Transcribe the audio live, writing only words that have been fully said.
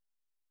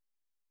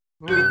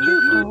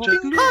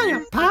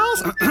Hiya,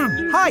 pals.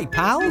 Hi,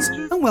 pals,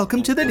 and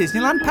welcome to the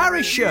Disneyland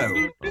Paris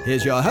show.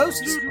 Here's your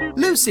hosts,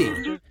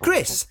 Lucy,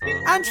 Chris,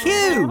 and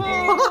Hugh.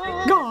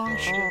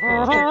 Gosh.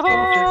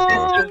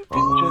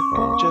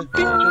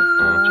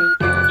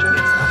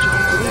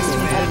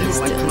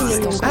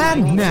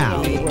 And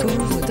now,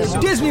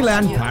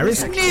 Disneyland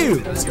Paris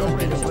news.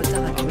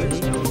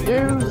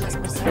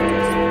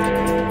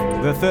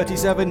 The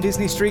 37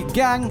 Disney Street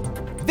gang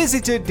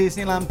visited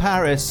Disneyland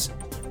Paris.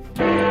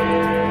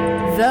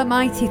 The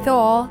mighty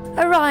Thor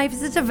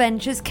arrives at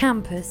Avengers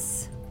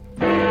Campus.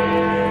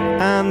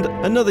 And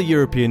another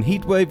European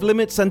heatwave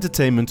limits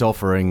entertainment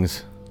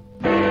offerings.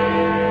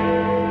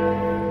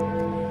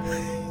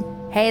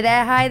 Hey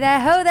there, hi there,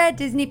 ho there,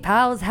 Disney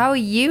pals. How are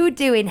you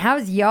doing?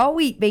 How's your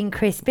week been,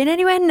 Chris? Been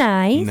anywhere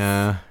nice?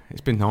 Nah,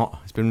 it's been hot.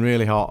 It's been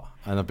really hot,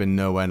 and I've been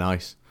nowhere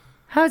nice.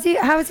 How's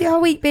your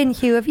week been,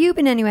 Hugh? Have you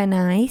been anywhere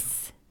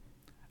nice?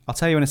 I'll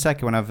tell you in a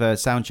second when I've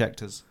sound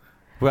checked us.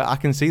 Well, I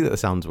can see that the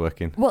sound's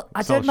working. Well,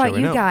 I don't know about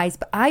you guys,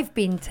 but I've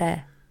been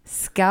to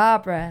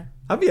Scarborough.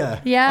 Have you?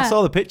 Yeah. I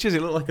saw the pictures.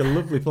 It looked like a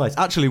lovely place.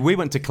 Actually, we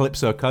went to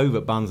Calypso Cove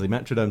at Barnsley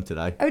Metrodome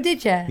today. Oh,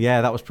 did you? Yeah,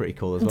 that was pretty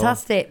cool as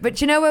Fantastic. But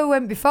do you know where we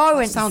went before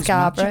we went to Sounds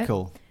Scarborough?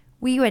 magical.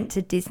 We went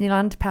to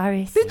Disneyland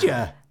Paris. well. Did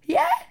you?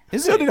 Yeah.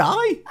 So did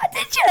I.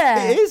 Did you?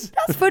 It is.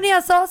 That's funny. I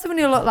saw someone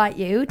who looked like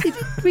you.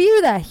 Were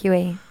you there,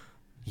 Huey?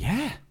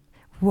 Yeah.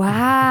 Wow.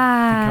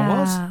 I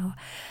was.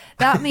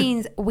 That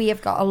means we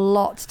have got a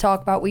lot to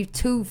talk about. We've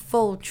 2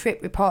 full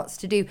trip reports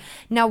to do.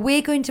 Now,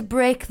 we're going to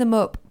break them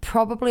up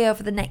probably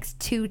over the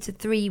next 2 to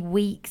 3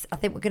 weeks. I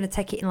think we're going to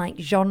take it in like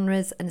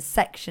genres and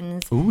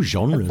sections. Ooh,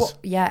 genres.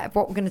 Of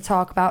what we're going to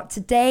talk about.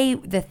 Today,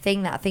 the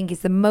thing that I think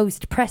is the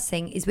most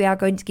pressing is we are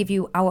going to give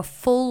you our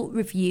full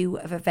review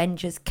of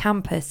Avengers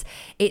Campus.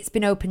 It's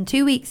been open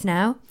 2 weeks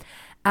now.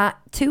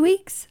 2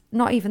 weeks?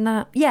 Not even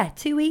that. Yeah,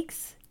 2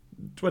 weeks.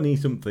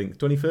 20-something.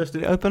 21st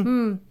did it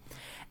open?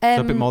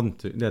 So a bit more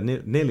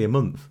than nearly a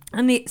month.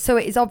 So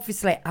it is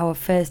obviously our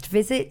first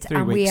visit, 3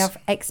 and we weeks. have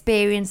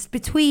experienced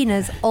between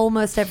us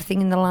almost everything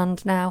in the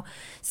land now.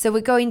 So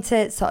we're going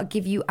to sort of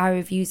give you our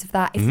reviews of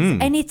that. If there's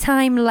any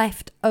time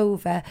left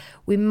over,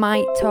 we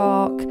might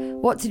talk.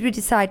 What did we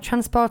decide?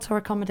 Transport or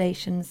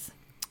accommodations?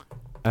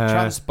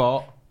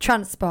 Transport.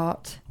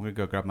 Transport. I'm going to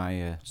go grab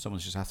my...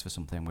 someone's just asked for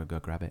something. I'm going to go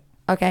grab it.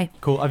 Okay.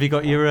 Cool. Have you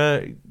got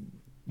your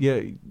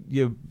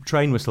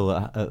train whistle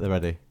at the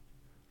ready?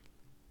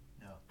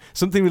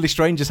 Something really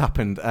strange has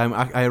happened.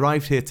 I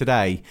arrived here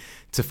today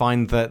to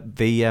find that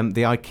the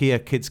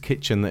IKEA kids'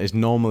 kitchen that is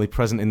normally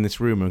present in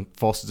this room and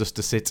forces us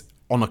to sit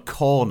on a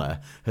corner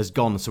has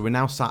gone. So we're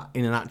now sat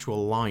in an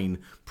actual line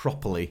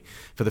properly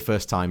for the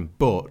first time.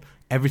 But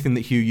everything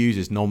that Hugh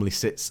uses normally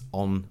sits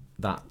on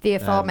that. The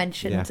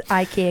aforementioned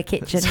IKEA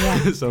kitchen,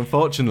 yeah. So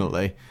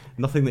unfortunately,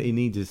 nothing that he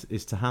needs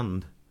is to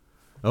hand.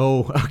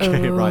 Oh,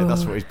 okay, right.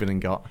 That's what he's been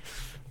and got.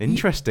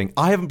 Interesting.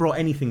 I haven't brought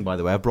anything, by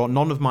the way. I brought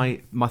none of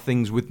my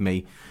things with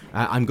me.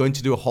 I'm going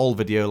to do a haul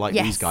video like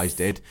these guys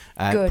did,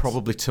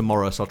 probably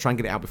tomorrow, so I'll try and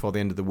get it out before the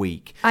end of the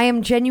week. I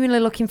am genuinely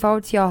looking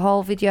forward to your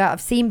haul video. I've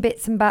seen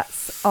bits and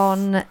bats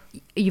on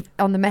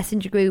the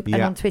messenger group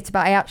and on Twitter,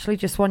 but I actually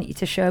just want you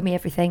to show me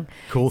everything.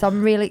 Cool. So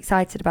I'm really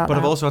excited about that. But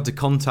I've also had to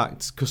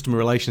contact customer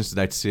relations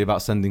today to see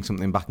about sending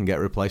something back and get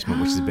a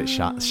replacement, which is a bit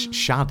shad.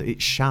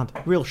 It's shad.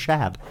 Real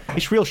shad.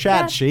 It's real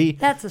shad,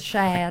 That's a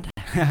shad.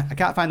 I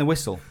can't find the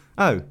whistle.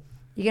 Oh.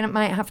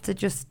 Might have to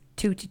just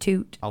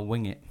toot. I'll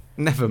wing it.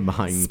 Never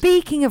mind.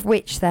 Speaking of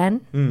which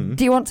then,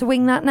 do you want to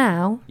wing that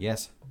now?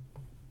 Yes.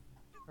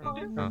 Who are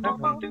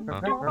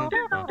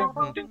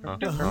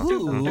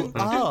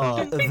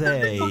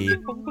they?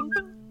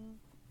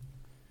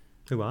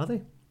 Who are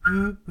they?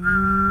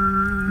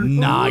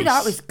 Nice. Ooh,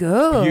 that was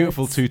good.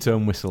 Beautiful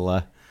 2-tone whistle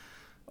there.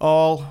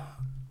 All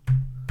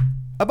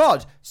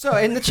aboard. So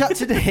in the chat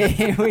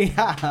today, we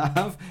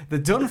have the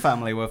Dunn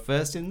family were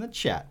first in the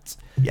chat.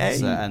 Yay.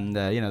 So, and,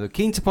 they're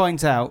keen to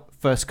point out,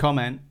 first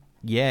comment,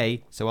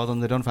 yay. So well done,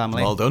 the Dunn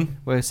family. Well done.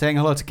 We're saying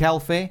hello to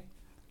Kelfie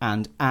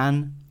and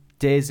Anne,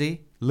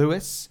 Daisy,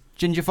 Lewis,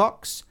 Ginger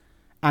Fox,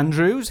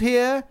 Andrew's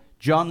here,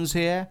 John's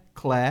here,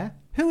 Claire.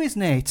 Who is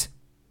Nate?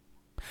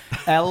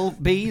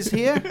 LB's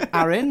here,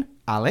 Aaron,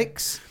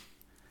 Alex,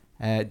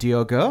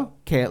 Diogo,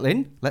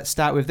 Caitlin. Let's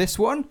start with this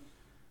one.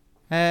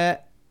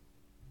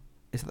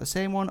 Is that the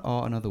same one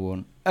or another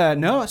one?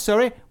 No,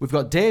 sorry. We've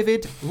got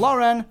David,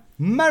 Lauren,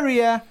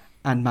 Maria,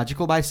 and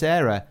Magical by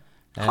Sarah.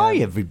 Hi,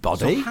 everybody.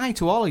 So hi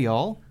to all of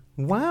y'all.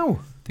 Wow.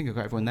 I think I've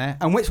got everyone there.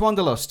 And Wits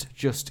Wanderlust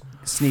just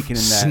sneaking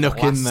in there.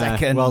 Snuck in there.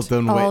 Second. Well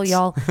done, Wits. All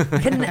y'all.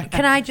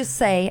 Can I just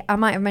say, I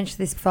might have mentioned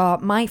this before,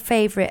 my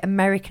favourite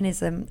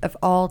Americanism of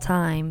all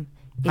time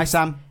Hi,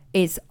 Sam.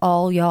 is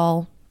all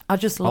y'all. I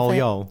just love All it.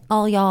 y'all.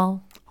 All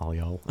y'all. All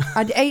y'all.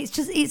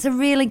 It's a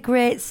really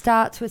great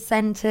start to a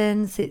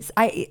sentence.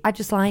 I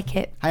just like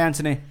it. Hi,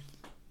 Anthony.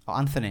 Oh,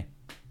 Anthony.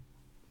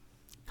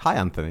 Hi,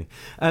 Anthony.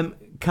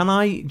 Can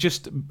I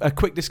just a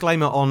quick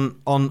disclaimer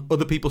on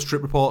other people's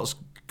trip reports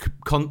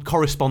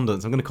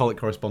correspondence. I'm going to call it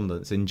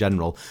correspondence in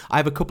general. I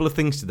have a couple of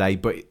things today,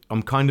 but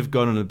I'm kind of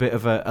going on a bit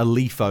of a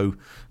LIFO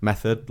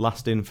method,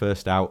 last in,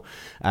 first out,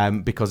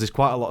 because there's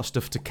quite a lot of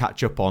stuff to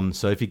catch up on.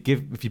 So if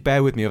you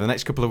bear with me over the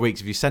next couple of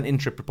weeks, if you sent in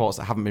trip reports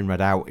that haven't been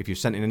read out, if you've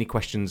sent in any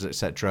questions,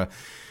 etc.,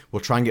 we'll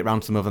try and get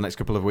round to them over the next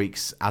couple of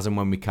weeks as and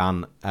when we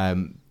can.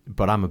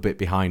 But I'm a bit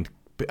behind.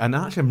 And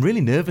actually, I'm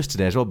really nervous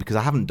today as well because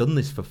I haven't done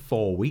this for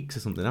 4 weeks or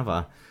something, have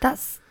I?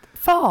 That's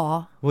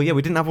 4? Well, yeah,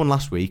 we didn't have one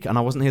last week, and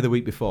I wasn't here the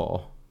week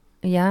before.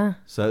 Yeah.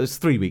 So it was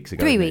 3 weeks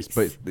ago. 3 weeks.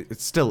 But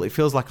it's still, it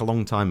feels like a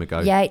long time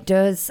ago. Yeah, it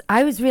does.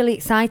 I was really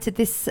excited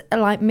this,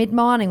 like,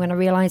 mid-morning when I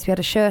realised we had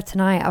a show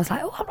tonight. I was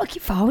like, oh, I'm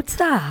looking forward to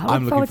that.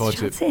 I'm looking forward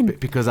to chatting. it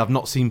because I've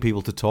not seen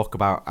people to talk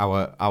about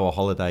our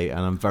holiday, and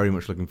I'm very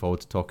much looking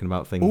forward to talking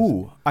about things.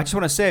 Ooh, I just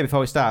want to say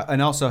before we start,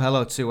 and also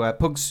hello to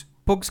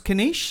Pugs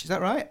Kanish, is that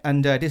right?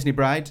 And Disney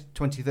Bride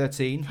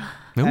 2013.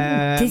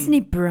 Disney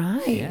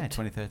Bride? Yeah,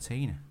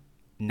 2013.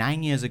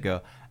 9 years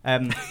ago.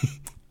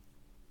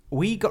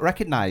 We got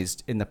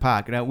recognised in the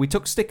park. You know, we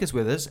took stickers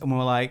with us, and we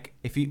were like,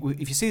 if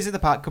you see us in the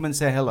park, come and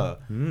say hello.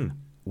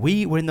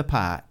 We were in the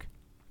park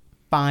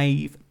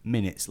 5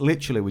 minutes.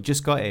 Literally, we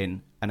just got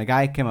in, and a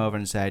guy came over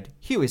and said,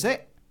 "Who is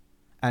it?"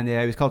 And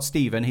he was called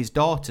Stephen. His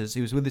daughters,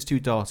 he was with his 2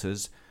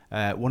 daughters,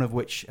 one of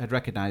which had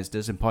recognised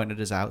us and pointed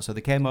us out. So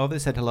they came over, they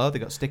said hello, they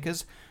got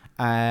stickers.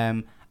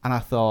 And I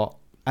thought,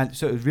 and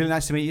so it was really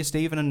nice to meet you,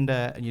 Stephen,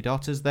 and your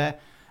daughters there.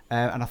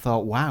 And I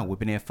thought, wow, we've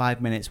been here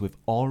 5 minutes. We've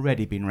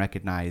already been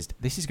recognised.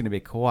 This is going to be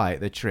quite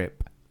the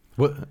trip.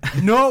 What?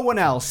 No one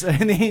else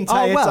in the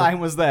entire time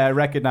was there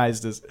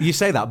recognised us. You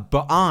say that,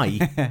 but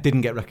I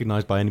didn't get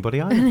recognised by anybody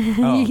either.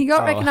 You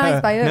got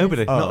recognised by us.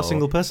 Nobody, not a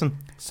single person.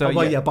 So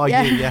by you,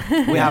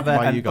 yeah. We have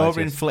by an you guys,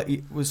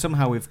 overinflated.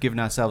 Somehow we've given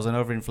ourselves an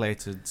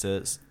overinflated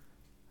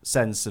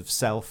sense of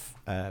self.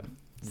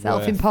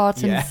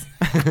 Self-importance.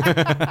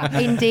 Yeah.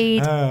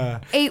 Indeed.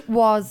 It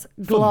was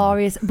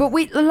glorious. But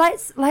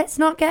let's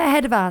not get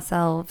ahead of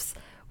ourselves.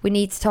 We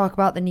need to talk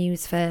about the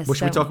news first. Well,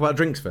 should we talk about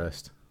drinks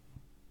first?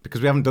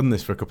 Because we haven't done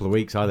this for a couple of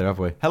weeks either, have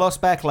we? Hello,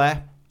 Spare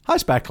Claire. Hi,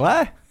 Spare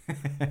Claire.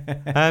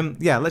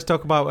 Yeah, let's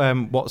talk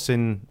about what's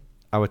in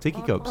our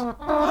tiki cups. Ole,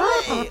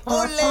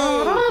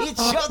 ole, it's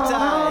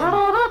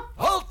showtime.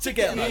 All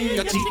together.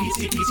 Your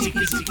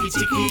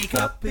tiki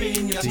cup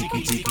in your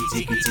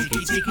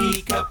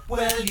tiki cup.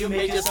 Well, you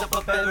made yourself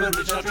a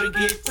beverage, now drink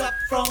it up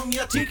from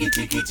your tiki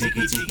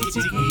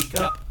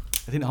cup.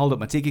 I didn't hold up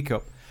my tiki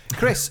cup.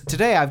 Chris,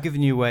 today I've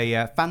given you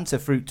a Fanta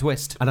fruit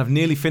twist. And I've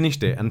nearly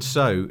finished it, and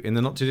so in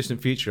the not too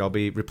distant future, I'll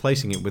be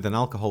replacing it with an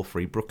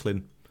alcohol-free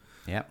Brooklyn.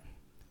 Yep.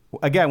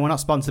 Again, we're not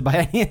sponsored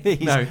by any of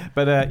these. No.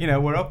 But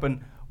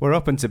we're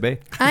open to be.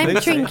 I'm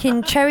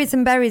drinking cherries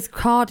and berries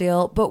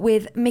cordial, but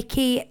with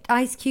Mickey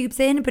ice cubes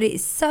in, but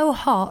it's so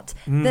hot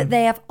that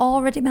they have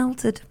already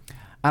melted.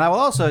 And I will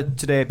also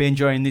today be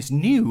enjoying this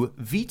new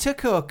Vita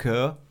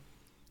Coco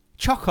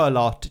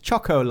Chocolate.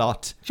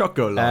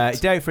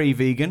 Dairy-free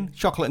vegan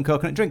chocolate and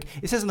coconut drink.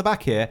 It says on the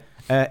back here,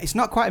 it's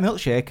not quite a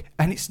milkshake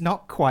and it's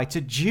not quite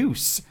a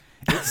juice.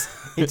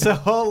 It's a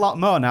whole lot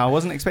more now. I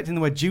wasn't expecting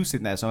the word juice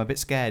in there, so I'm a bit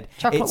scared.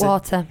 Chocolate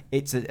water.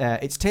 It's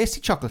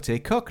tasty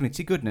chocolatey,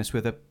 coconutty goodness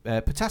with a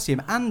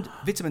potassium and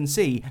vitamin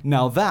C.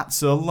 Now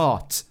that's a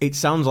lot. It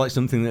sounds like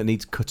something that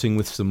needs cutting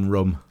with some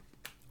rum.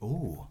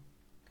 Ooh,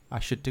 I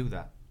should do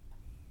that.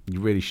 You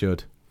really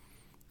should.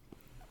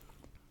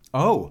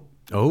 Oh.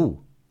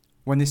 Oh.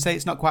 When they say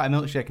it's not quite a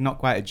milkshake, not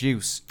quite a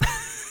juice.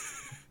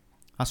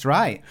 That's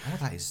right. Oh,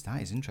 that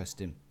is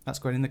interesting. That's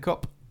going in the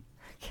cup.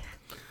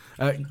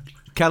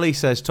 Kelly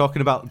says,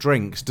 talking about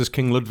drinks, does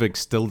King Ludwig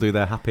still do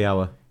their happy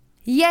hour?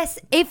 Yes,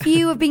 if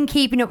you have been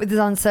keeping up with us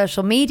on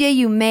social media,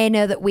 you may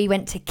know that we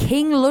went to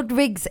King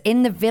Ludwig's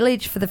in the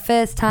village for the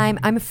first time.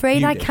 I'm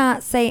afraid I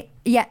can't say...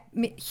 Yeah,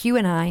 Hugh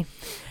and I.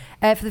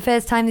 For the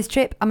first time this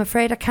trip, I'm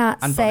afraid I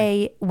can't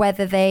say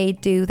whether they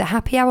do the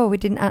happy hour. We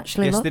didn't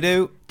actually look. Yes, they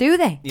do. Do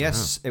they?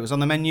 Yes, it was on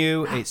the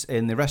menu. It's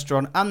in the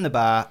restaurant and the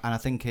bar, and I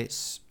think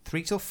it's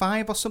 3 till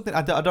 5 or something.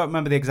 I don't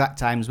remember the exact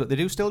times, but they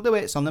do still do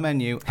it. It's on the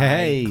menu.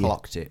 Hey. I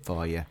clocked it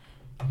for you.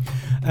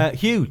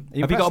 Hugh,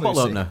 have you got a bottle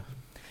opener?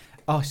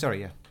 Oh,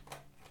 sorry, yeah.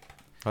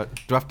 Do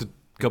I have to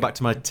go back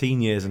to my teen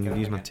years and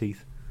use my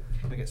teeth?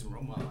 Let me get some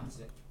rum while that's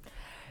it.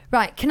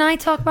 Right, can I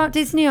talk about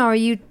Disney, or are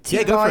you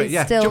two go for boys it.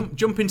 Yeah, still...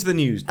 jump into the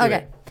news. Do Okay.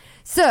 it.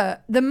 So,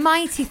 the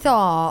Mighty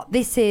Thor,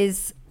 this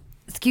is...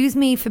 Excuse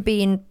me for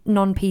being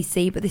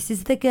non-PC, but this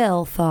is the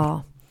girl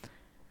Thor.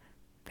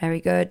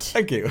 Very good.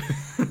 Thank you.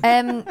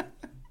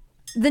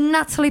 The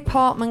Natalie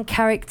Portman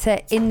character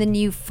in the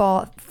new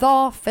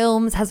Thor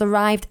films has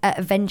arrived at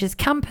Avengers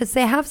Campus.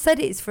 They have said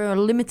it's for a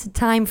limited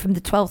time from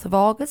the 12th of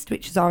August,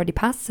 which has already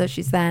passed, so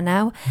she's there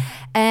now.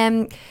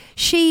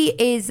 She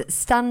is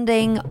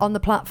standing on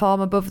the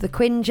platform above the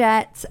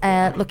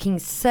Quinjet, looking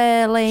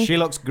surly. She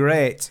looks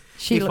great.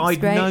 If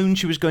I'd known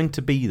she was going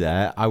to be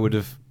there, I would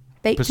have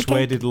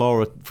persuaded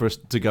Laura for us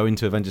to go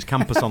into Avengers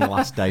Campus on the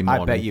last day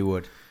morning. I bet you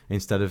would.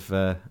 Instead of,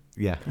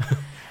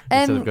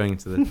 instead of going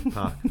into the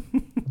park.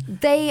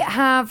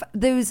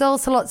 There's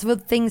also lots of other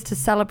things to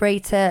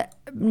celebrate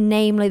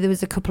namely, there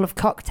was a couple of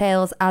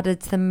cocktails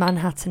added to the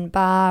Manhattan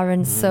bar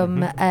and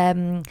some.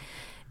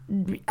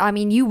 I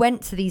mean, you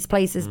went to these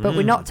places, but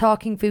we're not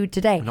talking food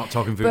today. We're not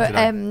talking food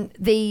today.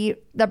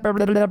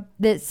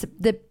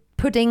 The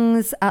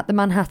puddings at the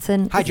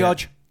Manhattan. Hi,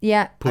 George.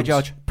 Yeah. Hi,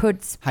 George.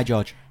 Puds. Hi,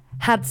 George.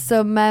 Had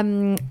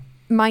some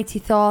Mighty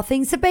Thor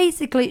things. So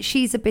basically,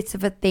 she's a bit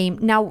of a theme.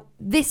 Now,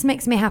 this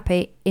makes me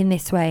happy in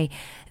this way.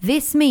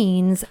 This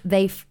means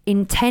they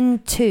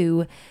intend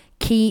to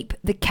keep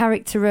the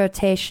character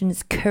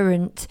rotations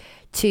current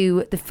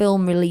to the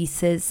film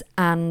releases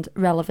and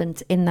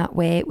relevant in that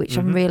way, which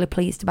I'm really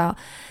pleased about.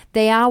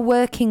 They are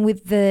working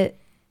with the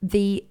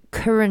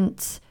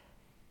current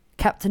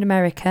Captain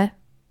America,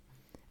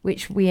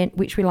 which we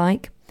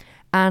like.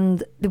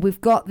 And we've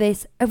got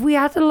this. Have we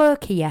had a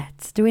Loki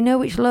yet? Do we know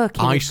which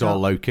Loki? I saw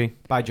Loki.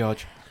 Bye,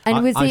 George.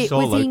 And was I he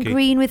saw in Loki.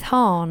 green with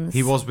horns?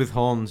 He was with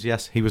horns,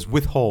 yes. He was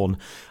with horn.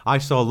 I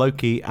saw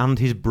Loki and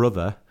his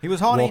brother He was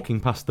horny. walking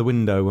past the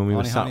window when we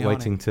were Horny, sat horny,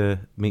 waiting to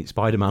meet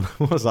Spider-Man.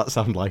 What does that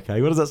sound like, eh?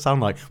 What does that sound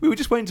like? We were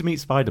just waiting to meet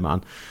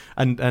Spider-Man.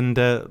 And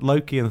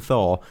Loki and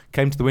Thor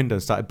came to the window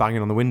and started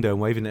banging on the window and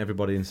waving at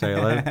everybody and saying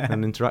hello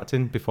and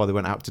interacting before they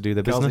went out to do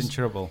their Girls in business.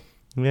 trouble.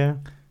 Yeah.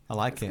 I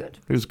like it. good.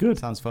 It was good.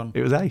 Sounds fun.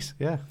 It was ace,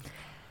 yeah.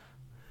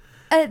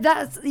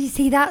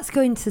 That's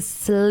going to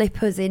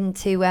slip us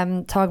into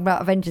talking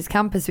about Avengers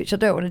Campus, which I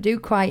don't want to do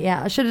quite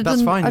yet. I should have That's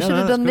done. fine. I No, should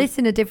have that's done good. this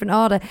in a different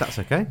order. That's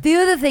okay. The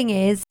other thing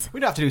is, We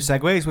don't have to do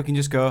segues. We can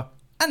just go,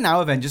 and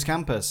now Avengers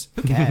Campus.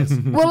 Who cares?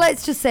 well,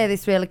 let's just say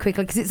this really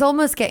quickly because it's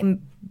almost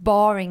getting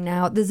boring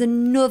now. There's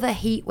another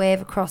heat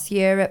wave across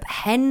Europe,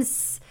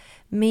 hence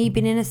me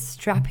being in a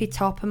strappy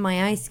top and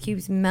my ice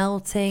cubes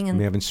melting and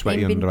Me having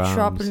sweaty being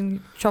underarms.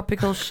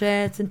 tropical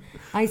shirts. And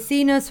I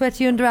see no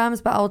sweaty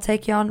underarms, but I'll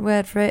take your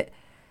word for it.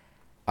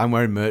 I'm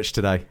wearing merch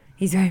today.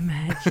 He's very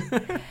much.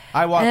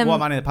 I walked one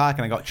man in the park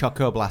and I got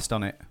Choco Blast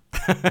on it.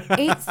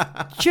 It's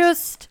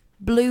just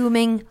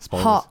blooming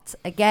Spoilers. hot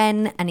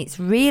again, and it's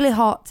really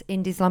hot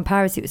in Disneyland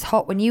Paris. It was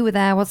hot when you were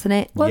there, wasn't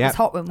it? Well, it Yep. was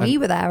hot when we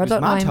And were there. I was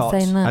don't know why mad I'm hot.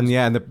 saying that. And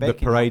yeah, and the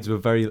Baking parades were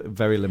very,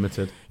 very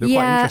limited. They were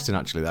quite Yeah. interesting,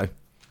 actually, though.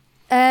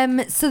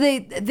 So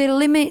they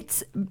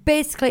limit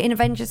basically in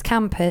Avengers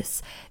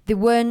Campus. They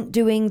weren't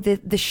doing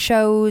the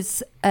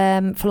shows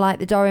for like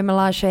the Dora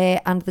Milaje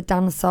and the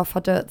dance off.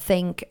 I don't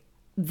think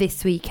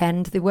this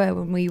weekend. They were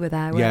when we were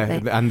there, Yeah,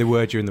 weren't they? and they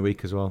were during the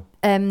week as well.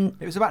 It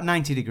was about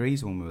 90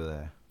 degrees when we were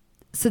there.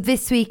 So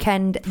this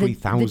weekend, they're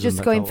 3,000, just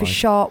that going felt for like.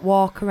 short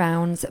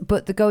walk-arounds,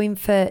 but they're going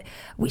for,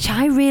 which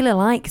I really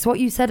like, because what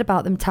you said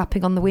about them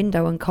tapping on the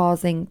window and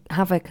causing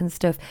havoc and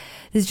stuff.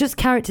 There's just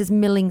characters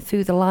milling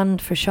through the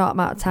land for a short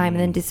amount of time and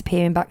then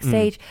disappearing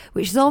backstage,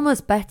 which is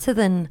almost better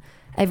than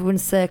everyone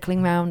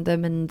circling around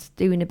them and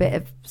doing a bit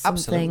of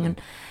something. Absolutely.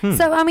 And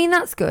so, I mean,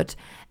 that's good.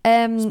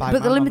 But Spider-Man they're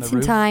on the limiting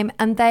roof. time,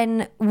 and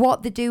then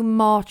what they do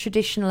more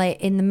traditionally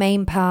in the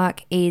main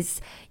park is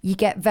you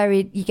get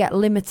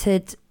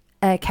limited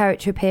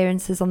character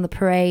appearances on the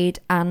parade,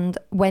 and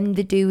when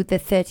they do the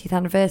 30th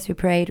anniversary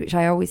parade, which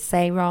I always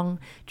say wrong,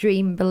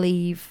 dream,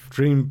 believe,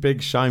 Dream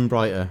big, shine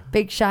brighter.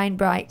 big, shine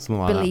bright, Something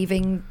like that.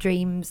 believing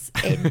dreams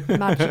in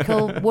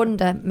magical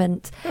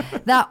wonderment.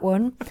 That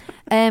one,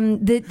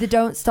 they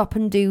don't stop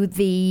and do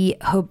the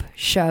hub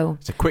show.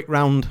 It's a quick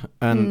round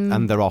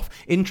and they're off.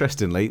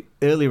 Interestingly,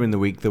 earlier in the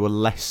week there were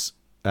less,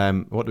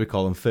 what do we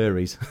call them,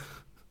 furries.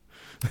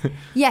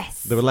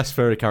 Yes. There were less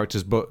furry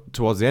characters, but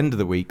towards the end of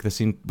the week, there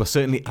seemed, well,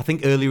 certainly, I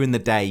think earlier in the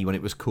day when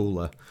it was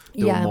cooler,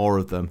 there Yeah. were more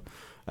of them.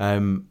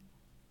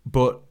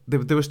 But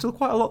there was still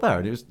quite a lot there,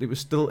 and it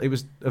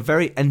was a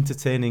very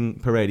entertaining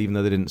parade, even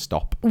though they didn't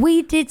stop.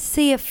 We did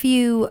see a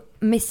few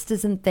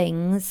misters and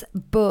things,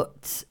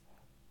 but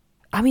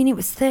I mean, it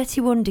was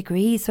 31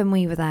 degrees when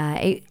we were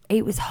there.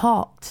 It was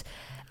hot,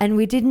 and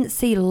we didn't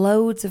see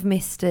loads of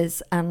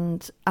misters.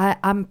 And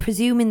I'm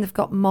presuming they've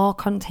got more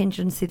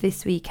contingency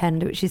this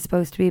weekend, which is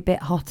supposed to be a bit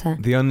hotter.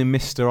 The only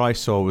mister I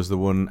saw was the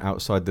one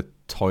outside the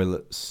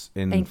toilets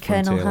in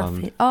Colonel Frontierland.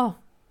 Hatfield. Oh,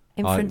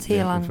 in Yeah,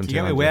 Frontierland. in You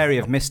get me Frontierland, wary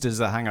yeah. of misters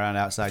that hang around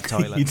outside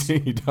toilets. you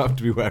don't have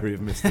to be wary of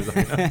misters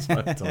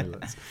outside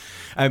toilets.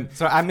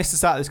 So I missed the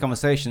start of this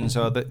conversation.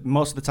 So that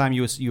most of the time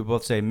you were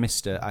both saying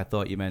Mister, I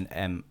thought you meant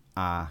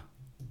M.R.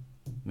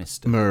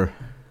 Mister. Mer.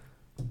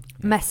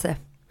 Messer.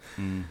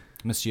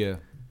 Monsieur.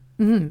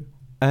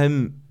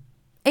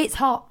 It's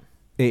hot.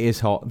 It is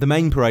hot. The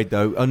main parade,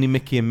 though, only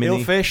Mickey and Minnie,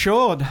 Ill-faced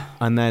showed.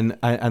 and then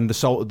and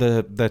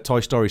the Toy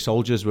Story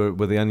soldiers were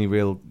the only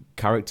real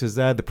characters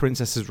there. The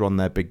princesses were on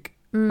their big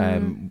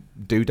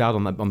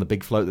doodad on the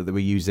big float that they were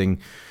using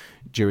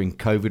during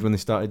COVID when they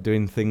started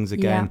doing things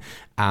again.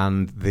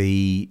 And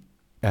the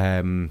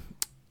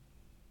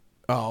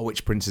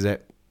which prince is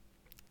it?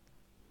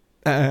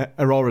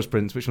 Aurora's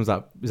prince. Which one's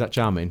that? Is that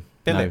Charming?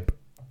 Philip. No.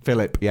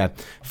 Philip, yeah.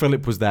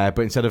 Philip was there,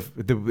 but instead of...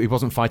 he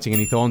wasn't fighting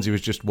any thorns, he was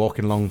just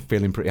walking along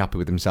feeling pretty happy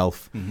with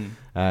himself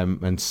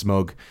and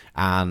smug.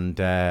 And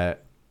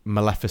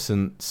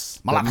Maleficent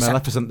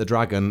the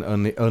dragon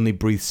only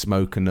breathes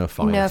smoke and no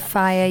fire. No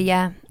fire,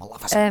 yeah.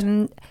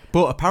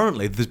 But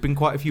apparently there's been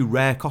quite a few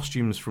rare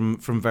costumes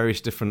from various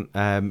different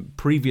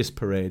previous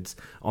parades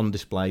on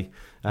display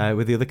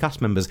with the other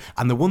cast members.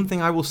 And the one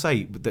thing I will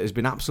say that has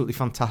been absolutely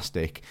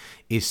fantastic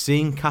is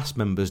seeing cast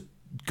members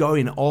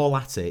going all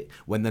at it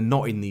when they're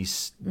not in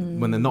these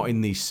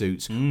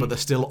suits, but they're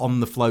still on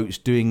the floats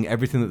doing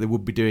everything that they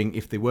would be doing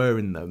if they were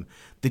in them.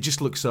 They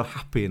just look so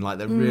happy and like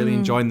they're really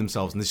enjoying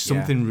themselves, and there's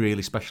something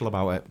really special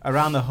about it.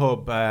 Around the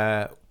hub,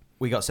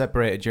 we got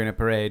separated during a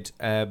parade.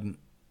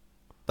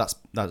 That's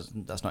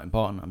not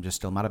important. I'm just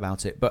still mad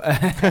about it. But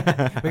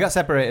we got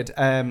separated.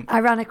 I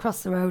ran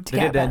across the road to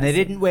get and they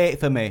didn't wait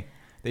for me.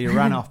 They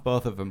ran off,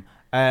 both of them.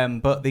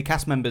 But the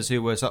cast members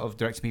who were sort of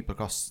directing people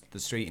across the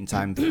street in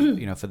time,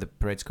 for the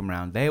parade to come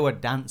around, they were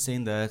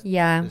dancing their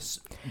butts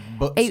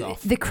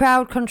off. The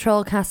crowd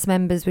control cast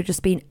members were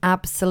just being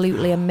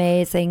absolutely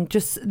amazing.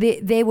 Just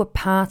they were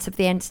part of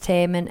the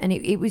entertainment, and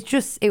it was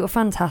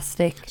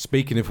fantastic.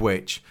 Speaking of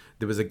which,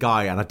 there was a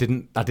guy, and I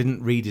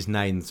didn't read his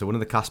name. So one of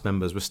the cast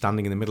members was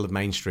standing in the middle of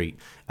Main Street,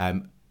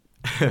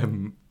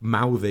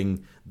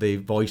 mouthing the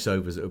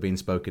voiceovers that were being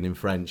spoken in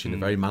French in a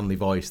very manly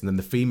voice, and then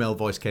the female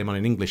voice came on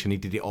in English, and he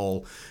did it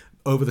all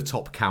over the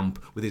top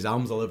camp with his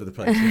arms all over the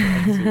place.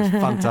 It was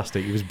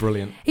fantastic. He was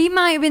brilliant. He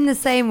might have been the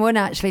same one,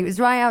 actually. It was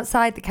right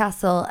outside the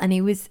castle, and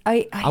he was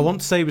I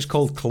want to say he was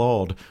called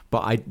Claude,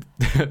 but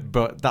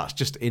but that's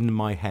just in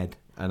my head,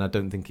 and I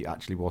don't think it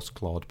actually was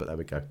Claude, but there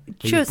we go.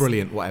 He was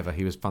brilliant. Whatever,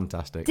 he was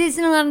fantastic.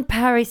 Disneyland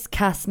Paris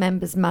cast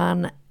members,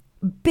 man.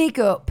 Big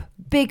up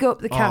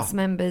the cast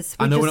members.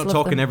 I know we're not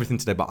talking everything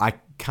today, but I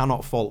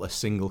cannot fault a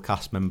single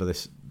cast member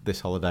this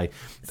holiday.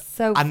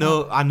 So I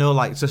know.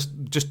 Like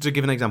just to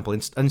give an example,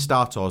 in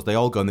Star Tours, they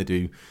all go and they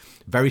do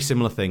very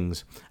similar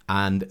things,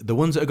 and the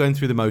ones that are going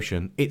through the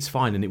motion, it's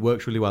fine and it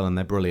works really well and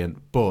they're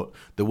brilliant. But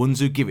the ones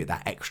who give it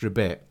that extra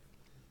bit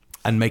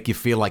and make you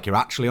feel like you're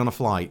actually on a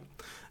flight,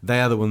 they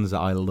are the ones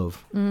that I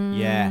love.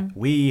 Yeah,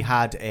 we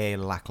had a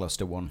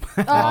lackluster one.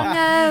 Oh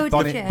no,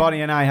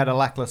 Bonnie and I had a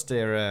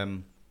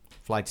lackluster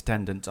flight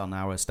attendant on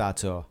our Star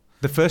Tour.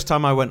 The first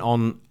time I went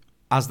on,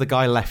 as the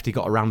guy left, he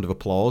got a round of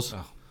applause.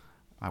 Oh,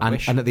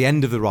 and at the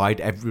end of the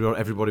ride,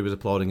 everybody was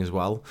applauding as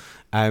well.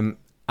 And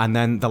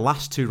then the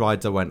last two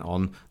rides I went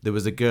on, there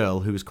was a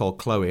girl who was called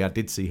Chloe. I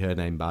did see her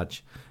name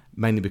badge,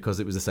 mainly because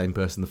it was the same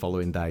person the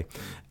following day.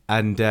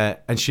 And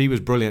she was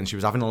brilliant. She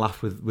was having a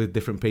laugh with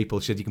different people.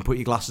 She said, "You can put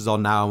your glasses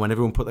on now." And when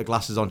everyone put their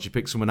glasses on, she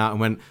picked someone out and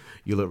went,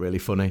 "You look really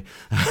funny."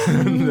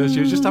 And she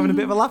was just having a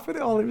bit of a laugh with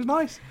it all. It was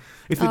nice.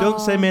 If they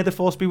don't say "May the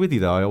Force be with you,"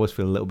 though, I always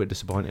feel a little bit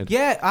disappointed.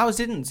 Yeah, ours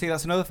didn't. See,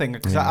 that's another thing,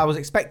 because I was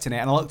expecting it,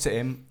 and I looked at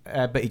him,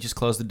 but he just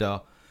closed the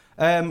door.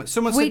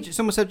 Someone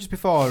said just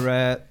before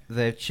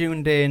they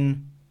tuned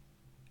in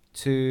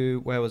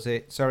to, where was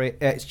it? Sorry,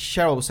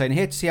 Cheryl was saying,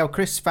 here to see how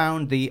Chris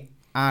found the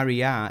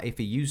RER if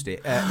he used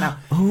it. Now,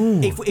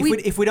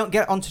 if we don't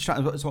get onto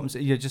transport,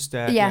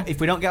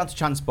 if we don't get onto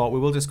transport, we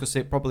will discuss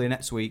it probably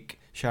next week,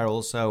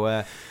 Cheryl.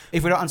 So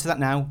if we don't answer that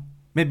now,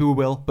 maybe we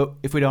will. But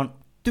if we don't,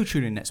 do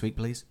tune in next week,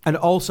 please. And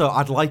also,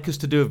 I'd like us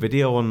to do a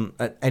video on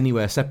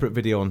anywhere, separate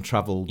video on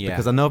travel,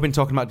 because I know I've been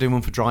talking about doing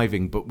one for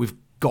driving, but we've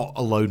got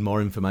a load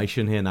more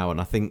information here now, and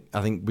I think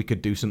we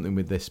could do something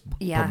with this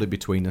probably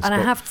between us. And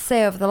I have to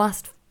say, over the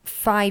last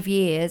 5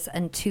 years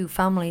and 2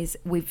 families,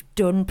 we've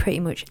done pretty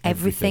much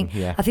everything.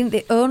 I think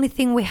the only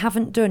thing we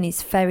haven't done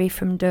is ferry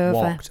from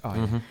Dover.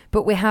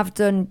 But we have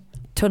done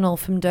tunnel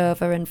from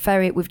Dover and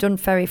ferry. We've done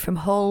ferry from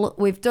Hull.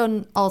 We've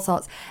done all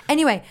sorts.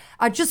 Anyway,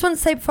 I just want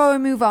to say before we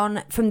move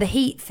on from the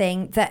heat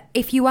thing that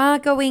if you are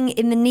going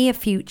in the near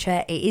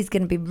future, it is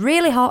going to be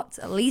really hot,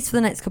 at least for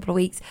the next couple of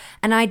weeks.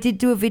 And I did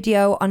do a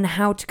video on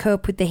how to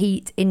cope with the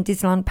heat in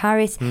Disneyland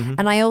Paris.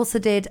 And I also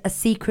did a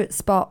secret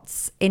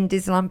spots in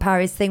Disneyland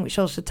Paris thing, which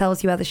also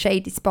tells you where the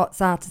shady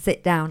spots are to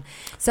sit down.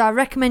 So I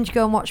recommend you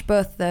go and watch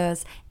both of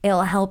those.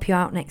 It'll help you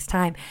out next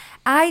time.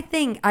 I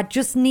think I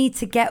just need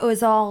to get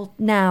us all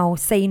now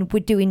saying we're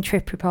doing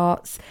trip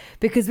reports,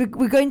 because we're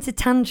going to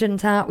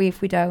tangent, aren't we,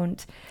 if we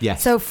don't?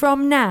 Yes. So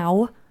from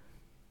now,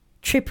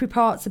 trip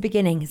reports are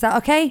beginning. Is that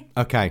okay?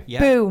 Okay.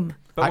 Yeah. Boom.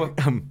 I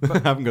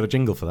haven't got a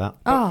jingle for that.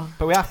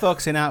 But we are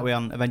focusing, aren't we,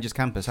 on Avengers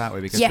Campus, aren't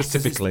we? Because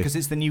specifically. Because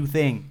it's the new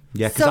thing.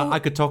 Yeah, because I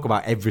could talk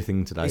about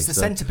everything today. It's the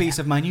centrepiece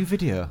of my new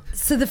video.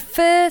 So the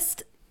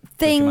first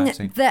thing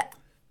that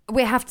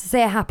we have to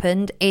say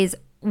happened is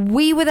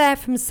we were there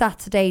from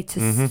Saturday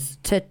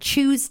to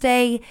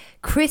Tuesday.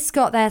 Chris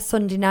got there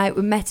Sunday night.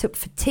 We met up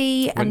for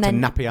tea. Went and then to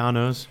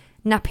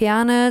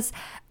Napiano's.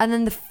 And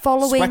then the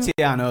following...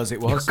 Sweaty-anos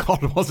it was.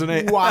 God, wasn't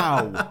it?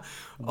 Wow.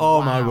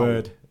 Oh, my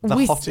word.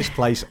 The hottest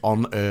place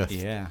on earth.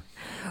 Yeah.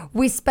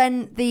 We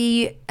spent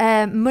the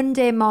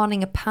Monday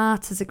morning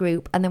apart as a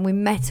group, and then we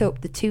met up,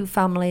 the 2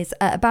 families,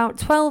 at about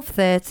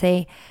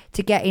 12:30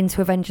 to get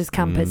into Avengers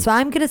Campus. So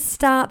I'm going to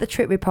start the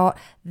trip report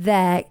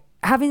there.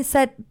 Having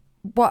said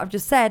what I've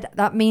just said,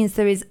 that means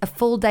there is a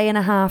full day and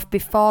a half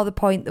before the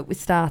point that we're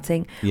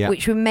starting,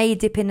 which we may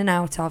dip in and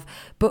out of.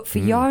 But for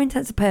your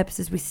intents and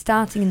purposes, we're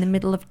starting in the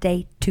middle of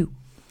day 2.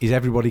 Is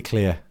everybody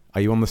clear?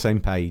 Are you on the same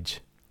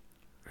page?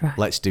 Right.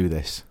 Let's do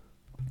this.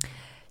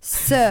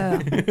 So,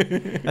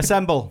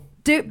 Assemble.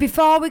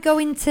 before we go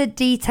into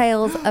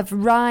details of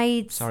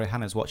rides, Sorry,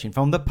 Hannah's watching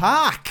from the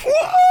park.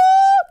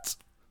 What?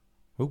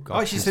 Oh,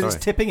 God. Oh, she said it's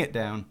tipping it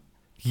down.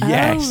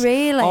 Yes. Oh,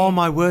 really? Oh,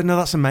 my word. No,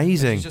 that's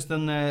amazing. She's just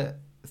done the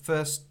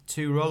first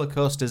 2 roller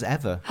coasters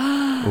ever.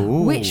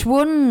 Ooh. which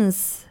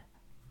ones,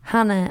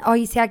 Hannah? Oh,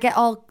 you see, I get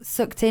all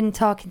sucked in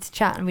talking to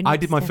chat. And we I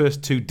need did to my stay.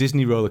 first 2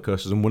 Disney roller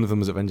coasters, and one of them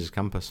was Avengers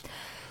Campus.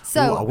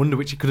 So Ooh, I wonder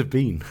which it could have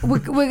been. we're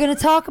going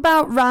to talk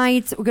about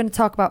rides, we're going to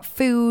talk about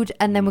food,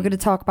 and then we're going to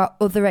talk about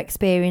other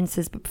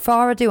experiences. But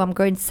before I do, I'm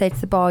going to say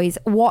to the boys,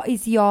 what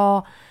is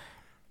your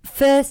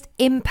first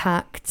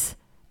impact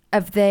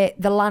of the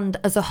land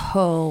as a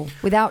whole,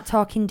 without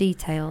talking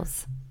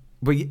details?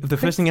 But the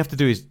first thing you have to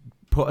do is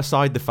put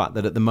aside the fact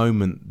that at the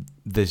moment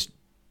there's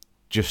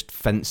just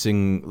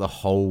fencing the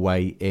whole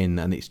way in,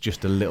 and it's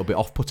just a little bit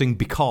off-putting,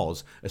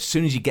 because as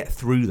soon as you get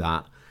through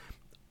that,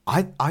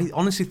 I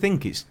honestly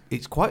think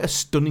it's quite a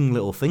stunning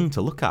little thing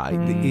to look at.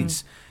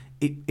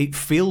 It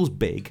feels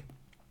big,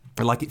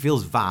 like it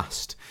feels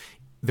vast.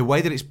 The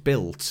way that it's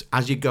built,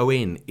 as you go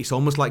in, it's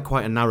almost like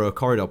quite a narrow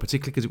corridor,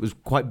 particularly because it was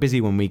quite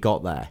busy when we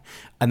got there.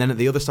 And then at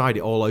the other side,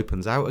 it all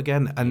opens out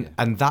again,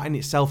 and that in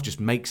itself just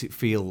makes it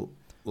feel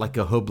like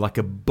a hub, like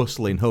a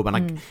bustling hub.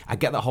 And I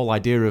get that whole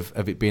idea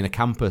of it being a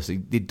campus.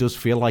 It does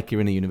feel like you're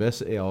in a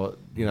university, or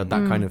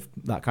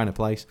that kind of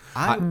place.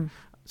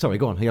 Sorry,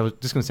 go on. I was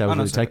just going to say I was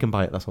really taken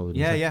by it. That's all.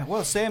 Yeah.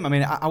 Well, same. I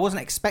mean, I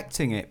wasn't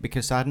expecting it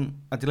because I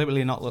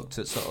deliberately not looked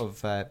at sort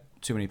of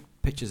too many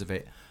pictures of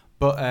it.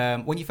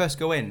 But when you first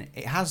go in,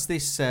 it has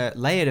this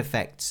layered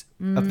effect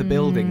of the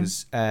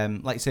buildings.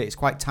 Like you say, it's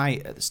quite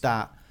tight at the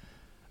start,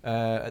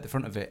 at the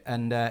front of it,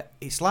 and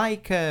it's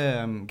like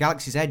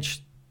Galaxy's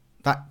Edge.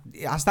 That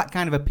it has that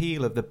kind of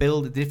appeal of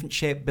the different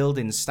shaped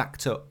buildings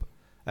stacked up.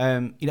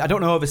 I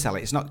don't know oversell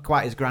it. It's not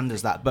quite as grand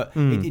as that, but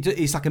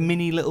it's like a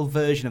mini little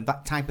version of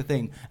that type of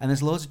thing. And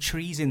there's loads of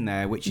trees in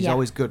there, which is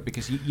always good,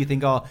 because you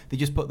think, oh, they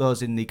just put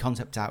those in the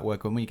concept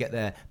artwork. When you get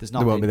there, there's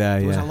nothing. They won't be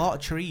there. There's a lot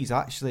of trees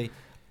actually.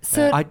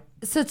 So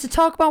to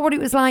talk about what it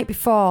was like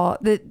before,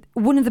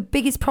 one of the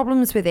biggest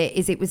problems with it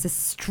is it was a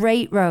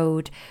straight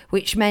road,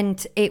 which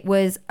meant it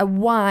was a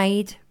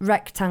wide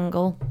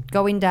rectangle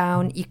going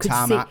down. You could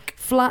see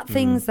flat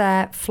things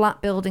there,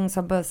 flat buildings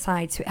on both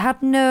sides. So it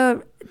had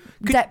no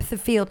depth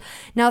of field.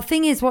 Now, the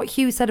thing is, what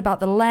Hugh said about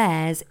the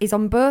layers is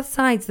on both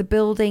sides, the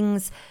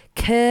buildings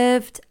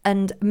curved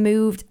and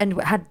moved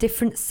and had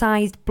different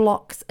sized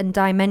blocks and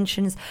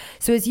dimensions.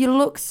 So as you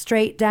look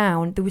straight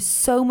down, there was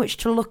so much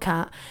to look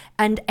at,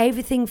 and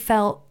everything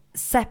felt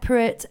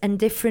separate and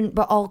different,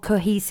 but all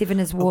cohesive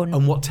and as one.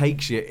 And what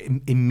takes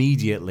you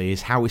immediately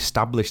is how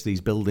established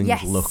these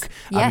buildings look.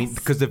 I mean,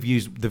 because they've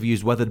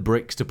used weathered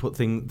bricks to put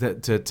things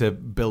to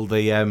build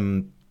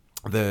the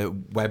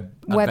web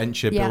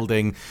adventure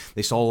building.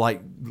 It's all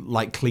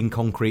like clean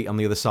concrete on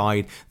the other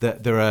side.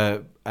 There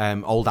are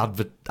old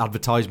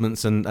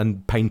advertisements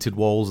and painted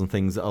walls and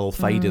things that are all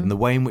faded. And the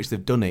way in which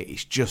they've done it,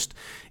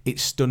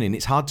 it's stunning.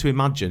 It's hard to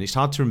imagine. It's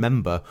hard to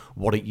remember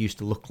what it used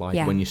to look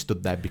like when you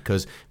stood there,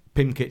 because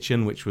Pim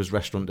Kitchen, which was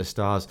Restaurant des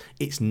Stars,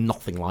 it's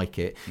nothing like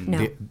it.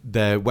 No.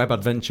 The Web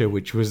Adventure,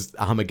 which was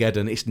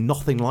Armageddon, it's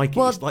nothing like it.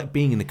 It's like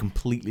being in a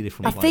completely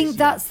different place. I think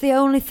that's the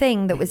only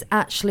thing that was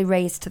actually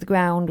raised to the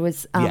ground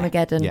was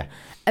Armageddon. Yeah.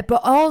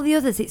 But all the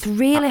others, it's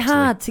really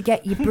hard to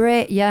get your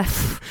brain.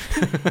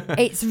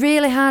 It's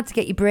really hard to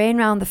get your brain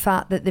around the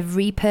fact that they've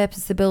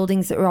repurposed the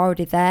buildings that were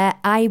already there.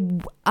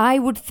 I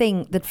would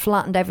think they'd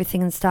flattened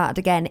everything and started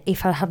again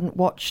if I hadn't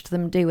watched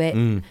them do it.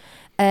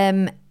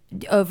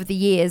 Over the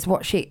years,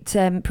 watch it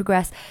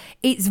progress.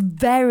 It's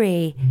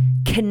very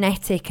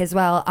kinetic as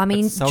well. I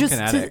mean, so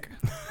kinetic.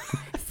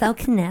 So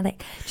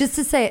kinetic. Just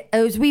to say,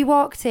 as we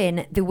walked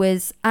in, there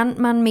was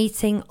Ant-Man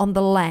meeting on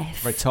the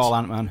left. Very tall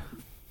Ant-Man.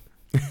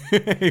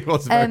 He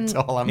was very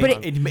tall.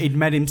 But He'd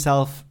made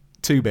himself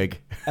too big.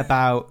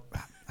 about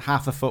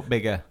half a foot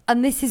bigger.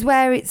 And this is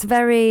where it's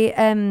very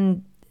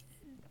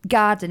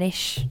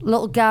gardenish,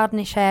 little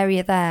gardenish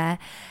area there.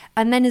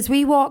 And then as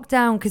we walked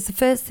down, because the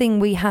first thing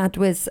we had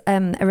was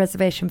a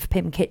reservation for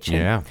Pim Kitchen.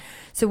 Yeah.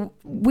 So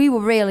we were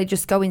really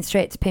just going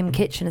straight to Pim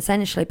Kitchen,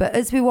 essentially. But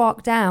as we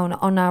walked down,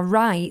 on our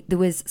right, there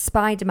was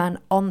Spider-Man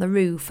on the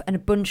roof and a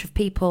bunch of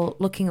people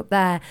looking up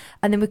there.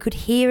 And then we could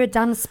hear a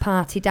dance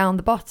party down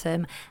the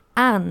bottom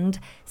and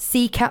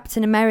see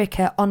Captain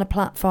America on a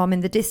platform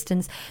in the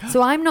distance.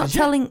 So I'm not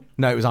telling...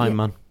 No, it was Iron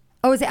Man.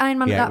 Oh, was it Iron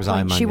Man Yeah, at it that was point?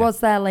 Iron Man, She yeah. was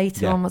there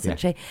later on, wasn't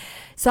she?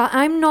 So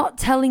I'm not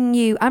telling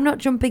you, I'm not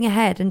jumping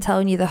ahead and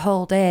telling you the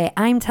whole day.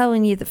 I'm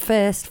telling you the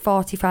first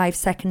 45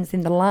 seconds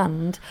in the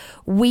land,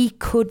 we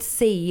could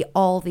see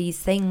all these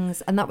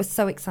things. And that was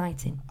so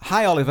exciting.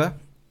 Hi, Oliver.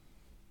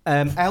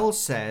 Elle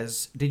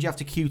says, did you have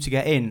to queue to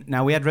get in?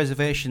 Now, we had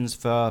reservations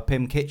for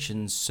Pim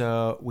Kitchens,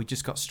 so we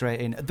just got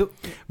straight in.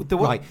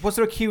 Was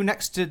there a queue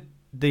next to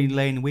the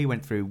lane we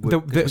went through?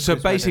 So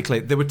basically,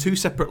 there were 2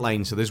 separate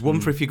lanes. So there's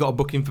one for if you got a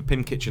booking for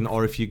Pim Kitchen,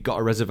 or if you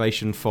got a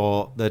reservation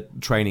for the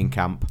training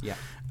camp. Yeah.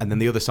 And then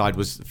the other side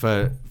was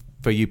for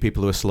you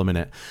people who are slumming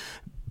it.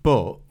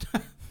 But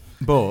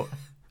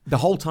the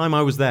whole time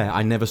I was there,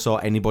 I never saw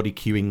anybody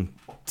queuing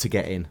to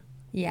get in.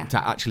 Yeah.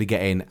 To actually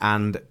get in.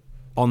 And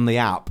on the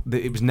app,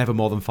 it was never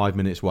more than 5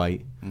 minutes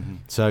wait. Mm-hmm.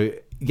 So,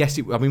 yes,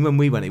 when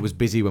we went, it was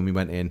busy when we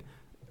went in,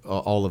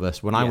 all of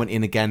us. When I went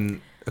in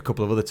again a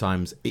couple of other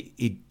times,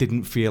 it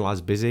didn't feel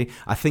as busy.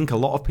 I think a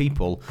lot of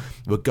people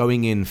were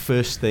going in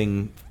first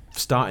thing,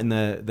 starting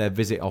their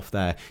visit off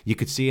there. You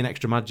could see an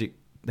extra magic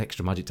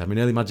time, in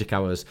early magic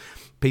hours.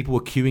 People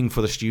were queuing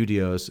for the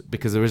studios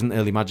because there isn't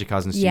early magic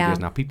hours in the studios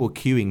now. People were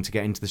queuing to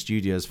get into the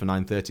studios for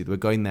 9:30. They were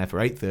going there for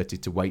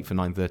 8:30 to wait for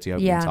 9:30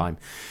 opening time.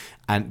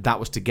 And that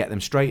was to get them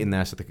straight in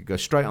there so they could go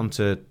straight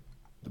onto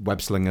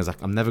Web Slingers.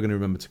 I'm never going to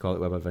remember to call it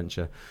Web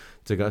Adventure.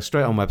 To go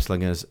straight on Web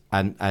Slingers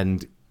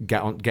and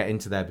get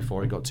into there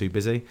before it got too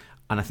busy.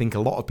 And I think a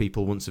lot of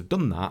people, once they've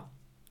done that,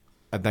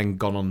 have then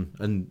gone on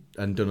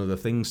and done other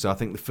things. So I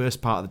think the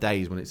first part of the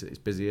day is when it's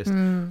busiest.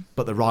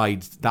 But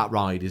that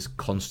ride is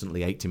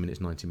constantly 80 minutes,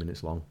 90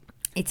 minutes long.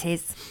 It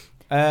is.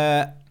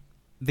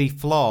 The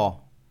floor.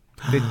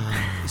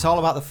 It's all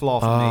about the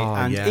floor for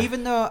me. And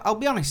even though, I'll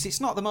be honest, it's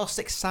not the most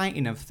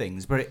exciting of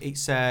things, but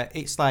it's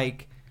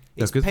paved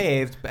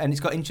and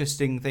it's got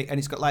interesting things, and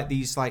it's got like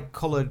these like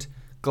coloured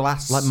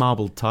glass, like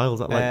marble tiles,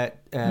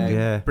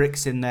 that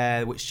bricks in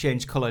there which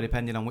change colour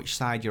depending on which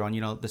side you're on.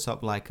 You know, there's sort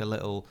of like a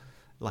little,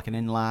 like an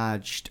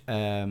enlarged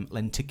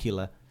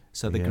lenticular,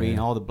 so the green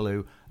or the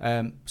blue.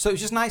 So it's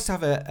just nice to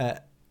have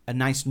a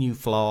nice new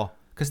floor,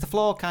 because the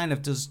floor kind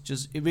of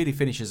it really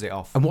finishes it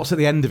off. And what's at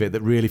the end of it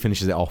that really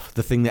finishes it off?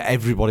 The thing that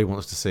everybody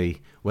wants to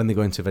see when they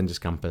go into Avengers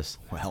Campus.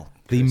 Well,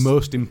 the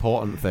most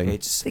important thing.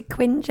 It's the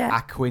Quinjet.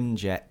 A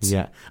Quinjet.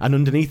 Yeah, and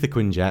underneath the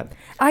Quinjet.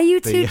 Are you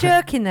two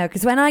joking though?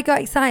 Because when I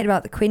got excited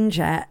about the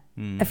Quinjet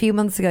a few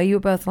months ago, you were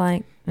both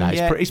like, no,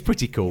 it's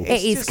pretty cool.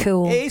 It is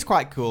cool. It is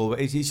quite cool, but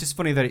it's just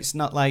funny that it's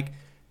not like...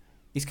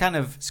 It's kind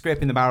of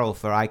scraping the barrel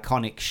for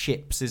iconic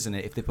ships, isn't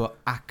it? If they put...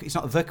 it's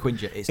not the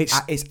Quinjet,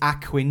 it's a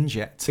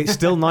Quinjet. It's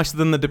still nicer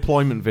than the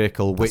deployment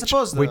vehicle, which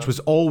was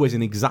always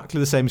in exactly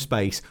the same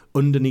space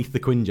underneath the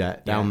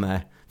Quinjet down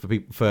there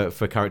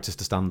for characters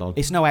to stand on.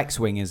 It's no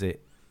X-Wing, is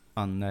it?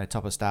 On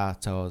top of Star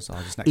Tours or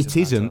just next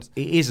to Star Tours?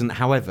 It isn't.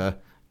 However,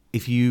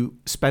 if you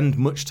spend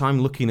much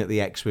time looking at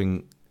the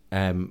X-Wing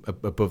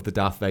above the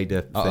Darth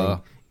Vader thing...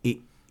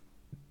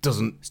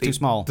 It's too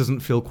small. Doesn't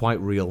feel quite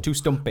real. Too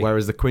stumpy.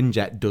 Whereas the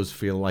Quinjet does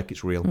feel like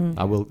it's real.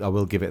 I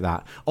will give it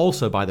that.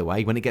 Also, by the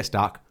way, when it gets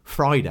dark,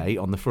 Friday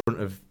on the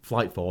front of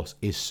Flight Force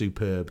is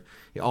superb.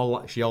 She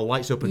all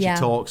lights up and she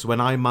talks.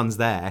 When Iron Man's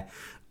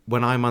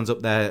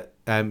up there,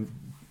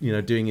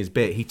 doing his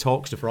bit, he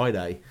talks to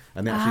Friday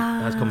and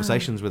actually has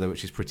conversations with her,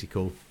 which is pretty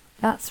cool.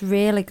 That's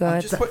really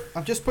good.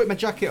 I've just put my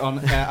jacket on.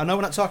 I know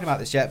we're not talking about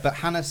this yet, but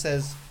Hannah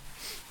says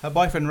her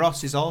boyfriend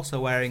Ross is also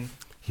wearing...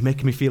 You're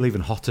making me feel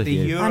even hotter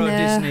here. The here. Euro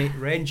Disney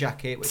rain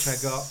jacket, which I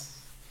got.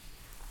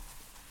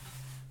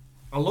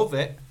 I love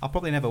it. I'll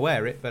probably never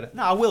wear it, but...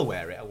 No, I will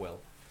wear it. I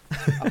will.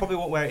 I probably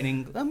won't wear it in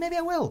England. Oh, maybe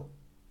I will.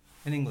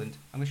 In England.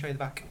 I'm going to show you the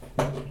back.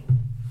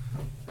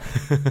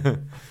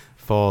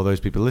 For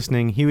those people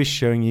listening, he was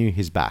showing you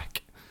his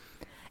back.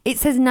 It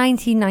says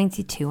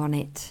 1992 on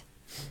it.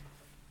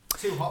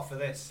 Too hot for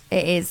this.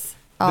 It is.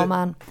 Oh,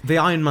 man. The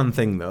Iron Man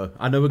thing, though,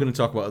 I know we're going to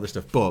talk about other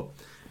stuff, but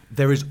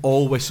there is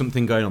always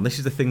something going on. This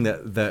is the thing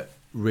that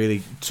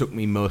really took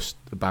me most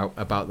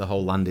about the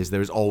whole land, is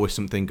there is always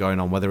something going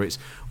on, whether it's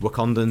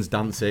Wakandans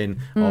dancing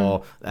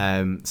or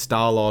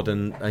Star-Lord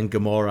and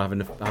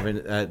Gamora having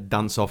a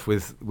dance off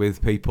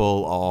with people,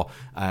 or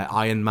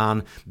Iron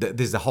Man.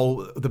 There's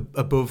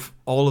above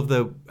all of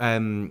the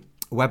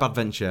web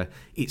adventure,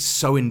 it's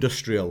so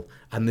industrial,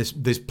 and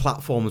there's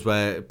platforms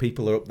where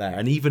people are up there,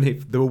 and even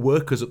if there were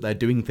workers up there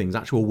doing things,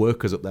 actual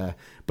workers up there,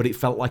 but it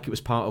felt like it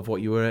was part of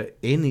what you were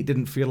in. It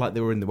didn't feel like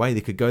they were in the way.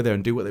 They could go there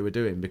and do what they were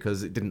doing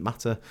because it didn't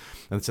matter.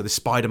 And so there's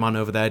Spider-Man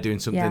over there doing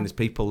something. There's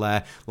people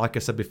there, like I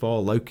said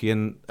before, Loki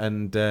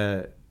and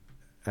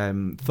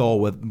Thor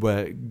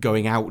were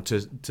going out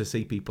to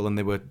see people, and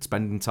they were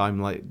spending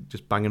time like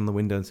just banging on the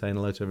window and saying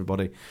hello to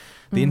everybody.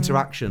 The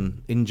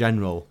interaction in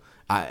general,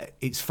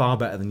 it's far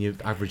better than your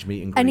average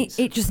meet and greets.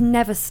 And it just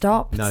never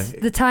stopped. No.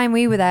 The time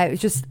we were there, it was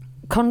just...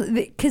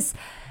 Because...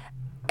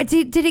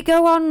 Did it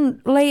go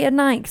on late at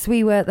night because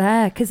we weren't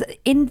there? Because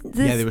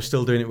they were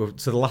still doing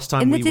it. So the last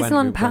time in we the went...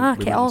 Disneyland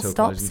Park, it all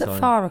stops at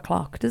 4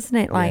 o'clock, doesn't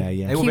it? Like,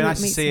 It would be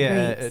nice to see it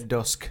at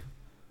dusk.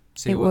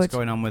 See what's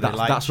going on with it.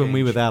 That's when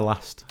we were there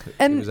last.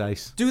 It was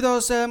ace. Do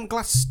those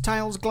glass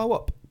tiles glow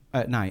up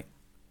at night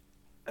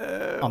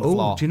on the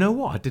floor? Do you know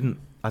what?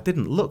 I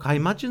didn't look. I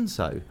imagine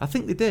so. I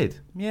think they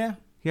did. Yeah,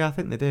 I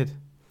think they did.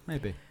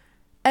 Maybe.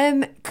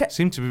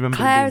 Seem to remember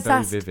Claire them being very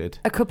asked vivid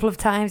a couple of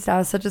times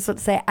now, so I just want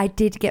to say I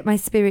did get my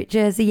Spirit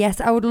jersey. Yes,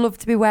 I would love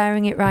to be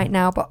wearing it right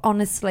now, but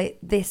honestly,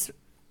 this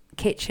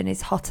kitchen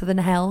is hotter than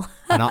hell.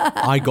 And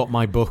I got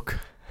my book.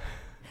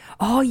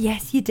 Oh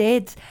yes, you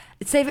did.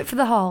 Save it for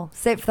the haul.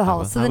 So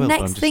the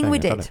next thing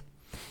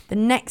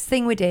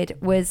we did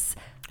was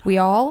we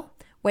all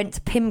went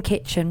to Pym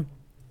Kitchen.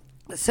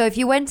 So if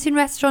you went in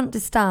Restaurant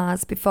des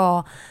Stars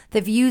before,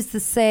 they've used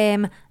the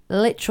same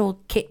literal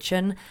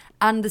kitchen,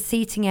 and the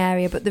seating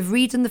area, but they've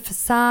redone the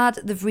facade,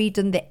 they've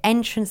redone the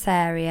entrance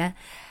area,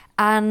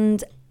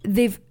 and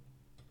they've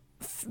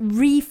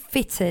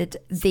refitted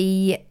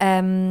the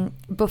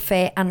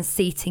buffet and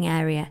seating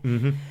area.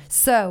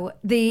 So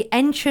the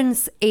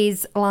entrance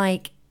is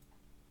like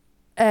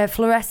a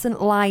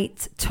fluorescent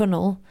light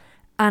tunnel,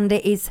 and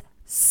it is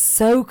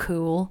so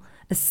cool.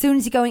 As soon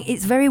as you're going,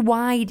 it's very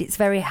wide, it's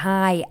very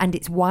high, and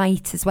it's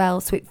white as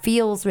well, so it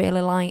feels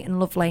really light and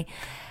lovely.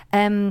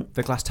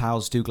 The glass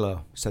tiles do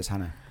glow, says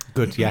Hannah.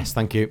 Good, yes,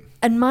 thank you.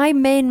 And my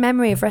main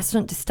memory of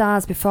Restaurant des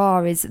Stars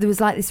before is there was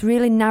like this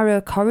really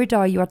narrow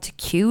corridor you had to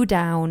queue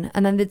down,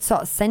 and then they'd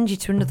sort of send you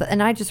to another.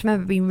 And I just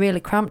remember being really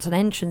cramped on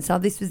entrance. So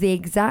this was the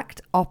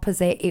exact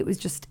opposite. It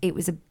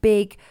was a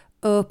big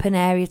open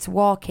area to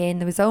walk in.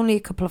 There was only a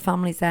couple of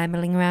families there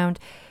milling around.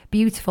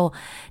 Beautiful.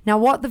 Now,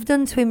 what they've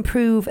done to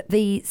improve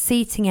the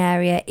seating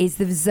area is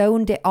they've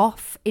zoned it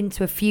off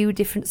into a few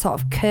different sort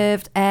of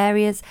curved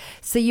areas.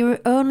 So you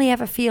only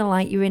ever feel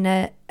like you're in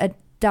a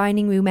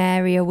dining room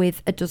area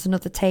with a dozen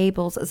other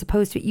tables, as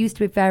opposed to it used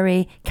to be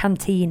very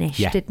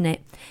canteenish, didn't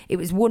it? It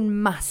was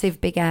one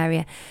massive big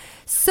area.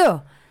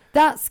 So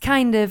that's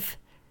kind of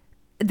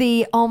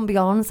the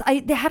ambience.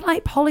 They had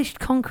like polished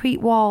concrete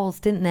walls,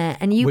 didn't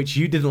they? Which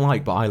you didn't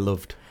like, but I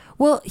loved.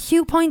 Well,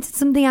 Hugh pointed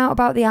something out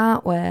about the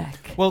artwork.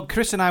 Well,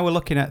 Chris and I were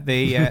looking at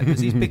there's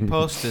these big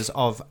posters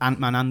of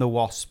Ant-Man and the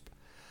Wasp,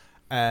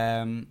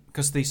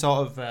 because the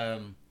sort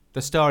of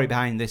the story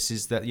behind this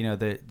is that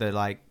the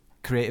like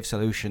creative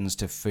solutions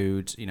to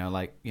food,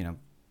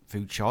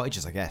 food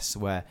shortages, I guess,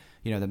 where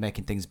they're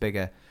making things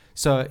bigger.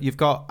 So you've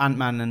got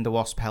Ant-Man and the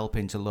Wasp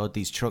helping to load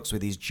these trucks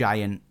with these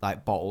giant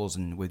like bottles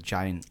and with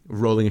giant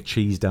rolling a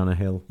cheese down a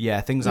hill.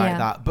 Yeah, things like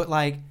that. But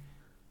like,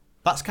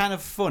 that's kind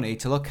of funny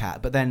to look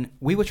at. But then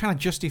we were trying to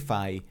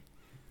justify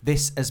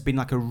this as being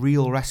like a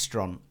real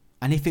restaurant.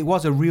 And if it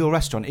was a real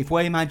restaurant, if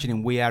we're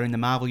imagining we are in the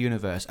Marvel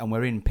Universe and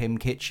we're in Pym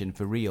Kitchen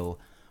for real,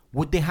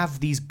 would they have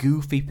these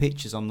goofy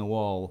pictures on the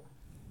wall?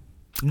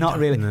 Not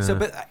really. No. So,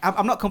 but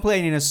I'm not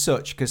complaining as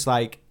such, because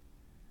like,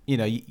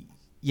 you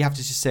have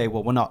to just say,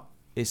 well,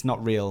 it's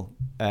not real.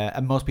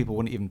 And most people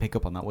wouldn't even pick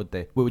up on that, would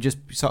they? We were just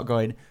sort of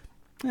going,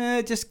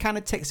 it just kind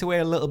of takes away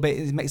a little bit.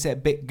 It makes it a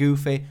bit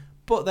goofy.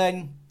 But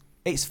then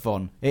it's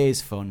fun. It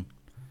is fun.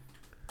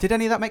 Did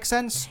any of that make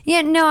sense?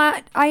 Yeah, no,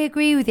 I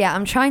agree with you.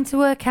 I'm trying to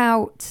work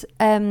out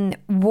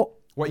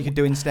what you could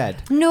do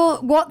instead. No,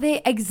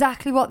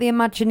 exactly what the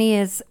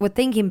Imagineers were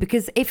thinking,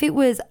 because if it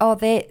was,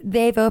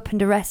 they've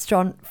opened a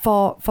restaurant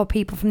for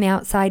people from the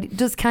outside, it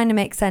does kind of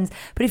make sense.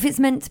 But if it's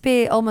meant to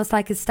be almost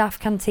like a staff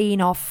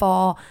canteen or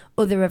for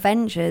other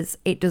Avengers,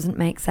 it doesn't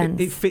make sense.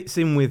 It fits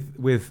in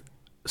with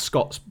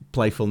Scott's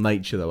playful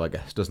nature, though, I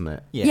guess, doesn't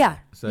it? Yeah.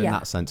 So in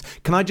that sense,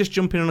 can I just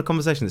jump in on a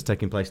conversation that's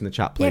taking place in the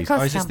chat, please? Yeah, of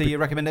course. Or is this the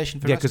recommendation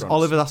for restaurants? Yeah, because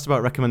Oliver asked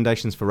about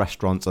recommendations for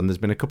restaurants, and there's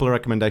been a couple of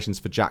recommendations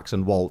for Jack's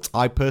and Walt's.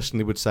 I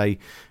personally would say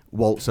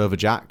Walt's over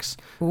Jack's,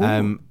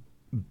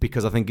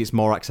 because I think it's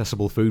more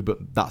accessible food.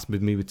 But that's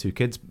with me with two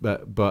kids.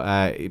 But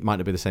it might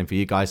not be the same for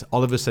you guys.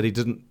 Oliver said he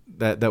doesn't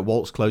that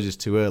Walt's closes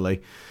too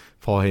early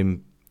for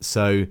him,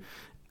 so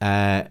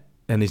and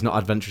he's not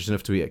adventurous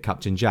enough to eat at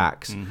Captain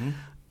Jack's.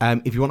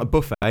 If you want a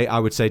buffet, I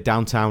would say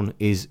downtown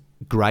is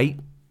great.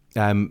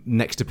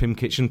 Next to Pym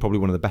Kitchen, probably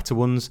one of the better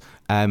ones.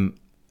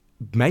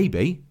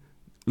 Maybe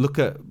look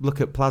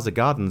at Plaza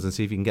Gardens and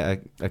see if you can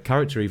get a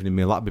character evening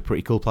meal. That'd be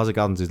pretty cool. Plaza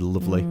Gardens is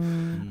lovely.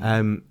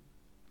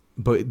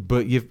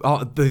 But you've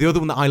the other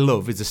one that I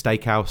love is the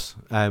steakhouse.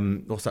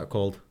 What's that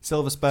called?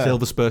 Silver Spur.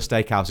 Silver Spur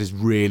Steakhouse is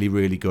really,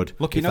 really good.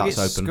 Lucky Nuggets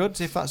that's open.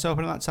 Good if that's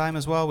open at that time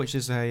as well, which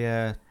is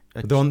they're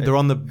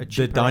on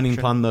the dining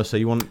plan though, so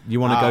you want to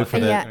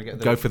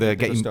go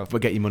for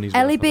get your money's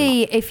worth. Ellie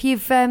B, if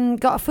you've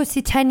got a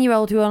fussy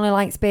 10-year-old who only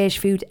likes beige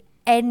food,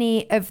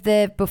 any of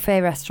the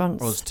buffet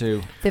restaurants, us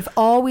too, they've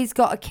always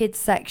got a kids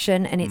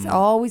section, and it's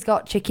always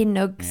got chicken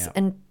nugs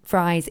and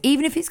fries.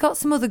 Even if it's got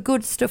some other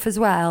good stuff as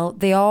well,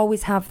 they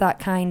always have that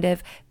kind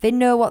of, they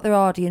know what their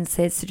audience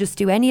is, so just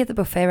do any of the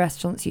buffet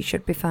restaurants, you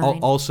should be fine.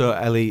 Also,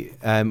 Ellie,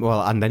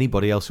 and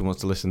anybody else who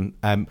wants to listen,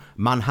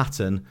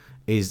 Manhattan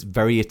is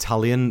very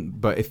Italian,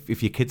 but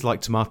if your kids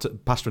like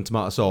pasta and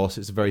tomato sauce,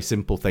 it's a very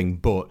simple thing.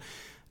 But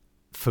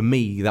for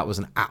me, that was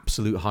an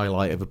absolute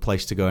highlight of a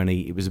place to go and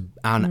eat. It was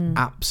an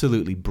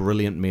absolutely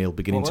brilliant meal,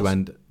 beginning to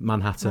end.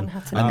 Manhattan.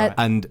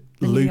 And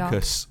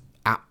Lucas,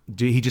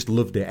 he just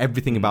loved it.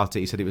 Everything about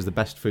it. He said it was the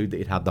best food that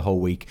he'd had the whole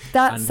week.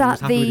 That's and he was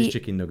at happy with his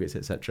chicken nuggets,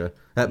 etc.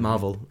 At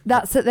Marvel.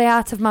 That's at the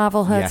Art of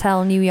Marvel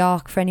Hotel, New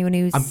York. For anyone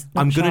who's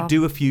I'm going to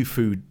do a few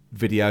food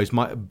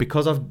videos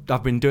because I've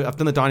done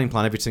the dining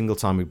plan every single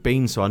time we've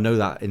been, so I know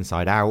that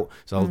inside out.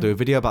 So I'll do a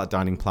video about the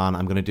dining plan.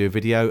 I'm going to do a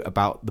video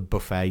about the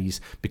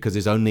buffets, because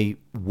there's only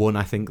one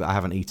I think that I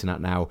haven't eaten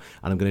at now,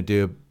 and I'm going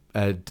to do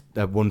a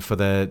one for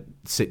the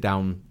sit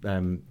down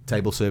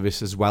table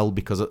service as well,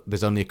 because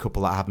there's only a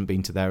couple that I haven't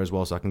been to there as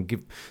well, so I can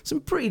give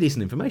some pretty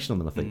decent information on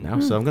them I think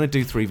now. So I'm going to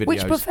do 3 videos.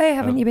 Which buffet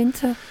haven't you been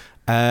to?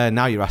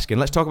 Now you're asking.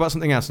 Let's talk about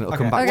something else and it'll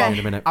come back to you in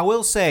a minute. I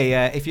will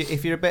say,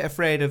 if you're a bit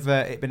afraid of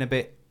it being a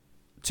bit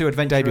too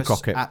adventurous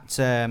at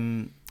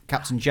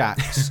Captain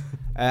Jack's,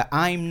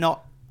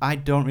 I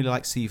don't really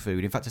like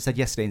seafood. In fact, I said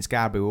yesterday in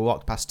Scarborough, we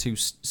walked past two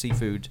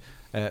seafood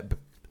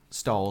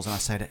stalls, and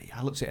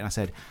I looked at it and I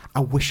said, I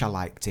wish I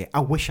liked it.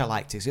 I wish I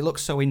liked it. It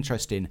looks so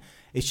interesting.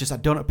 It's just I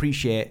don't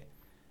appreciate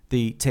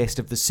the taste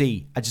of the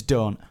sea. I just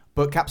don't.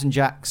 But Captain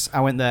Jack's,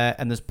 I went there,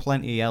 and there's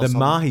plenty else. The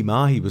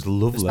mahi-mahi was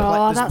lovely.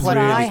 That's what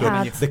I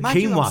had. The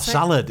quinoa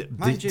salad,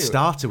 the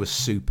starter was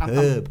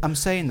superb. I'm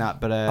saying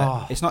that,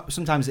 but it's not.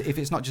 Sometimes if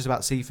it's not just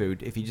about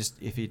seafood,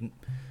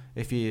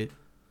 if you're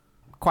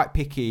quite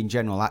picky in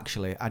general,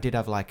 actually, I did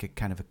have like a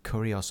kind of a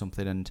curry or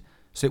something, and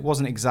so it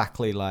wasn't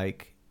exactly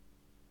like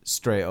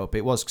straight up.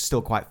 It was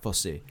still quite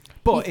fussy.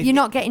 But you're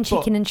not getting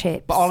chicken and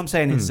chips. But all I'm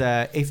saying is,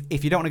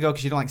 if you don't want to go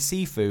because you don't like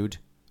seafood,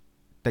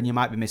 then you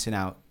might be missing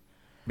out.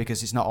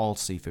 Because it's not all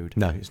seafood.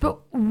 No, it's but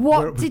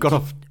not.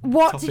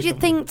 What did you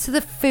think to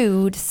the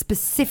food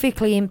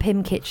specifically in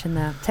Pim Kitchen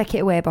there? Take it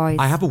away, boys.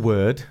 I have a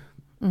word.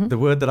 Mm-hmm. The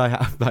word that I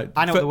have.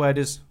 I know what the word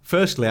is.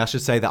 Firstly, I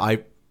should say that I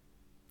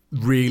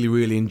really,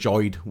 really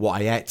enjoyed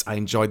what I ate. I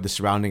enjoyed the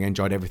surrounding. I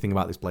enjoyed everything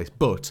about this place.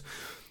 But,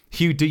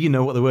 Hugh, do you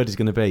know what the word is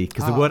going to be?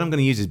 Because the word I'm going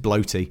to use is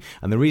bloaty.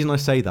 And the reason I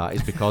say that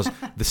is because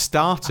the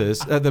starters,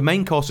 the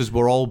main courses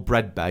were all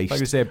bread-based. I was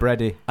going to say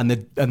bready. And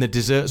the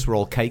desserts were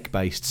all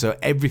cake-based. So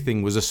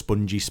everything was a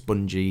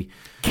spongy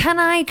Can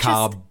I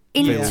just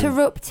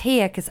interrupt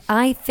here? Because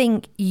I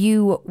think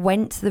you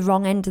went to the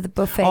wrong end of the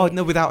buffet. Oh,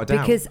 no, without a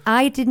doubt. Because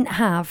I didn't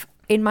have,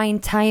 in my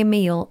entire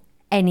meal,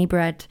 any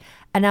bread.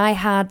 And I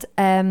had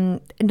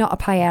not a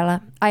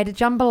paella. I had a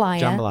jambalaya.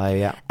 Jambalaya,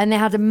 yeah. And they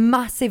had a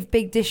massive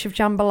big dish of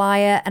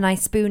jambalaya, and I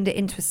spooned it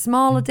into a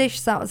smaller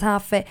dish, so that was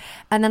half it.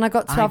 And then I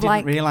got to have I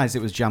didn't realise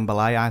it was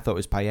jambalaya. I thought it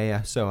was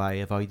paella, so I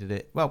avoided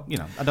it. Well,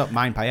 I don't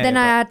mind paella. Then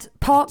I had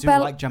pork belly. I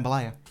do like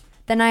jambalaya.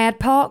 Then I had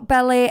pork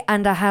belly,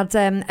 and I had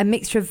a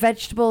mixture of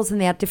vegetables,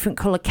 and they had different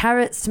coloured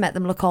carrots to make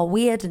them look all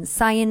weird and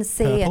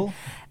sciencey. Purple?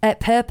 And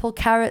purple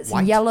carrots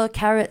and yellow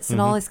carrots and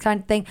all this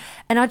kind of thing.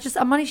 And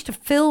I managed to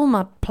fill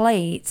my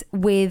plate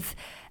with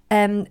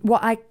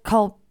what I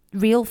call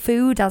real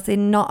food, as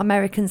in not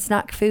American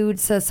snack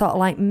food, so sort of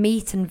like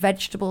meat and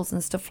vegetables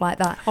and stuff like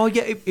that. Oh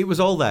yeah, it was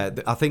all there.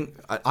 I think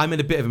I made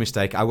a bit of a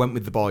mistake. I went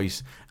with the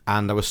boys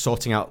and I was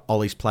sorting out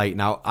Ollie's plate.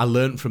 Now I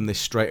learned from this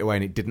straight away,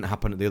 and it didn't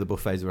happen at the other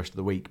buffets the rest of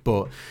the week,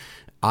 but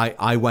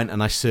I went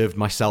and I served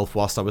myself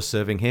whilst I was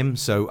serving him.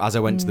 So as I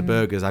went to the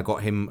burgers, I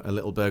got him a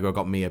little burger, I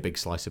got me a big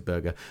slice of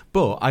burger.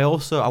 But I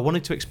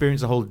wanted to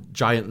experience the whole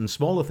giant and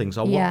smaller things.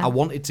 I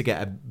wanted to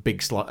get a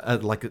big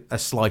like a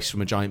slice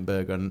from a giant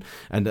burger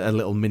and a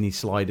little mini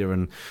slider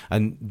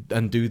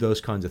and do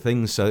those kinds of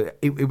things. So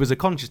it was a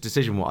conscious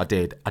decision what I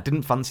did. I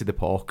didn't fancy the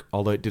pork,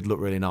 although it did look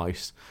really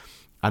nice.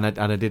 And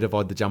I did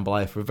avoid the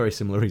jambalaya for a very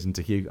similar reason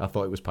to Hugh. I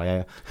thought it was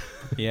paella.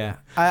 Yeah.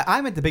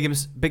 I made the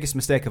biggest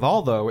mistake of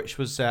all, though, which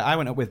was I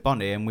went up with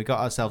Bonnie and we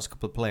got ourselves a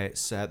couple of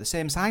plates, the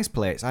same size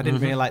plates. I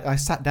didn't really like. I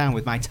sat down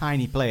with my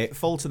tiny plate,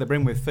 full to the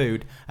brim with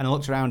food, and I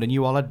looked around and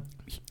you all had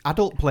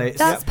adult plates.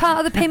 That's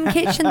part of the Pim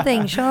Kitchen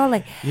thing,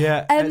 surely.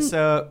 Yeah.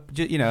 So,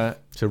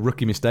 it's a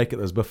rookie mistake at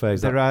those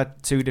buffets. There are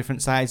two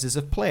different sizes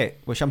of plate,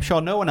 which I'm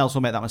sure no one else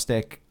will make that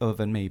mistake other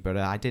than me, but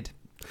I did.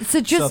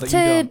 So just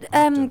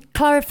to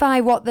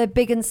clarify what the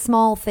big and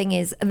small thing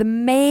is, the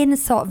main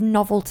sort of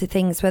novelty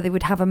things where they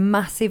would have a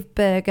massive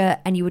burger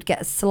and you would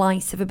get a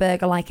slice of a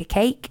burger like a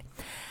cake,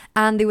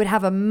 and they would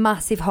have a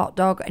massive hot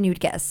dog and you would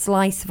get a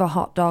slice of a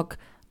hot dog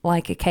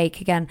like a cake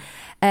again,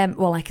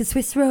 like a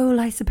Swiss roll,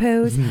 I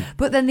suppose.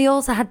 But then they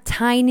also had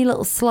tiny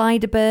little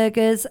slider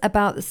burgers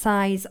about the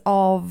size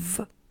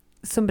of,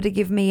 somebody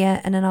give me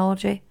an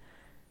analogy.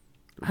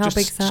 How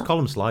big's that? Just call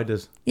them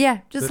sliders.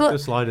 Yeah, just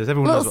sliders.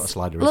 Everyone knows what a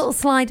slider is. Little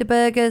slider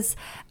burgers,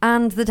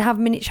 and they'd have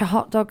miniature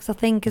hot dogs, I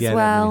think, as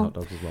well. Mini hot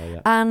dogs as well,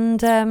 yeah.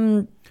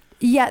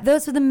 And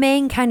those were the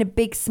main kind of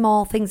big,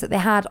 small things that they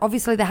had.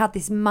 Obviously, they had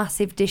this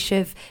massive dish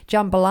of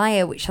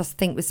jambalaya, which I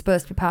think was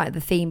supposed to be part of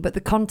the theme, but the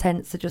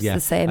contents are just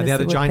the same. And they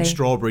had a giant be.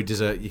 strawberry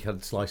dessert you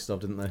had sliced of,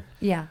 didn't they?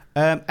 Yeah.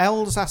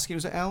 Elle was asking,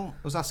 was it Elle?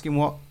 Was asking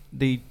what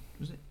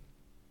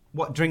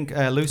drink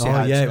Lucy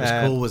had. Oh yeah, it was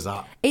cool. Was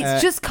that? It's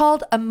just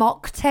called a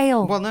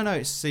mocktail. Well, no,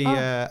 it's the.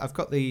 I've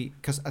got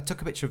because I took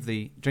a picture of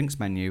the drinks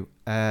menu.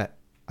 I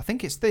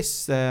think it's this.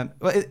 Signature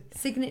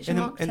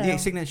mocktail. In the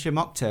signature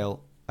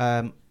mocktail,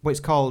 what it's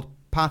called,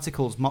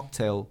 Particles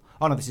Mocktail.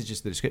 Oh no, this is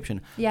just the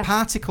description. Yeah.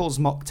 Particles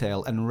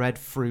Mocktail and red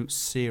fruit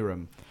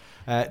serum,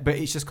 but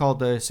it's just called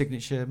the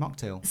signature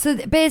mocktail. So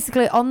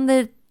basically, on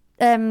the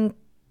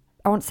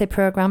I want to say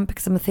program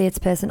because I'm a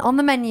theatre person. On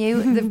the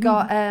menu, they've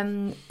got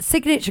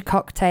signature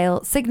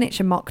cocktail,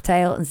 signature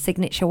mocktail, and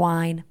signature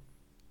wine.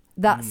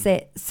 That's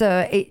it.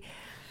 So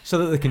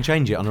that they can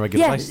change it on a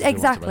regular basis. Yeah,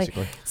 exactly.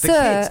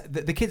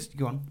 The kids,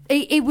 go on.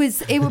 It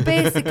was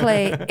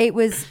basically it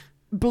was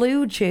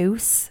blue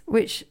juice,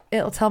 which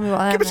it'll tell me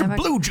what I am. Give me some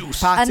blue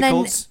juice.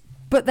 Particles.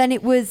 But then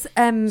it was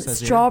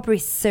strawberry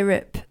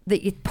syrup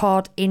that you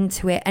poured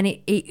into it, and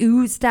it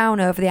oozed down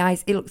over the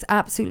ice. It looked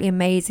absolutely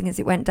amazing as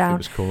it went down. It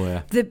was cool,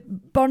 yeah. The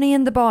Bonnie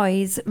and the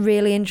boys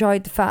really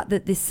enjoyed the fact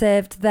that they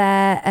served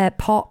their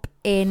pop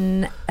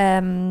in,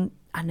 I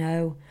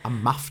know. A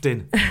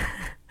muffin.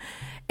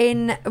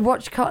 in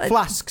what you call it?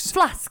 Flasks.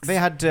 Flasks. They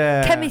had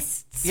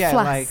chemists'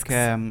 flasks.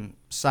 like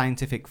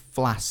scientific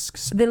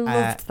flasks. They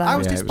loved that. I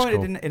was Yeah, it was disappointed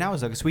cool. in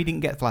ours though, because we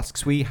didn't get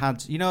flasks. We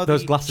had, you know,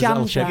 Those the, glasses that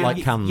are shaped jam.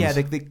 like cans. Yeah,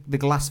 the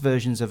glass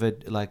versions of a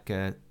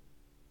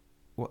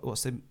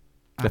what's the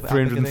The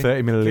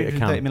 330 milliliter can.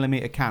 330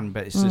 millimeter can,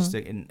 but it's just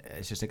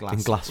it's just a glass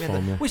In glass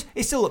form, yeah. Which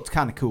it still looked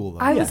kind of cool though.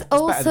 I was It's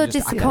better also than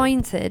just-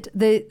 disappointed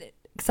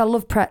because I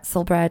love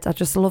pretzel bread. I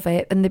just love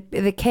it. And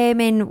they came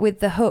in with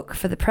the hook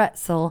for the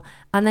pretzel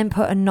and then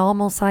put a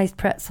normal sized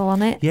pretzel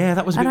on it. Yeah,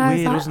 that was a bit And I was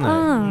weird, like,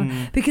 wasn't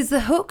it? Because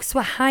the hooks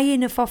were high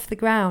enough off the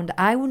ground.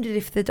 I wondered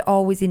if they'd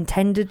always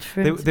intended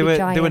for They, them to they be were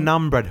giant. they were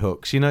naan bread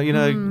hooks. You know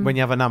when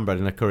you have a naan bread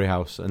in a curry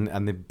house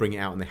and they bring it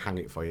out and they hang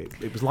it for you.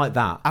 It was like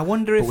that. I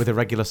wonder but if with a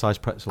regular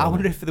sized pretzel. I on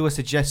wonder it. if they were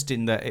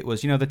suggesting that it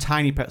was, you know, the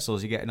tiny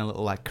pretzels you get in a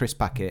little like crisp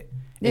packet.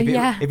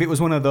 Yeah. If it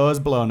was one of those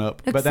blown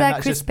up, Looks but then that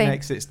that just crispy.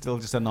 makes it still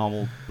just a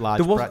normal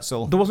large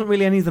pretzel. There wasn't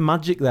really any of the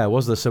magic there,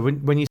 was there? So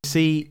when you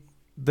see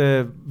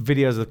the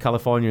videos of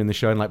California and they're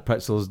showing like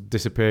pretzels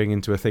disappearing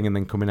into a thing and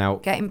then coming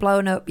out, Getting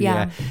blown up,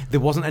 yeah. there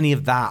wasn't any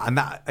of that, and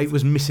that it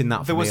was missing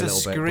that. For There me was a a little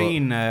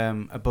screen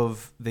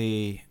above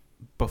the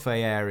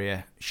buffet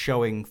area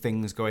showing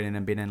things going in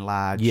and being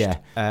enlarged. Yeah.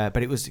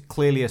 But it was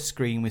clearly a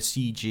screen with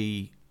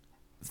CG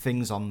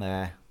things on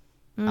there,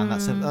 and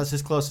that's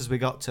as close as we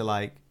got to,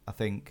 like, I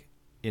think,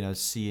 you know,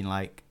 seeing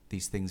like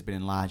these things being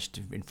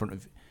enlarged in front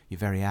of your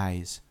very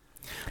eyes.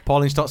 But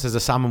Pauline Stott says the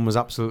salmon was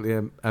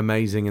absolutely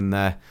amazing in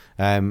there.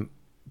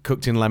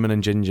 Cooked in lemon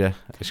and ginger.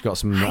 It's got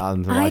some.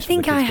 I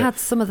think I had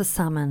some of the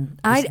salmon.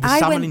 The I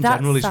salmon went in that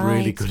general side. is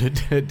really good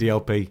at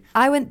DLP.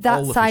 I went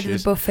All that the side of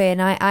fishes. the buffet,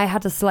 and I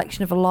had a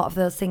selection of a lot of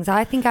those things.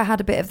 I think I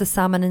had a bit of the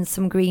salmon and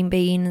some green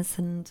beans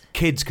and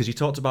Kids, because you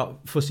talked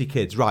about fussy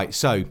kids, right?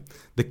 So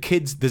the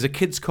kids, there's a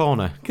kids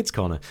corner,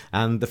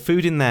 and the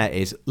food in there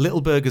is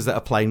little burgers that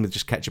are plain with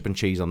just ketchup and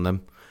cheese on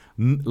them,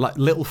 like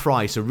little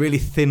fries, so really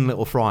thin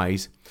little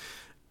fries,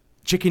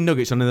 chicken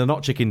nuggets, and they're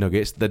not chicken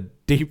nuggets, they're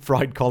deep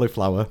fried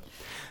cauliflower.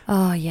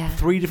 oh yeah.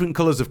 3 different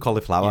colours of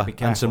cauliflower Yeah,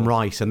 be and some careful.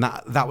 rice, and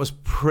that was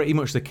pretty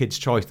much the kids'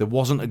 choice. There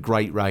wasn't a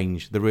great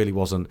range. There really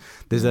wasn't.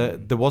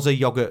 There was a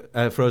yogurt,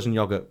 frozen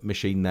yogurt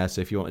machine there,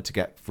 so if you wanted to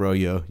get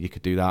froyo, you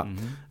could do that.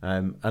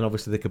 And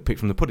obviously they could pick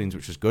from the puddings,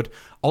 which was good.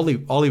 Ollie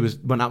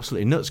went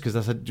absolutely nuts because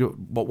I said,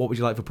 "What would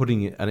you like for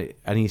pudding?" And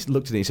he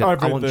looked at it and he said,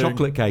 "I want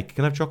chocolate cake.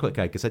 Can I have chocolate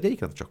cake?" I said, "Yeah, you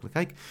can have the chocolate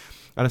cake."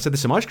 And I said,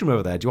 "There's some ice cream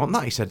over there. Do you want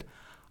that?" He said,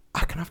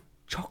 "I can have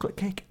chocolate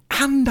cake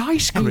and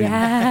ice cream."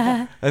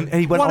 Yeah. And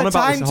he went What on a about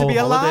time this to whole be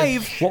holiday.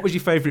 alive. What was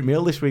your favourite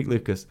meal this week,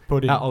 Lucas?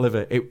 Pudding. At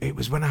Oliver. It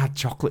was when I had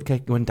chocolate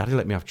cake, when Daddy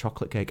let me have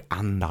chocolate cake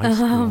and ice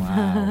cream.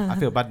 Wow. I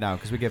feel bad now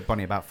because we gave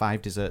Bonnie about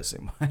 5 desserts.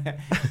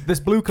 There's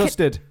blue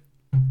custard.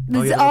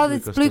 There's, yeah, oh,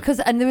 there's there's blue blue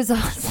custard, and there was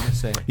also I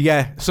say.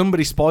 Yeah,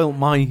 somebody spoiled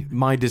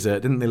my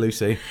dessert, didn't they,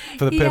 Lucy?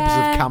 For the purpose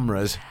Yeah. of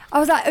cameras. I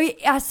was like,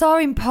 I saw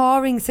him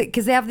pouring,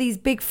 because they have these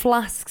big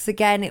flasks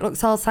again. It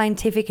looks all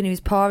scientific, and he was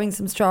pouring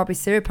some strawberry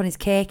syrup on his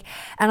cake.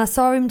 And I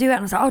saw him do it, and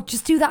I was like, oh,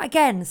 just do that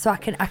again, so I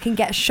can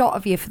get a shot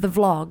of you for the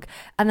vlog.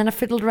 And then I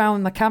fiddled around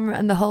with my camera,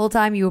 and the whole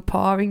time you were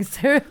pouring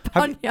syrup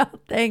on your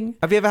thing.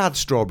 Have you ever had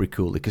strawberry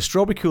coulis? Because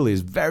strawberry coulis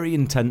is very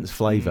intense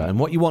flavour, and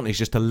what you want is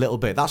just a little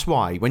bit. That's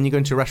why when you go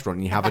into a restaurant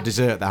and you have a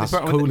dessert that has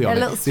put it with coulis on a it,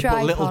 little they put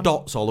stripe little on.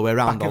 dots all the way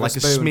around, Back or of a like a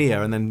spoon.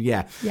 smear, and then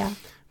Yeah.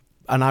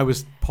 And I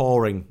was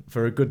pouring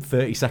for a good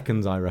 30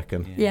 seconds, I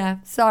reckon. Yeah,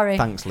 sorry.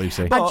 Thanks,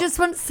 Lucy. I just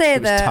want to say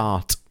It was that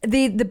tart.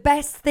 the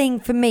best thing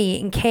for me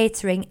in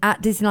catering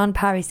at Disneyland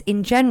Paris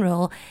in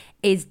general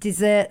is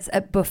desserts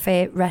at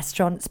buffet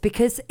restaurants,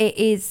 because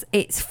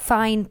it's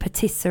fine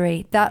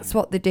patisserie. That's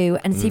what they do,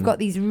 and so you've got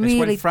these It's really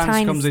when France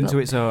tiny comes into little-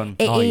 its own.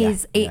 It Oh, yeah,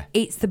 is. yeah.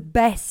 It's the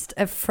best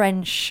of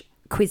French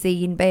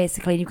cuisine,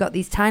 basically. You've got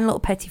these tiny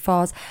little petit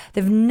fours.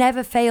 They've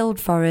never failed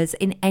for us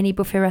in any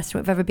buffet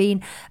restaurant we've ever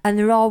been, and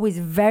they're always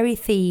very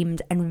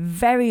themed and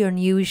very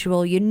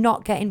unusual. You're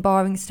not getting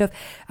boring stuff.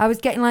 I was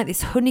getting like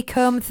this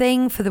honeycomb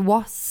thing for the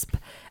wasp,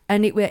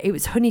 and it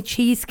was honey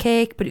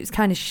cheesecake, but it was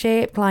kind of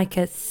shaped like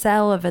a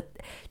cell of a,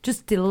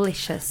 just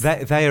delicious.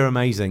 They are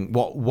amazing.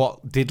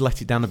 What did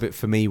let it down a bit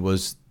for me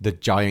was the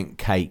giant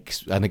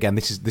cakes. And again,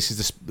 it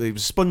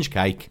was sponge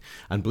cake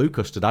and blue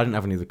custard. I didn't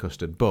have any of the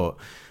custard, but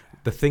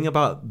the thing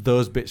about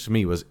those bits for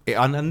me was,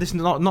 and this is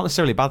not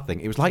necessarily a bad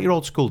thing, it was like your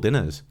old school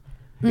dinners.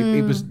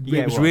 It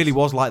was really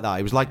was like that.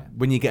 It was like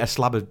when you get a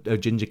slab of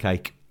ginger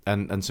cake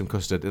and some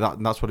custard.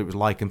 That's what it was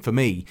like. And for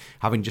me,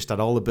 having just had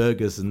all the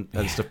burgers and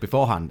stuff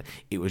beforehand,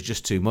 it was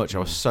just too much. I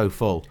was so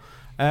full.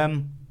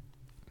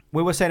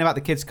 We were saying about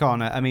the kids'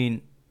 corner. I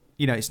mean,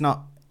 you know, it's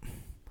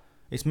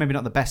maybe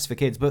not the best for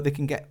kids, but they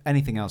can get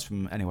anything else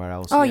from anywhere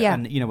else. Oh, yeah.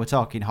 And, you know, we're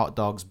talking hot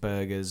dogs,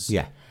 burgers.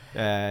 Yeah.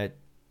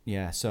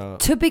 So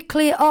To be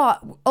clear,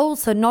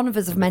 also none of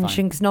us have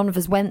mentioned, because none of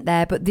us went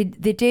there, but they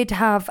did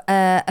have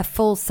a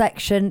full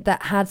section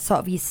that had sort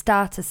of your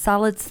starter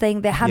salads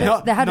thing. They had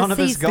none a of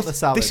us Caesar. got the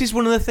salad. This is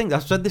one of the things, I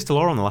said this to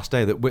Laura on the last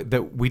day, that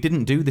we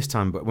didn't do this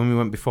time, but when we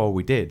went before,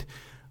 we did.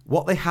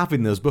 What they have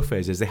in those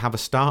buffets is they have a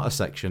starter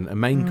section, a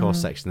main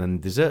course section, and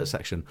a dessert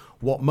section.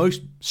 What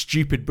most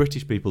stupid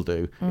British people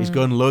do is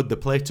go and load the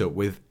plate up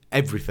with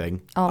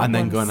everything All and at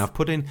then go once. and have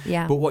pudding.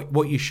 Yeah. But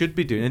what you should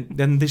be doing, and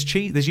then there's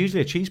cheese. There's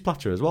usually a cheese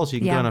platter as well, so you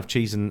can Yeah. go and have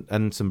cheese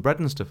and some bread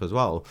and stuff as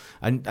well,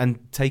 and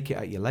take it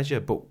at your leisure.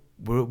 But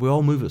we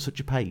all move at such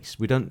a pace.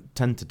 We don't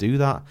tend to do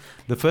that.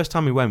 The first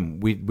time we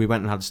went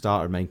and had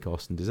starter, main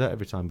course, and dessert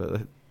every time.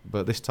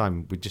 But this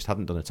time we just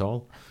hadn't done it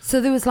all. So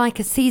there was like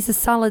a Caesar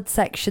salad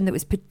section that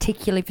was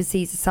particularly for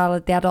Caesar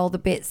salad. They had all the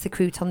bits, the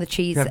crouton, the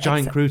cheese. They have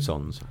giant ex-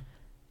 croutons.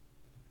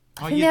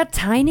 I think they had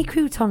tiny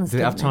croutons. They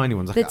didn't have tiny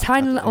ones. They're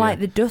tiny, like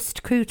yeah. the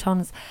dust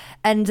croutons,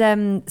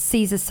 and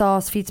Caesar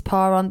sauce for you to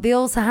pour on. They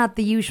also had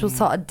the usual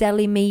sort of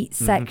deli meat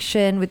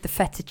section with the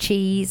feta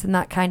cheese and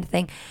that kind of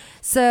thing.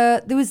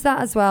 So there was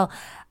that as well.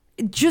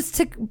 Just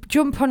to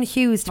jump on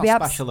Hughes, to Not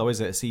be special though, is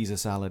it? A Caesar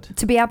salad.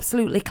 to be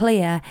absolutely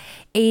clear,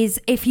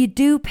 is if you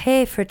do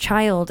pay for a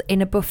child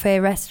in a buffet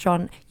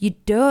restaurant, you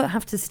don't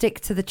have to stick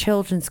to the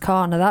children's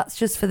corner. That's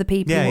just for the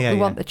people who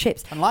want the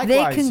chips. And They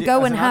likewise, can go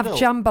as and an have adult,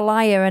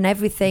 jambalaya and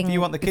everything. If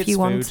you want the kids' if you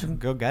want food, them.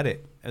 go get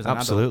it. As an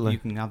Absolutely. adult,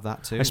 you can have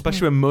that too.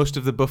 Especially when most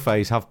of the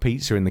buffets have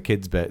pizza in the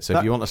kids' bit. So if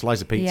That- you want a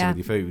slice of pizza Yeah. with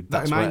your food, That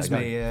that's where reminds to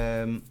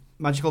go. me.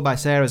 Magical by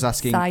Sarah's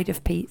asking. Side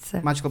of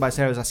pizza. Magical by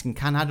Sarah's asking,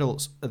 can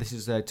adults? This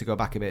is to go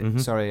back a bit.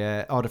 Sorry,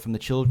 order from the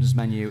children's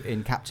menu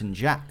in Captain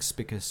Jack's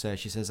because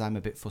she says I'm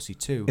a bit fussy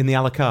too. In the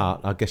a la carte,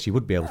 I guess you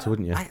would be able to,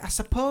 wouldn't you? I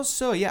suppose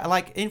so. Yeah,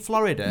 like in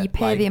Florida, You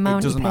pay like, the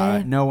amount it doesn't you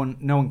pay. matter. No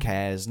one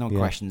cares. No one Yeah.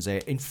 questions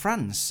it. In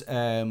France,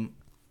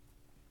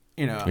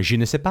 you know, Je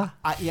ne sais pas.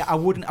 I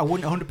wouldn't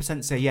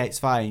 100% say yeah, it's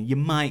fine. You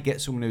might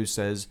get someone who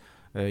says,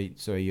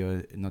 sorry,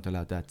 you're not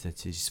allowed that.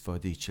 That is for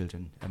the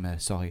children. I'm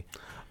sorry.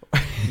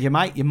 You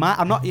might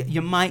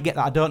get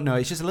that. I don't know.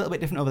 It's just a little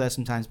bit different over there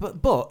sometimes.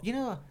 But you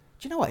know,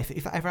 do you know what?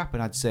 If that ever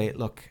happened, I'd say,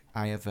 look,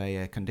 I have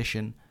a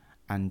condition,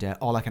 and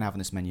all I can have on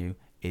this menu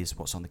is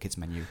what's on the kids'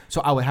 menu.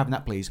 So I will have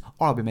that, please,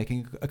 or I'll be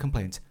making a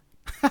complaint.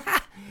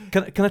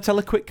 Can I tell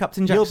a quick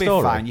Captain Jack You'll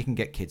story? be fine. You can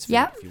get kids' food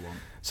Yep. if you want.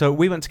 So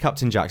we went to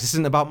Captain Jack's. This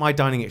isn't about my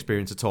dining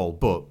experience at all,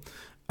 but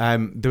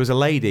there was a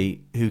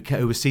lady who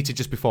was seated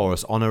just before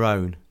us on her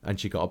own, and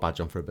she got a badge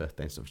on for her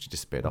birthday and stuff. She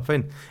disappeared off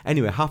in.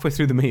 Anyway, halfway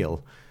through the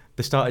meal,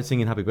 they started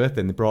singing Happy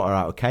Birthday and they brought her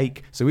out a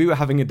cake. So we were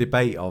having a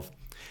debate of,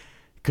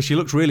 because she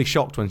looked really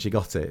shocked when she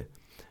got it,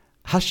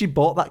 has she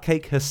bought that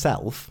cake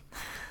herself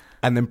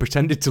and then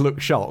pretended to look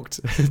shocked?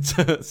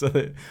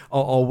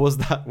 or was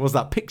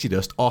that pixie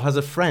dust? Or has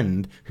a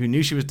friend who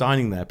knew she was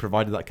dining there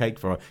provided that cake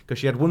for her? Because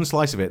she had one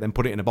slice of it, then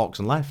put it in a box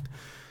and left.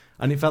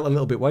 And it felt a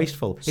little bit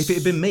wasteful. If it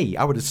had been me,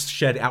 I would have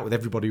shared it out with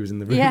everybody who was in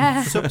the room.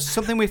 Yeah. So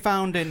something we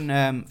found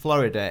in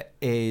Florida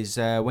is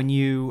when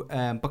you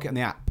book it on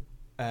the app,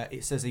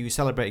 it says, are you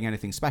celebrating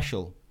anything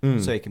special?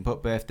 So you can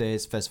put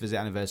birthdays, first visit,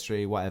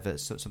 anniversary, whatever,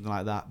 something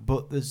like that.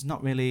 But there's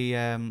not really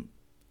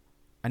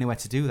anywhere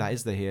to do that,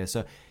 is there here?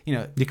 So, you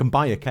know... You can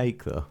buy a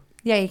cake, though,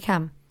 Yeah, you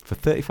can. for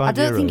 35 euros. I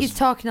don't think he's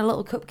talking a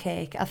little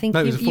cupcake. I think No,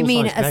 it was a you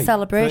mean full-size a cake.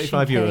 celebration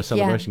 35 euro cake.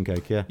 celebration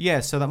cake, yeah. Yeah,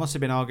 so that must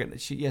have been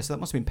so that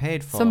must have been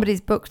paid for.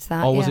 Somebody's booked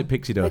that. Or was yeah. it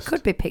pixie dust? It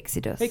could be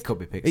pixie dust. It could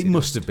be pixie It dust.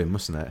 must have been,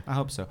 mustn't it? I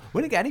hope so.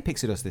 We didn't get any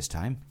pixie dust this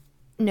time.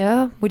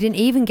 No, we didn't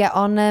even get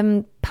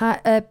on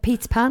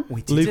Peter Pan.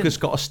 We didn't. Lucas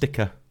got a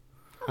sticker.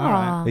 All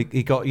right. Aw.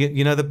 He got,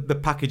 you know, the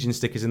packaging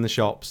stickers in the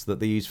shops that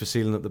they use for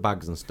sealing up the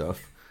bags and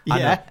stuff. And,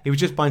 Yeah. he was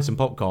just buying some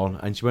popcorn,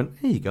 and she went,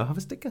 "Here you go, have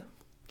a sticker."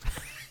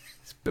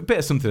 It's a bit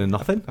of something and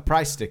nothing. A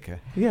price sticker.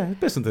 Yeah, a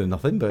bit of something and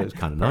nothing, but it was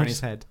kind of On nice. his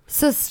head.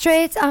 So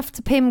straight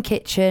after Pim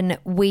Kitchen,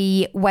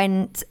 we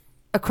went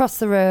across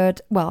the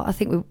road. Well, I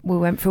think we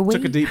went for a wee.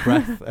 Took a deep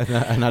breath and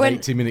had When-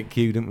 80-minute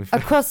queue, didn't we?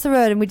 Across the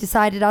road, and we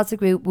decided as a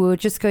group we were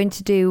just going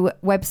to do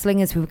web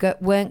slingers. We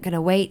weren't going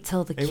to wait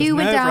till the It queue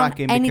was went down.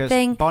 nerve-wracking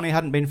Anything. because Bonnie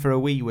hadn't been for a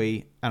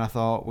wee, and I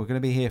thought we're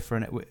going to be here for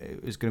it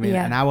was going to be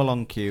Yeah. an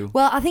hour-long queue.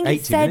 Well, I think it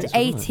 80 said minutes,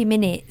 wasn't it? 80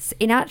 minutes.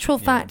 In actual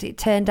fact, it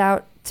turned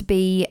out to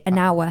be an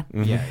hour.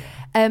 Yeah.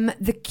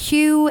 The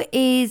queue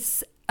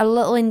is a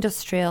little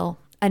industrial,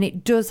 and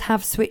it does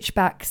have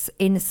switchbacks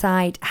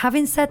inside.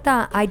 Having said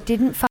that, I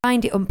didn't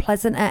find it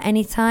unpleasant at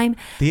any time.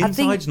 The I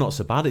inside's think, not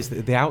so bad. It's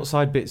the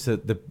outside bits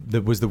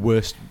that was the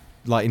worst.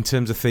 Like in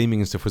terms of theming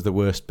and stuff, was the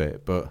worst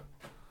bit. But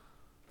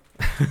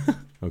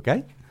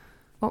okay.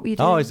 what were you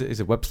doing? Oh, it's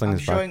a web I'm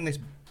slingers bag. showing this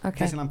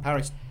Okay. Disneyland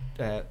Paris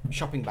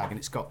shopping bag, and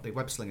it's got the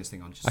web slingers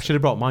thing on. Just I should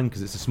have brought mine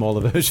because it's a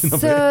smaller version of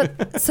So,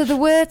 it. so there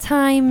were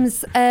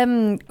times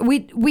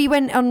we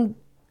went on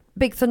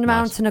Big Thunder Nice.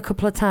 Mountain a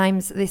couple of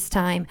times this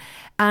time,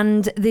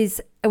 and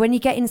there's when you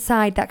get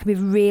inside, that can be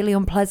really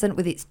unpleasant.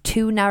 With it's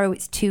too narrow,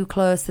 it's too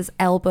close. There's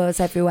elbows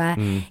everywhere.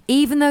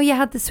 Even though you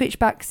had the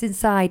switchbacks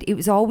inside, it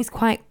was always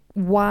quite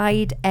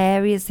wide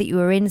areas that you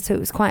were in, so it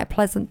was quite a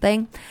pleasant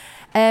thing.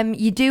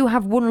 You do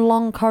have one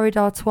long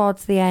corridor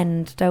towards the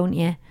end, don't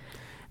you?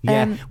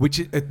 Yeah, which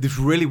is this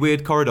really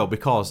weird corridor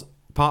because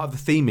part of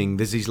the theming,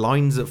 there's these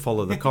lines that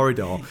follow the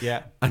corridor.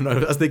 Yeah. And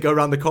as they go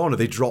around the corner,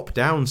 they drop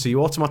down. So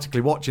you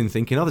automatically watching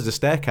thinking, oh, there's a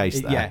staircase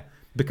there. Yeah.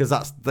 Because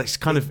that's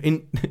kind of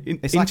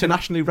It's like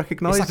internationally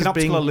recognised It's like an as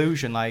being... optical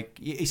illusion. Like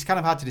it's kind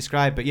of hard to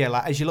describe, but yeah,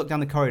 like as you look down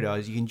the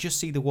corridors, you can just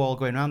see the wall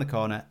going around the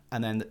corner,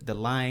 and then the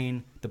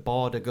line, the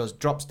border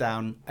drops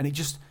down, and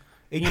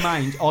in your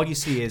mind, all you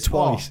see is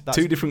Twice. that's-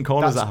 Two different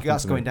corners that happen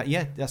That's to going me. down.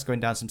 Yeah, that's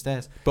going down some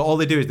stairs. But all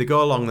they do is they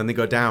go along, then they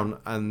go down,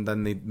 and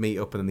then they meet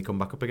up, and then they come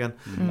back up again.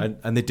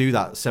 And they do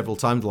that several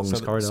times along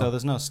this corridor. So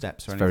there's no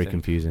steps or It's anything. very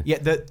confusing. Yeah,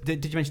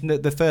 did you mention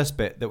the first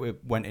bit that we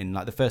went in,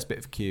 like the first bit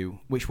of queue,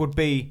 which would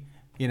be,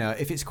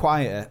 if it's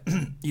quieter,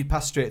 you'd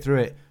pass straight through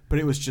it, but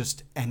it was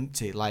just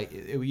empty. Like,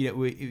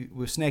 we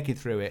were snaking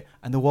through it,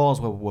 and the walls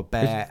were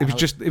bare.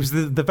 It was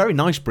the very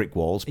nice brick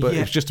walls, but it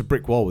was just a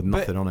brick wall with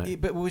nothing on it.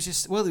 But it was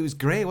just, it was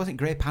grey. It wasn't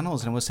grey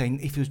panels, and I was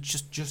saying if it was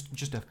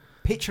just a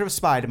picture of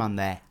Spider-Man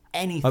there,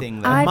 anything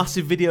A there.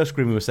 massive video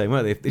screen, we were saying,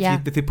 weren't they?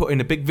 If they put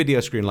in a big video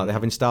screen like they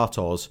have in Star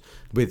Tours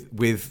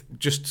with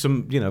just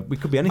some, we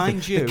could be anything.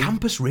 Mind you,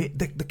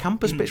 the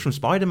campus bits from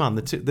Spider-Man,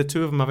 the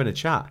two of them having a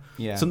chat.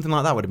 Yeah. Something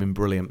like that would have been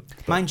brilliant.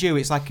 Mind you,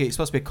 it's supposed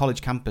to be a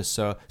college campus,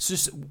 so it's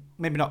just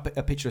maybe not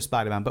a picture of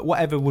Spider-Man, but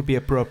whatever would be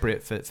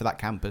appropriate for that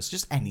campus,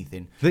 just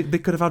anything. They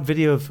could have had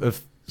video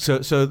of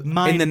so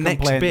Minor in the next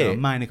complaint, bit, though,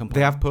 minor complaint.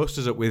 they have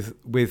posters up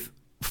with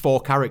 4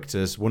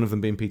 characters, one of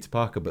them being Peter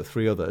Parker, but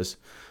 3 others.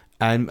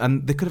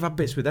 And they could have had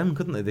bits with them,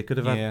 couldn't they? They could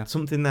have had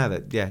something there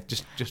that,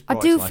 just. I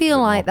do feel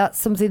like that's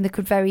something they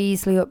could very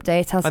easily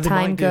update as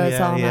time goes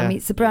on. Yeah. I mean,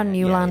 it's a brand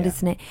new land,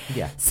 isn't it?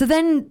 Yeah. So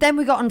then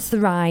we got onto the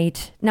ride.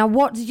 Now,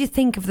 what did you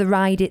think of the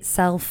ride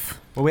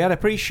itself? Well, we had a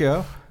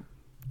pre-show.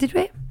 Did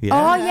we?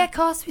 Yeah. Oh, yeah, of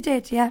course we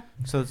did, yeah.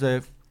 So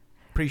there's a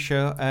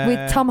pre-show.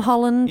 With Tom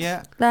Holland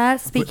there,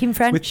 speaking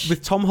French.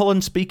 With Tom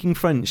Holland speaking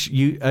French,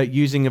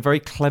 using a very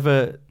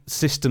clever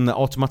system that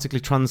automatically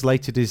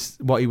translated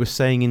what he was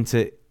saying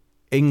into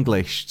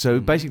English. So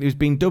basically it was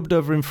being dubbed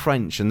over in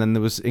French, and then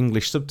there was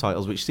English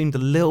subtitles, which seemed a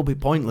little bit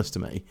pointless to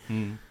me.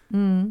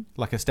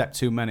 Like a step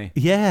too many.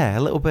 Yeah,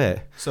 a little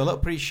bit. So a little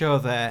pre-show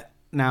there.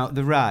 Now,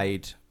 the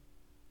ride,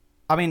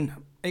 I mean,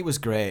 it was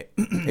great.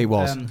 It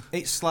was.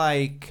 It's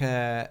like,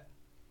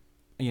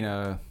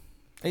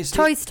 it's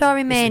Toy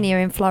Story Mania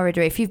in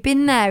Florida. If you've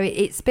been there,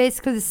 it's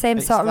basically the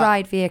same sort of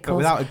ride But vehicles.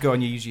 without a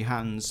gun, you use your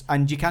hands,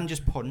 and you can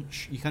just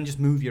punch. You can just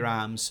move your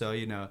arms, so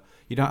you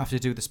don't have to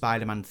do the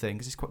Spider-Man thing,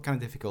 because it's quite kind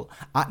of difficult.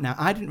 Now,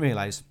 I didn't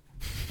realise.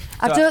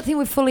 I don't think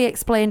we've fully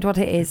explained what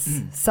it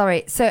is.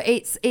 Sorry. So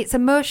it's a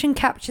motion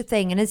capture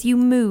thing, and as you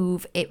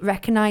move, it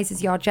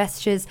recognises your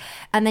gestures,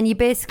 and then you're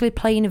basically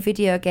playing a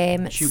video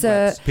game.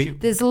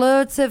 There's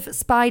loads of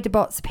spider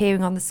bots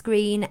appearing on the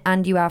screen,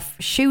 and you are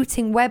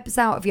shooting webs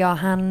out of your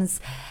hands,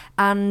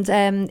 and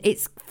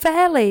it's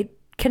fairly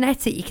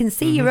kinetic. You can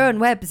see your own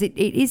webs. It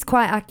is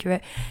quite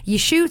accurate. You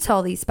shoot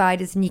all these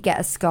spiders, and you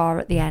get a score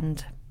at the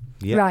end.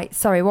 Yep. Right,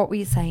 sorry, what were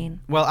you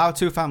saying? Well, our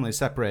two families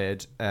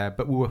separated,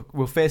 but we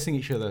were facing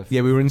each other.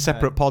 Yeah, we were in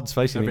separate pods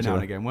facing every each now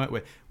other. and again, weren't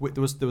we?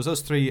 There was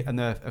us three and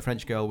a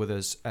French girl with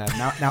us.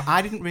 Now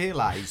I didn't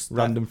realise.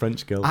 Random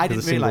French girl. I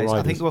didn't realise.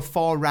 I think there were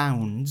 4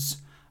 rounds.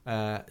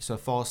 So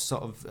 4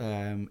 sort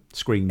of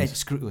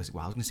screens.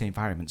 Well, I was going to say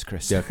environments,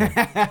 Chris. Yeah,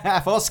 okay.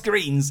 4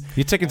 screens.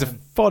 You're taken to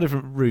 4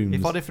 different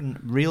rooms. 4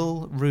 different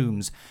real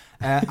rooms.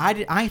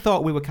 I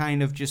thought we were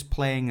kind of just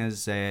playing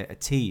as a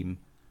team.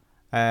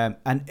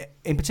 And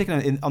in particular,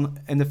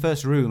 in the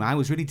first room, I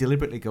was really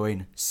deliberately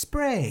going,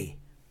 spray.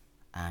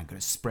 I'm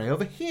going to spray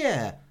over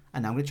here.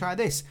 And I'm going to try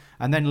this.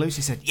 And then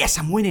Lucy said, yes,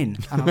 I'm winning.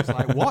 And I was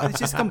like, what? It's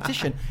just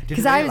competition.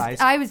 Because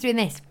I was doing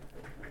this.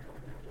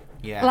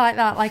 Yeah. Like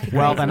that, like a crazy.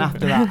 Well, then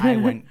after that, I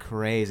went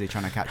crazy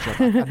trying to catch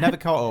up. I've never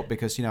caught up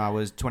because, I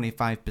was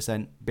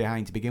 25%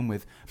 behind to begin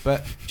with.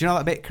 But do you know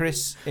that bit,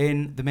 Chris,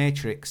 in The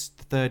Matrix,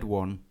 the third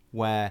one,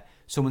 where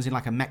someone's in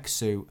like a mech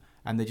suit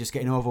and they're just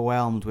getting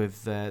overwhelmed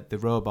with the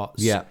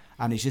robots? Yeah.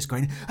 And he's just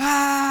going,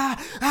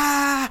 ah,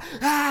 ah,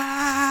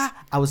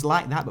 ah. I was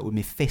like that, but with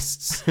my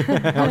fists.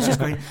 I was just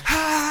going,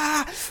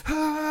 ah,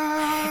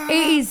 ah.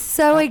 It is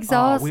so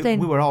exhausting.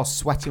 We were all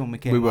sweaty when we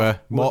came. We were. off.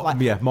 More than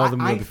we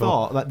were I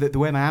before. thought, the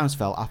way my arms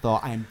felt, I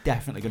thought I am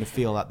definitely going to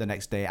feel that the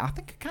next day. I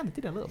think I kind of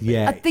did a little bit.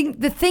 Yeah. I think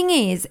the thing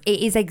is, it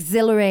is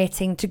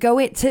exhilarating to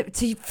go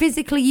to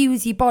physically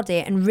use your body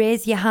and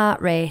raise your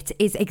heart rate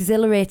is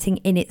exhilarating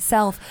in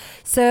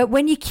itself. So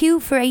when you queue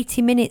for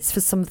 80 minutes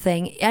for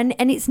something and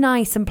it's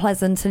nice and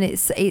pleasant and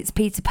it's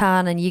Peter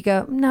Pan and you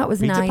go, that was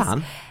Peter nice.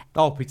 Pan?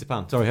 Oh, Peter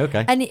Pan. Sorry,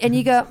 okay. And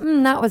you go,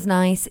 that was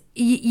nice.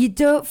 You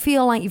don't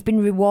feel like you've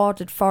been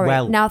rewarded for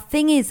it. Now,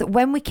 thing is, that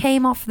when we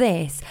came off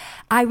this,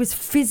 I was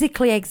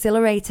physically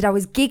exhilarated. I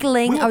was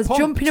giggling. I was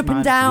jumping up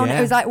and down. Yeah.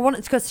 I was like, I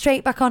wanted to go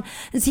straight back on.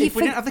 And so if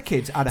we didn't have the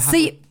kids, I'd have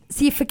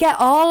So you forget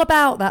all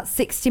about that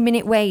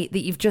 60-minute wait that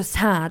you've just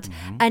had.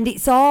 And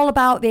it's all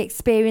about the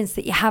experience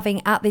that you're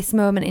having at this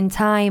moment in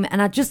time.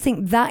 And I just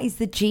think that is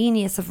the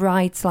genius of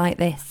rides like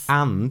this.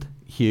 And,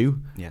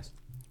 Hugh, Yes.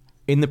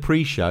 in the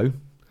pre-show,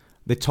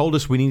 they told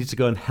us we needed to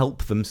go and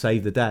help them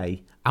save the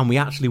day, and we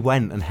actually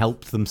went and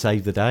helped them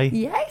save the day.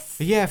 Yes.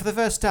 Yeah, for the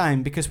first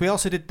time, because we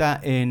also did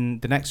that in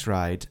the next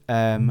ride,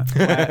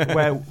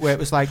 where it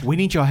was like, we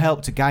need your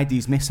help to guide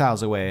these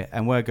missiles away,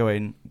 and we're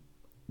going,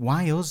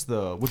 why us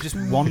though? We've just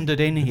wandered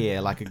in here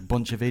like a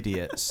bunch of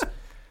idiots.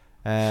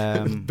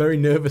 Very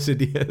nervous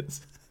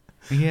idiots.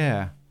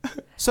 Yeah.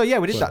 So yeah,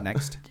 we did that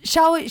next.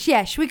 Shall we?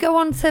 Yeah, should we go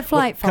on to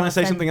Flight Force? Can I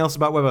say then? something else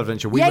about Web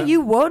Adventure?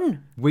 You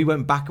won. We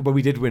went back, but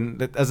we did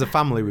win. As a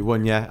family, we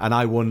won, yeah. And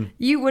I won.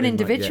 You won in,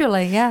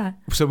 individually, yeah.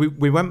 So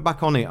we went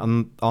back on it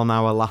on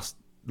our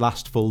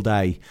last full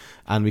day,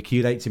 and we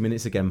queued 80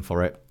 minutes again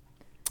for it.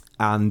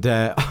 And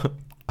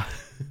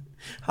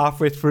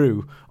halfway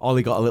through,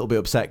 Ollie got a little bit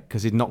upset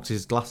because he'd knocked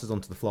his glasses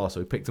onto the floor, so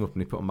he picked them up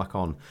and he put them back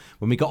on.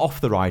 When we got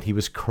off the ride, he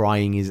was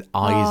crying his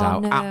eyes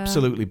out, no.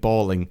 absolutely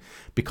bawling,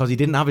 because he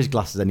didn't have his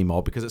glasses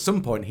anymore, because at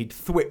some point he'd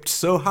thwipped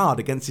so hard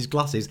against his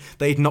glasses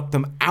that he'd knocked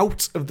them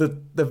out of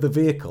the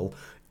vehicle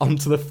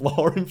onto the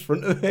floor in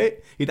front of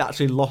it. He'd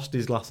actually lost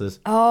his glasses.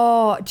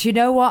 Oh, do you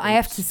know what? I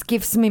have to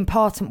give some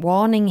important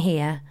warning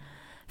here.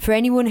 For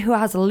anyone who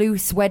has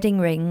loose wedding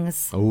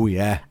rings. Oh,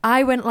 yeah.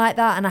 I went like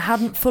that and I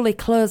hadn't fully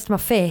closed my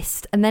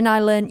fist. And then I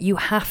learned you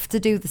have to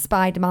do the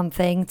Spider-Man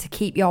thing to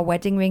keep your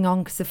wedding ring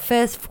on. Because the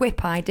first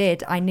whip I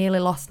did, I nearly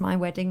lost my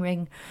wedding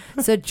ring.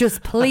 So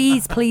just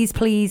please, please,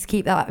 please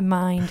keep that in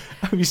mind.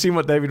 Have you seen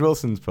what David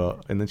Wilson's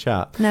put in the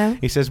chat? No.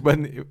 He says,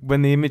 when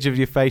the image of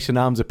your face and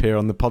arms appear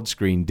on the pod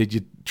screen, did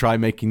you try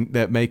making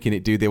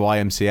it do the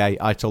YMCA?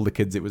 I told the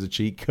kids it was a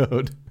cheat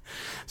code.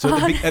 So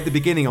at the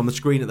beginning on the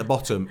screen at the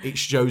bottom, it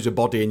shows a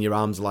body and your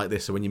arms are like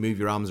this. So when you move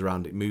your arms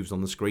around, it moves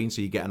on the screen,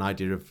 so you get an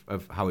idea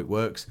of how it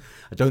works.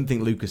 I don't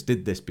think Lucas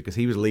did this because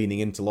he was leaning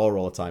into Laura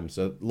all the time.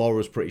 So Laura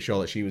was pretty sure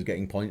that she was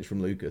getting points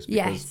from Lucas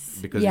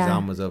because his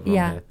arm was over on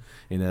her,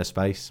 in her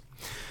space.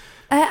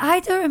 I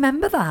don't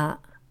remember that.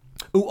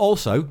 Oh,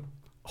 also,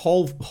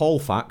 whole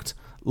fact.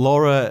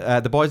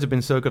 Laura, the boys have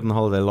been so good on the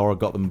holiday. Laura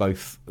got them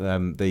both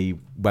the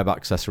web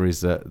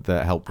accessories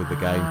that help with the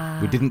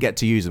game. We didn't get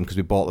to use them because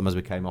we bought them as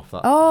we came off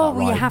that. Oh, that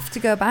well, you ride. have to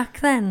go back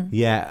then.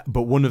 Yeah,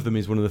 but one of them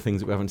is one of the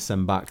things that we haven't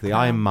sent back. The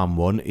Iron Man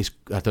one is,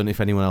 I don't know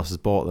if anyone else has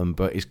bought them,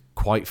 but it's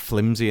quite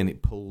flimsy and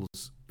it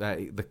pulls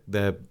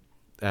the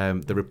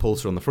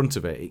repulsor on the front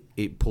of it.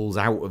 It pulls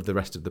out of the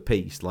rest of the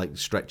piece, like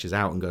stretches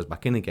out and goes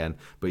back in again.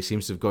 But it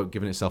seems to have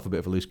given itself a bit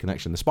of a loose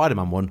connection. The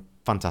Spider-Man one,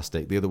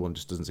 fantastic. The other one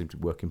just doesn't seem to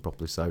be working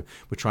properly. So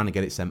we're trying to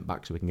get it sent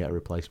back so we can get a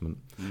replacement.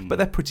 But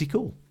they're pretty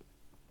cool.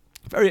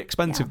 Very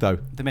expensive though.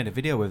 They made a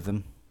video with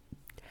them.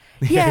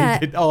 Yeah.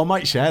 I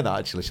might share that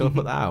actually. Shall I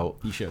put that out?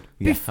 You should.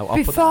 Yeah, I'll put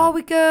that Before out.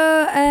 we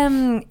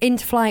go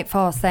into Flight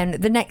Force, then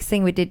the next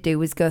thing we did do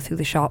was go through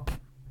the shop,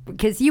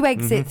 because you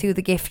exit through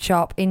the gift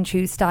shop in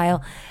true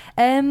style.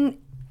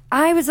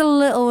 I was a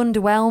little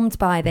underwhelmed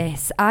by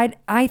this.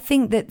 I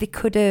think that they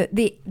could have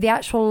the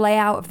actual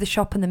layout of the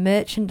shop and the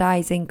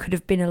merchandising could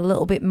have been a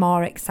little bit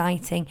more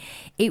exciting.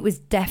 It was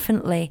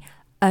definitely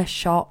a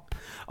shop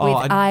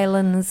with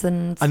islands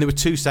and there were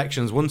two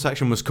sections. One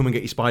section was come and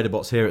get your spider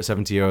bots here at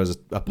 €70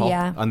 a pop,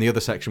 Yeah. and the other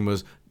section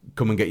was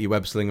come and get your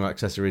web slinger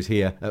accessories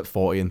here at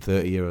 €40 and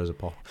 €30 a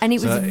pop. And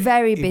it was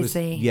very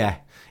busy.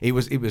 It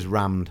was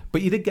rammed.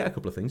 But you did get a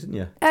couple of things, didn't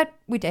you?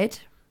 we did.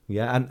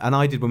 Yeah, and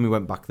I did when we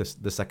went back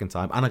the second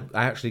time. And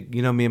I actually,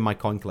 me and my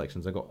coin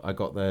collections, I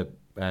got the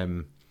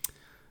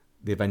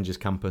Avengers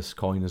Campus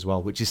coin as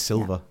well, which is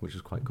silver, which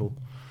is quite cool.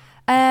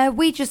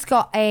 We just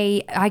got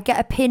I get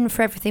a pin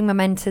for everything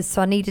momentous,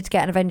 so I needed to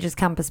get an Avengers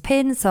Campus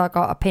pin, so I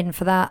got a pin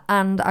for that,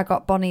 and I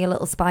got Bonnie a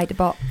little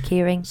Spider-Bot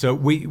keyring. So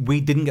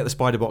we didn't get the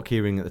Spider-Bot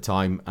keyring at the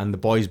time, and the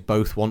boys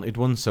both wanted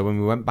one, so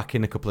when we went back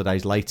in a couple of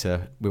days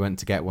later, we went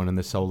to get one and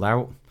they sold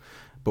out.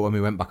 But when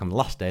we went back on the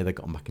last day, they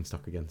got them back in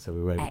stock again, so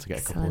we were able to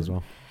get a couple as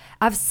well.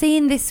 I've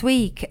seen this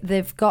week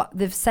they've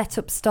set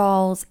up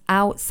stalls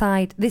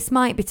outside. This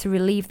might be to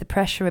relieve the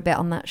pressure a bit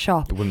on that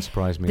shop. It wouldn't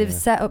surprise me. They've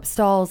set up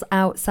stalls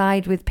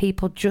outside with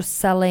people just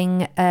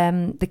selling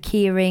the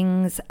key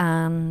rings,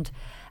 and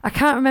I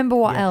can't remember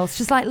what else.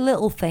 Just like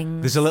little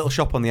things. There's a little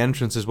shop on the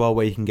entrance as well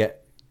where you can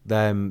get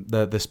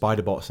the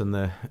spider bots and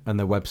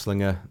the web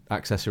slinger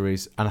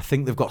accessories, and I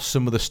think they've got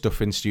some of the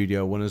stuff in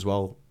Studio One as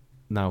well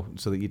now,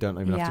 so that you don't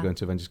even have to go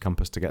into Avengers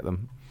Campus to get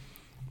them.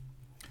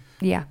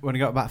 Yeah. We've only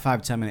got about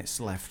 5-10 minutes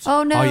left.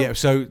 Oh no. Oh yeah.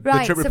 So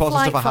right, the trip reports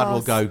and stuff I had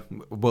will Force.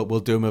 go. We'll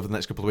do them over the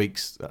next couple of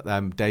weeks.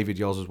 David,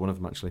 yours was one of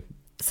them actually.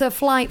 So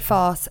Flight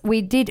Force,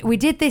 we did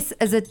this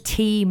as a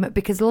team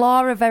because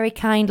Laura very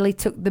kindly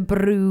took the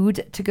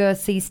Brood to go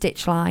see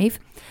Stitch live,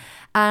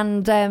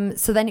 and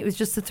so then it was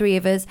just the three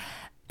of us.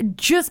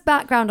 Just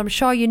background, I'm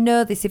sure you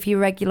know this if you're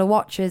regular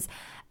watchers.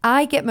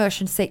 I get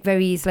motion sick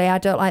very easily. I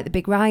don't like the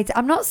big rides.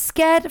 I'm not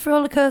scared of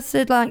roller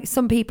coasters like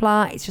some people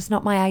are. It's just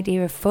not my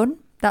idea of fun.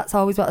 That's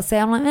always what I say.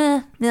 I'm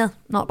like,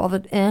 not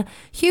bothered.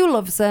 Hugh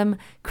loves them.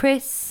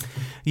 Chris.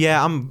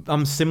 Yeah,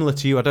 I'm similar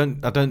to you. I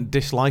don't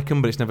dislike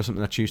them, but it's never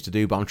something I choose to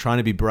do. But I'm trying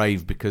to be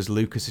brave because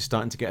Lucas is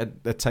starting to get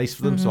a taste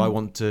for them. So I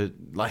want to,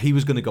 like, he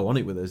was going to go on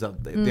it with us.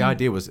 The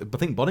idea was, I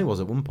think Bonnie was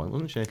at one point,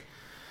 wasn't she?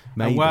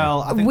 Maybe.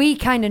 Well, I think We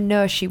kind of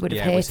know she would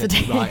have hated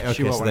it. right.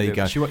 Okay, so there you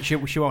go. She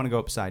won't want to go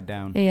upside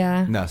down.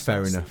 Yeah. No,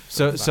 fair enough.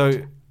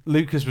 So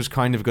Lucas was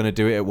kind of going to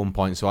do it at one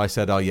point, so I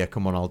said, oh yeah,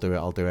 come on, I'll do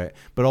it.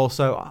 But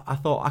also, I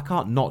thought, I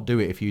can't not do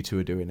it if you two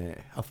are doing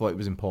it. I thought it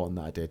was important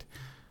that I did.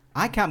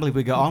 I can't believe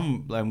we got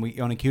on and we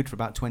only queued for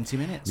about 20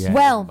 minutes. Yeah,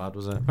 Well- it wasn't bad,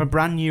 was it? For a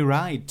brand new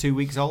ride, 2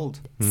 weeks old.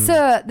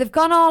 So they've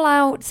gone all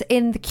out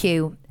in the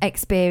queue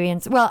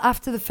experience. Well,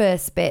 after the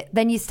first bit,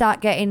 then you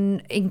start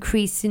getting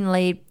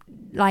increasingly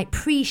like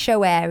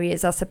pre-show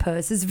areas, I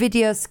suppose. There's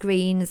video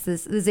screens,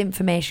 there's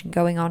information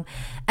going on.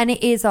 And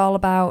it is all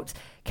about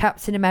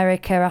Captain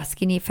America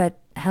asking you for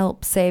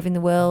help saving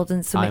the world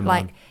and something Iron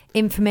like Man.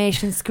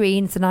 information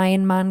screens and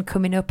Iron Man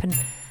coming up and...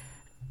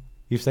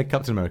 You've said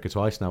Captain America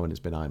twice now and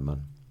it's been Iron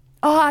Man.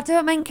 Oh, I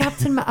don't mean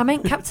I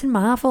meant Captain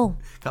Marvel.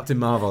 Captain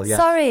Marvel, yeah.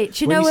 Sorry,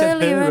 do you When know you said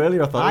earlier... her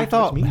earlier, I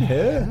thought mean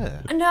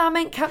her. No, I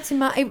meant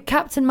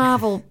Captain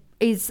Marvel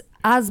is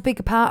as big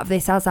a part of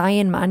this as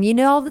Iron Man. You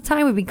know, all the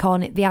time we've been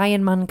calling it the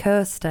Iron Man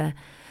coaster.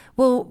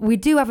 Well, we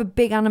do have a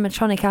big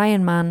animatronic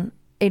Iron Man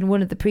in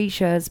one of the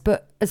pre-shows,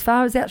 but as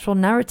far as the actual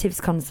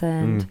narrative's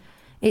concerned,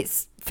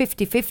 it's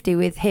 50-50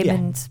 with him Yeah.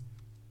 and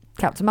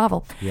Captain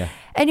Marvel. Yeah.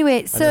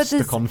 Anyway, so And a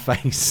there's... stuck-on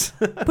face.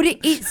 But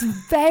it's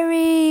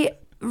very...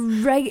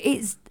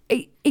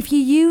 if you're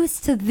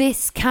used to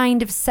this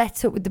kind of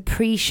setup with the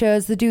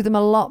pre-shows, they do them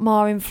a lot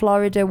more in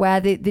Florida, where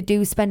they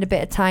do spend a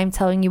bit of time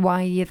telling you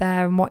why you're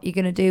there and what you're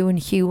going to do, and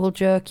Hugh will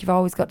joke, you've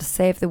always got to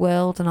save the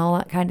world and all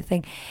that kind of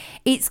thing.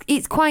 It's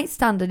quite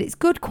standard. It's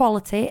good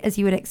quality, as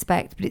you would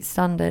expect, but it's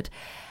standard.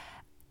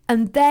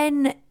 And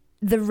then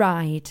the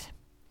ride.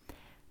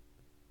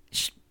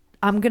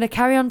 I'm going to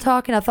carry on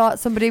talking. I thought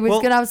somebody was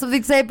going to have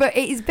something to say, but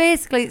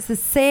it's the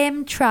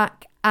same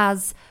track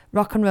as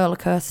Rock and Roller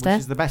Coaster. Which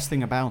is the best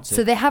thing about it.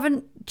 So they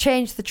haven't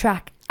changed the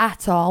track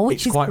at all, which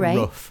it's is quite great.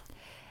 rough.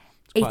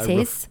 It Quite a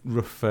is.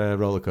 rough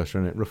roller coaster,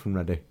 isn't it? Rough and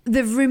ready.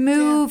 They've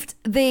removed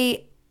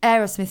the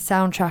Aerosmith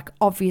soundtrack,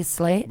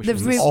 obviously. Which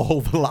They've was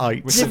All the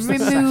lights. They've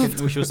removed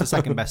which was the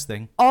second best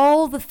thing.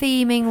 all the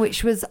theming,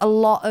 which was a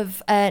lot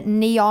of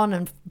neon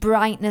and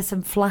brightness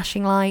and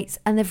flashing lights,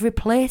 and they've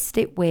replaced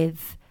it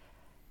with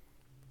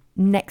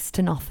next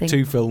to nothing.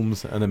 2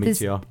 films and a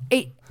meteor.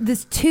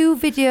 There's 2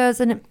 videos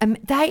and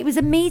it was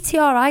a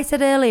meteor. I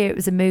said earlier it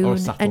was a moon, Or a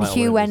satellite, and or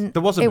Hugh whatever it was. went.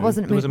 There was a it moon.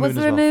 wasn't a There was moon. a moon Was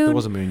as there a well. moon? There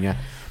was a moon, yeah.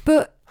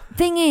 But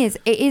thing is,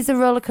 it is a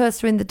roller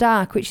coaster in the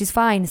dark, which is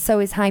fine. So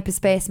is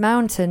Hyperspace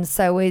Mountain.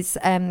 So is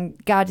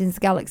Guardians of the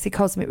Galaxy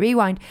Cosmic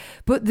Rewind.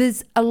 But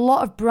there's a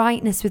lot of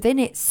brightness within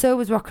it. So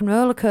is Rock and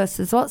Roller Coaster.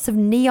 There's lots of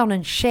neon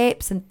and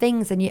shapes and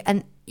things,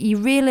 and you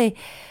really.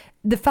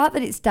 The fact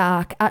that it's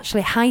dark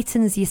actually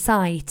heightens your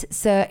sight,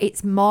 so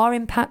it's more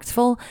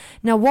impactful.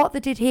 Now, what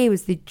they did here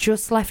was they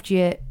just left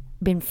you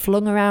being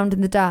flung around in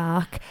the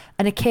dark,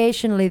 and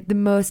occasionally the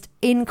most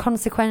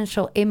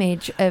inconsequential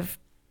image of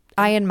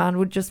Iron Man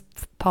would just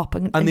pop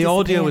and And the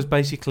audio disappear. was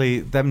basically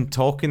them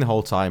talking the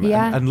whole time.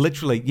 Yeah. And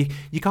literally,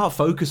 you can't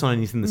focus on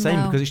anything the same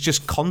No. because it's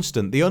just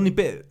constant. The only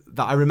bit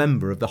that I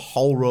remember of the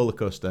whole roller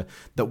coaster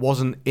that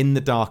wasn't in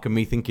the dark and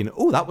me thinking,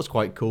 oh, that was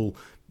quite cool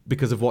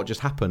because of what just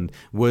happened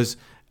was...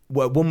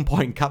 Well, at one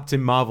point,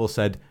 Captain Marvel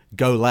said,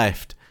 "Go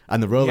left,"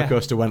 and the roller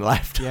coaster went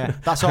left. Yeah,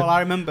 that's all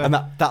I remember. And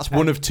that's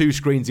one of 2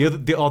 screens.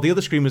 The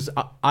other screen was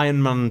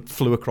Iron Man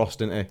flew across,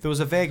 didn't he? There was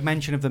a vague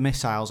mention of the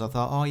missiles. I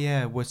thought, oh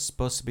yeah, we're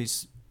supposed to be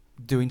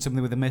doing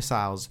something with the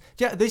missiles.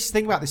 Yeah, this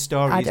thing about this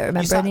story I is don't you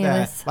remember sat any of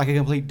there this. like a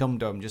complete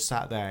dum-dum, just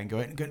sat there and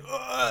going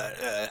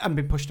and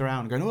being pushed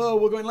around, going, oh,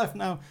 we're going left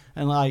now.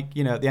 And like,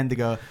 you know, at the end they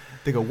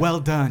go, well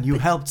done, you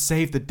helped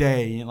save the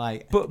day. And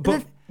like, But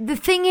The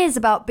thing is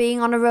about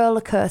being on a roller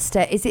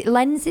coaster is it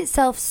lends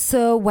itself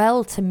so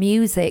well to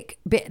music.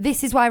 But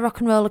this is why Rock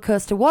and Roller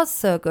Coaster was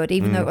so good,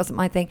 even though it wasn't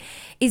my thing,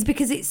 is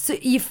because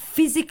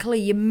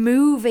you're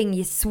moving,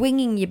 you're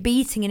swinging, you're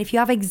beating, and if you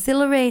have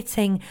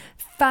exhilarating,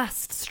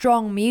 fast,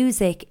 strong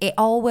music, it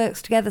all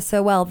works together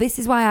so well. This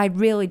is why I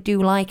really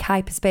do like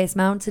Hyperspace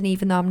Mountain,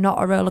 even though I'm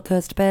not a roller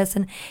coaster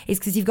person, is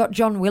because you've got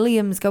John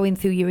Williams going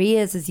through your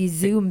ears as you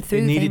zoom through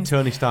it needed things.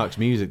 Tony Stark's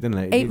music, didn't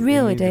it? It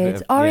really needed a bit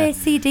did. of- Or yeah.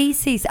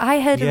 AC/DC. I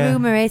heard a Yeah.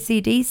 rumour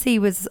AC/DC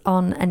was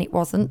on and it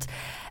wasn't.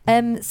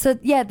 So,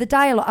 yeah, the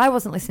dialogue, I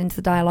wasn't listening to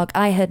the dialogue.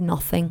 I heard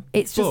nothing.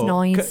 It's just But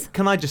noise.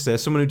 Can I just say,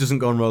 as someone who doesn't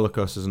go on roller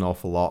coasters an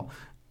awful lot,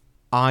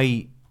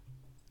 I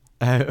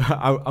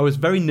was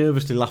very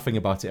nervously laughing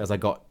about it as I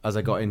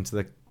got into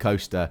the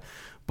coaster,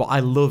 but I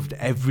loved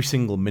every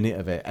single minute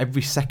of it.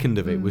 Every second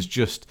of it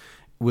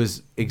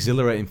was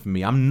exhilarating for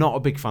me. I'm not a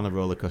big fan of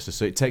roller coasters,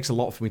 so it takes a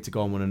lot for me to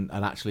go on one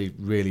and actually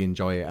really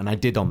enjoy it. And I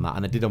did on that,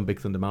 and I did on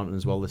Big Thunder Mountain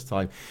as well this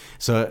time.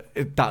 So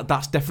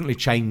that's definitely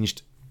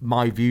changed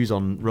my views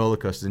on roller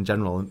coasters in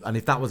general. And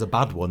if that was a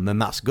bad one, then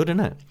that's good, isn't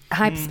it?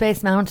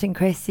 Hyperspace Mountain,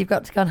 Chris. You've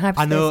got to go on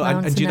Hyperspace I know,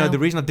 Mountain. and do you know now. the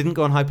reason I didn't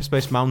go on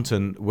Hyperspace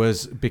Mountain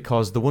was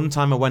because the one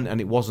time I went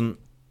and it wasn't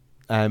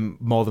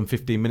more than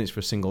 15 minutes for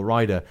a single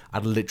rider,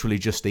 I'd literally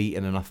just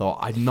eaten and I thought,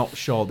 I'm not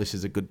sure this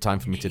is a good time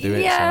for me to do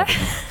it. Yeah.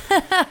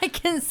 So I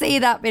can see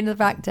that being a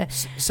factor.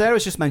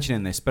 Sarah's just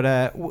mentioning this,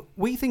 but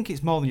we think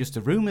it's more than just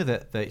a rumour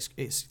that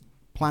it's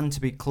planned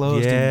to be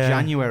closed in Yeah.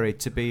 January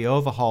to be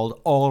overhauled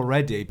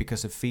already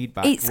because of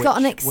feedback. It's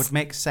got which would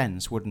make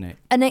sense, wouldn't it?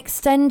 An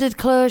extended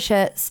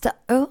closure.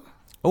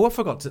 Oh, I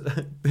forgot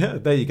to. Yeah,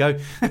 there you go.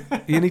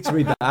 You need to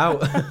read that out.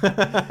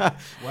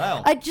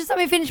 Well, Just let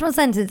me finish my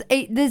sentence.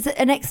 There's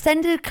an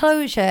extended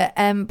closure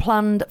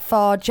planned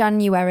for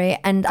January,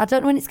 and I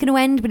don't know when it's going to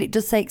end, but it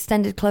does say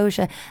extended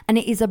closure, and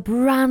it is a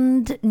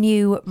brand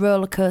new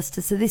roller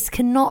coaster. So this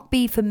cannot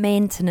be for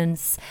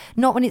maintenance,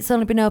 not when it's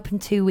only been open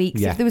 2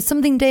 weeks. Yeah. If there was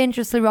something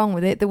dangerously wrong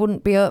with it, they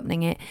wouldn't be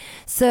opening it.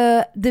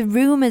 So the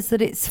rumours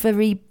that it's for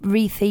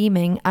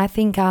re-theming, I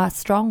think, are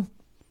strong.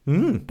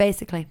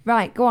 Basically.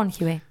 Right, go on,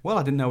 Huey. well,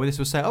 I didn't know where this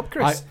was set up,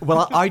 Chris.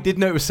 I did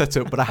know it was set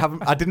up, but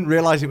I didn't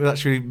realise it was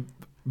actually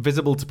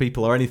visible to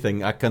people or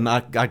anything. I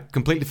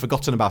completely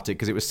forgotten about it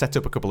because it was set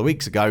up a couple of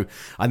weeks ago,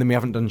 and then we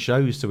haven't done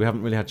shows, so we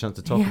haven't really had a chance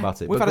to talk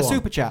about it. We've But had a go on.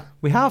 super chat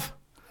We have.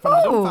 from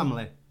the Oh. Dunn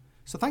family.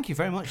 So thank you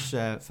very much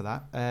for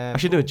that. I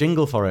should do a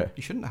jingle for it.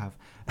 You shouldn't have.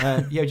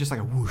 Yeah, just like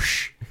a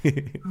whoosh.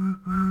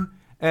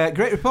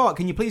 Great report.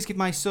 Can you please give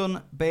my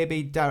son,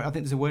 baby Darren? I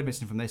think there's a word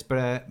missing from this,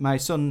 but my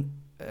son,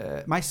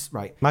 My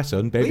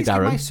son, baby please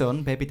Darren. give my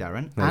son, baby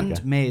Darren, There you and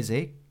go.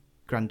 Maisie,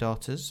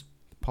 granddaughters,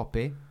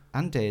 Poppy,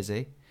 and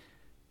Daisy.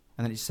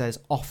 And then it says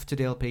off to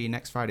DLP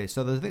next Friday.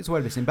 So there's a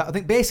word missing. But I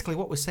think basically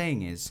what we're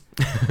saying is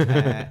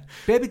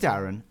baby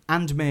Darren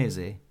and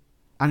Maisie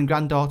and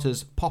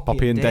granddaughters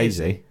Poppy and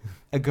Daisy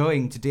are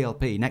going to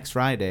DLP next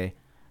Friday.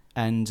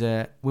 And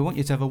we want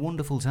you to have a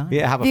wonderful time.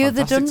 Yeah, have a The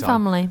other fantastic Dunn time.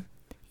 family.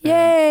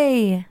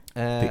 Yay!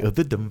 The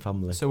other Dunn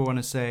family. So we want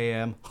to say,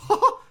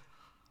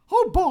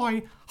 oh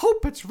boy,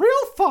 hope it's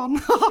real fun.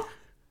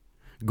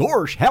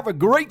 Gorsh, have a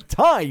great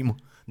time.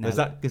 No. Is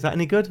that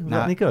any good? Is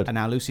that any good? And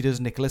now Lucy does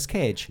Nicolas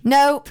Cage.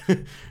 No,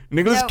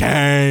 Nicholas No.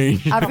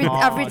 Cage.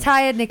 I've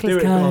retired Do Nicolas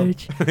it, come on.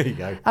 Cage. There you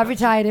go. I've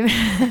retired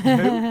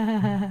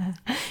him.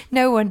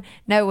 No one.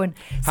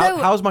 So,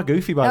 How's my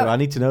Goofy, by the Oh. way? I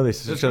need to know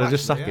this. It's Should I good,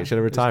 just sack actually, it? Should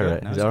I yeah. retire It's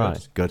it? good. No, Is it's it all good.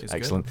 right? Good. It's good.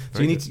 Excellent. So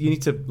Very you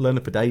need to learn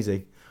up a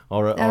Daisy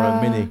or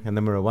a Minnie, and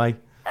then we're away.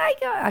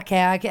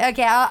 Okay.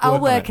 I'll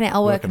work on it.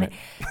 I'll work on it.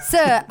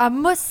 So I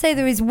must say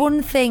there is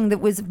one thing that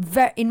was,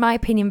 in my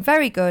opinion,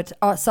 very good.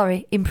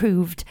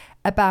 Improved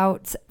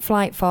about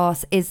Flight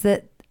Force is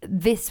that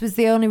this was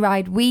the only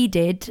ride we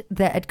did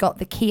that had got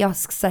the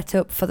kiosk set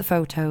up for the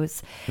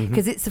photos,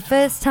 because it's the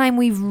first time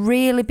we've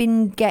really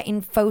been getting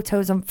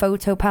photos on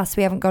PhotoPass.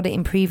 We haven't got it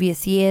in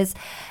previous years,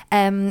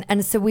 and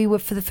so we were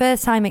for the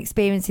first time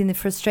experiencing the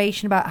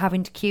frustration about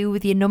having to queue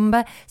with your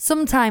number.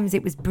 Sometimes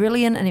it was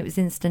brilliant and it was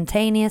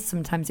instantaneous,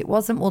 sometimes it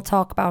wasn't. We'll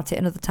talk about it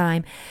another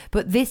time,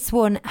 but this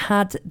one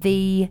had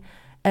the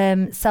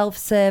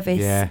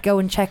self-service go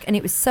and check, and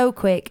it was so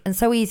quick and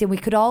so easy, and we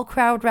could all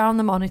crowd round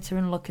the monitor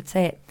and look at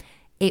it.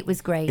 It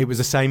was great. It was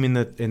the same in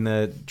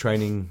the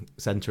training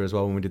centre as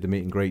well when we did the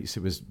meet and greets.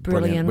 It was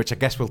brilliant. Which I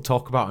guess we'll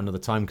talk about another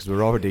time because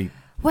we're already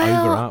over,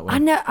 aren't we? I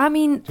know. I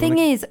mean, thing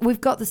is, we've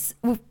got this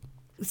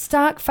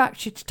Stark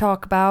Factory to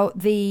talk about,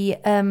 the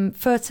training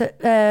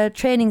The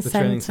centre.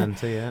 training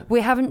centre, yeah.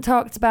 We haven't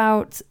talked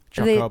about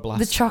Choco Blast.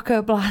 the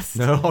Choco Blast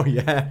No,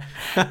 yeah.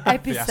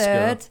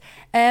 episode.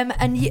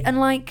 And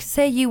like,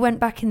 say you went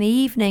back in the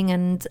evening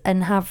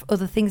and have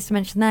other things to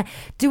mention there.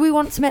 Do we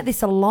want to make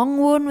this a long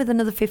one with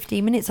another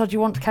 15 minutes, or do you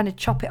want to kind of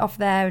chop it off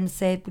there and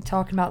say we're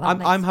talking about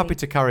that? I'm happy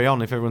to carry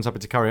on if everyone's happy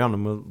to carry on,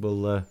 and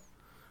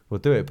we'll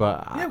do it.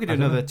 But Yeah, we can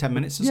do another 10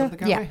 minutes or something,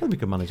 can't Yeah. we? we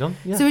can manage on.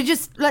 Yeah. So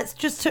let's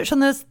just touch on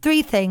those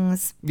three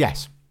things,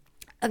 Yes.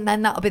 and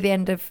then that'll be the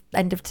end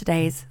of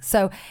today's.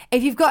 So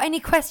if you've got any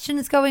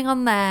questions going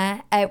on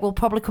there, we'll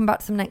probably come back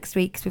to them next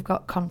week because we've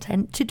got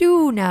content to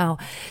do now.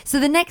 So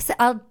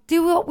I'll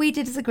do what we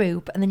did as a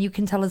group, and then you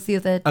can tell us the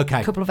other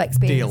couple of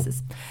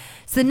experiences.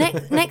 So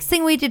the next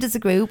thing we did as a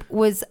group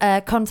was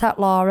contact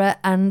Laura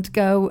and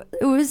go,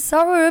 it was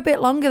sorry, a bit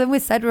longer than we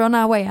said, we're on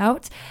our way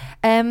out.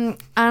 And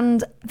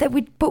that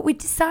we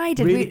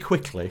decided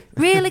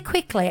Really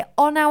quickly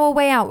on our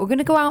way out, we're going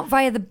to go out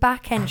via the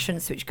back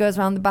entrance, which goes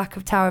around the back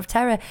of Tower of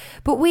Terror.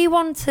 But we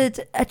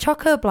wanted a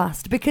Choco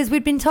Blast because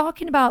we'd been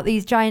talking about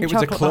these giant It was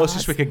the chocolate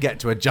closest we bars. could get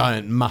to a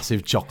giant,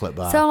 massive chocolate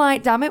bar. So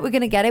like, damn it, we're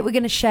going to get it. We're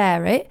going to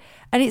share it.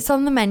 And it's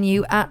on the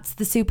menu at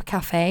the Super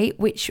Cafe,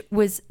 which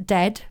was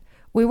dead.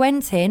 We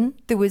went in,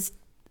 there was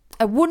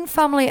one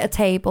family at a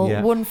table,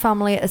 one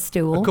family at a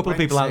stool. A couple of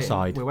people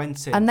outside. We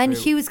went in. And then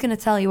through- Hugh's going to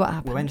tell you what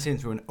happened. We went in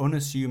through an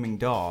unassuming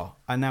door,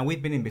 and now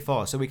we've been in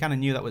before, so we kind of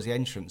knew that was the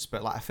entrance.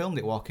 But like, I filmed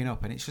it walking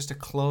up, and it's just a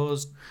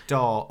closed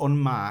door,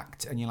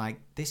 unmarked, and you're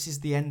like, "This is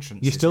the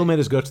entrance." You is still it? made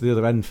us go to the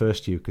other end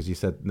first, because you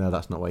said no,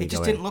 that's not where It you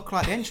just go didn't in. look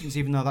like the entrance,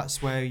 even though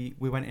that's where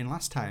we went in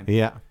last time.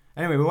 Yeah.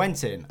 Anyway, we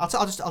went in. I'll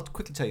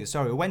quickly tell you the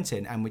story. We went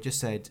in and we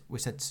said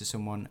to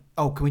someone,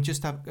 "Oh, can we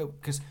just have?"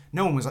 Because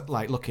no one was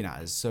like looking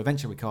at us. So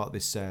eventually we caught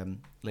this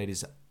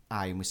lady's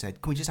eye and we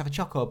said, "Can we just have a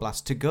Choco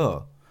Blast to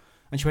go?"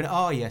 And she went,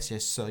 "Oh yes."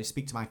 So you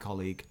speak to my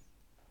colleague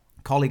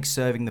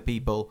serving the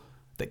people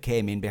that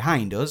came in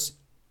behind us,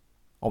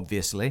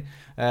 obviously.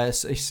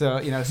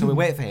 So we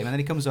wait for him, and then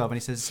he comes over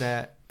and he says,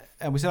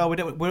 and we said, "Oh, we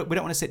don't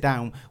want to sit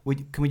down.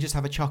 Can we just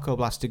have a Choco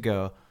Blast to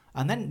go?"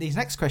 And then his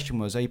next question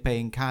was, "Are you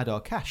paying card or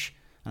cash?"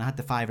 And I had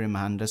the $5 in my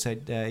hand. I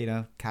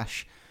said,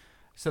 cash.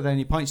 So then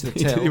he points to the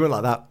till. You were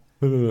like that.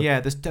 Yeah,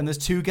 there's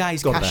two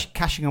guys Got there.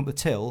 cashing up the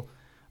till.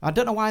 I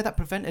don't know why that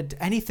prevented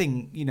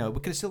anything. We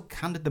could have still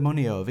handed the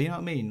money over. You know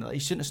what I mean? Like, you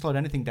shouldn't have slowed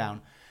anything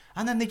down.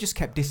 And then they just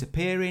kept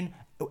disappearing.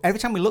 Every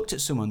time we looked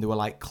at someone, they were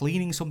like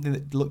cleaning something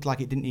that looked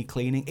like it didn't need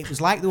cleaning. It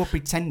was like they were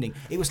pretending.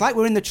 It was like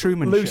we're in the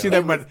Truman Show. Lucy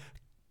then went,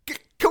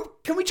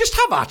 can we just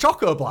have our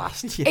Choco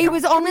Blast? It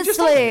was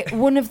honestly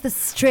one of the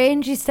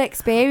strangest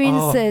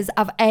experiences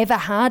I've ever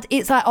had.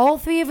 It's like all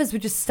three of us were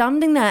just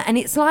standing there, and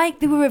it's like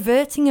they were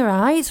averting our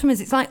eyes from us.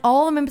 It's like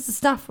all the members of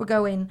staff were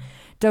going,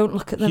 don't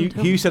look at them.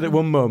 Hugh said at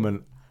one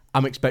moment,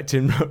 I'm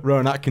expecting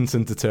Rowan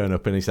Atkinson to turn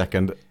up any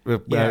second.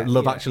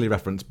 Love Actually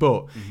reference.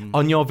 But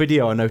on your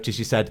video, I noticed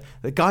you said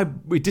the guy,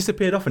 he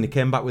disappeared off and he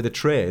came back with a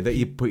tray that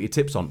you put your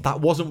tips on. That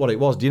wasn't what it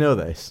was. Do you know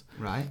this?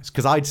 Right. It's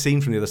because I'd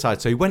seen from the other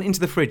side. So he went into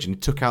the fridge and he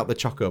took out the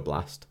Choco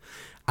Blast.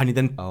 And he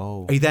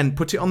then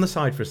put it on the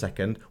side for a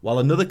second while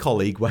another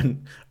colleague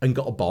went and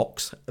got a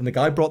box, and the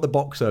guy brought the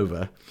box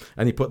over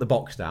and he put the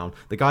box down.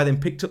 The guy then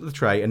picked up the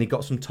tray and he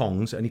got some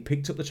tongs and he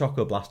picked up the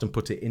Choco Blast and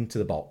put it into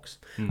the box.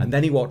 And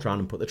then he walked around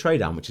and put the tray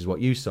down, which is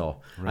what you saw.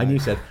 Right. And you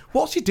said,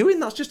 what's he doing?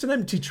 That's just an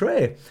empty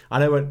tray.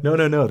 And I went,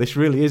 no, this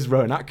really is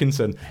Rowan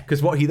Atkinson.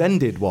 Because what he then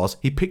did was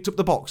he picked up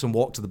the box and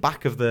walked to the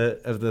back of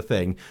the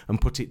thing and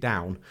put it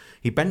down.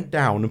 He bent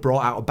down and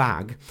brought out a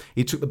bag.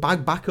 He took the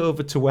bag back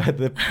over to where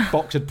the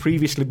box had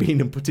previously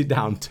been and put it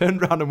down,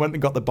 turned around and went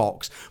and got the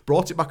box,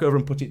 brought it back over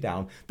and put it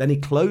down. Then he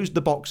closed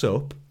the box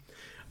up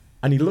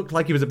and he looked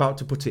like he was about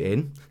to put it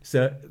in.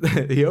 So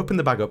he opened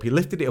the bag up, he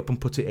lifted it up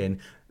and put it in.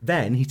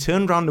 Then he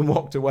turned around and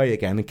walked away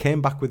again and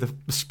came back with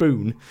a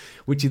spoon,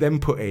 which he then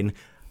put in.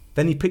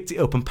 Then he picked it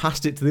up and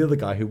passed it to the other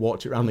guy who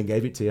walked it around and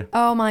gave it to you.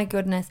 Oh my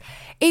goodness.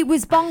 It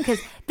was bonkers.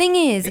 Thing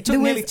is, it took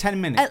nearly 10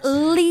 minutes. At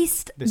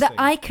least that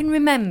I can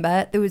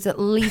remember, there was at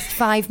least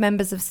 5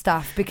 members of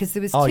staff, because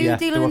there was 2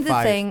 dealing with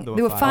the thing.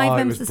 There were 5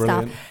 members of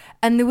staff.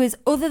 And there was,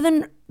 other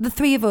than the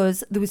 3 of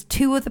us, there was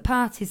 2 other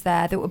parties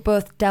there that were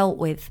both dealt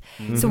with.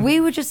 So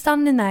we were just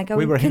standing there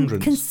going,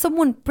 can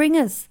someone bring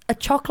us a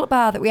chocolate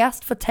bar that we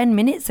asked for 10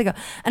 minutes ago?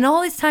 And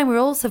all this time we're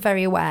also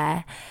very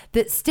aware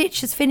that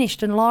Stitch has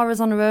finished and Laura's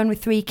on her own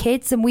with 3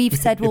 kids, and we've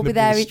said we'll be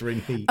there.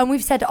 And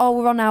we've said,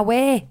 we're on our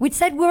way. We'd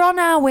said we're on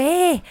our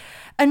way.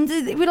 And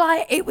we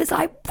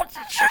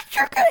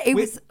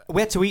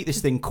had to eat this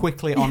thing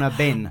quickly on a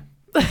bin.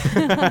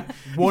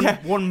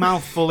 One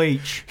mouthful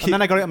each, and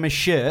then I got it on my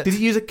shirt. Did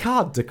you use a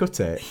card to cut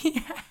it?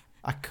 Yeah.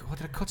 What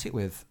did I cut it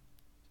with?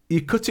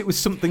 You cut it with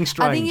something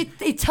strange. I think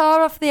he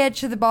tore off the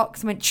edge of the box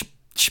and went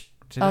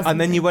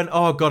and then you went,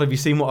 oh God, have you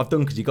seen what I've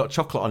done? Because you got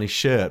chocolate on his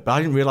shirt. But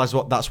I didn't realise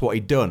that's what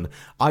he'd done.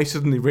 I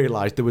suddenly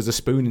realised there was a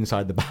spoon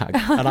inside the bag.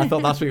 And I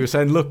thought that's what you were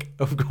saying. Look,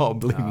 I've got a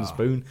bleeding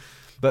spoon.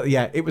 But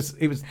yeah, it was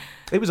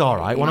all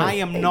right. I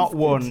am not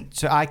one,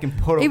 so I can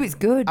put up. It was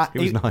good. It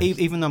was nice.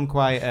 Even though I'm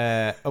quite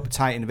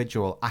uptight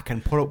individual, I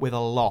can put up with a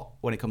lot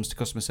when it comes to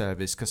customer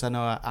service, because I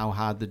know how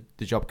hard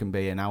the job can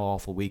be and how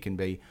awful we can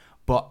be.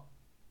 But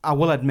I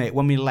will admit,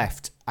 when we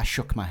left, I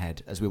shook my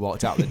head as we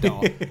walked out the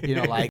door.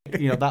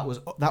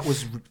 That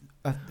was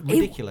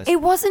ridiculous.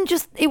 It wasn't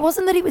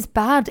that it was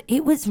bad.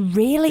 It was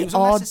really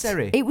odd.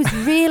 Unnecessary. It was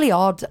really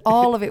odd.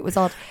 All of it was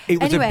odd.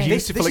 It was a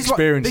beautiful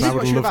experience. I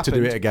would love to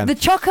do it again. The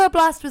Choco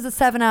Blast was a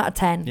 7 out of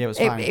 10. Yeah, it was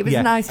fine. It was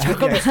a nice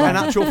Choco Blast. In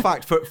actual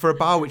fact, for a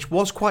bar which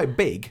was quite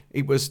big,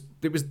 it was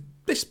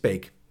this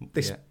big.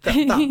 That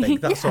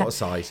big, that sort of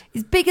size.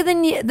 It's bigger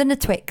than a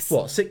Twix.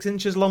 What, 6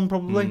 inches long,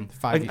 probably?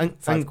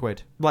 5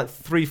 quid. Like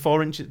 3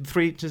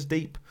 inches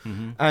deep.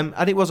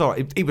 And it was all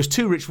right. It was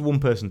too rich for one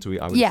person to eat,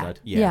 I would have said.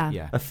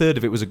 Yeah. A third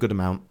of it was a good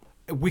amount.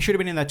 We should have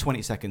been in there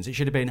 20 seconds. It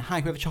should have been, hi,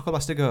 we have a chocolate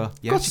blast to go.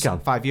 Yes, of course you can.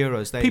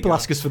 €5. There People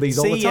ask us for these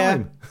all the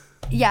time.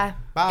 Yeah.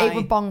 Bye. It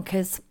was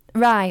bonkers.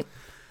 Right.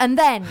 And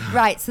then,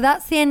 so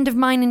that's the end of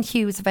mine and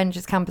Hugh's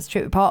Avengers Campus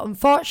Trip Report.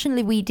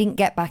 Unfortunately, we didn't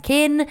get back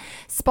in.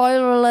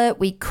 Spoiler alert,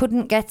 we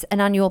couldn't get an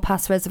annual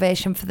pass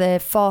reservation for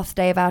the 4th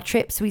day of our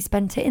trip, so we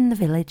spent it in the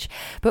village.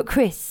 But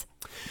Chris,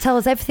 tell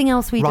us everything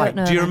else we don't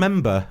know. Do you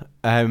remember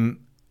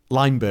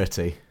Line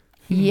Bertie?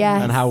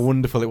 Yes. And how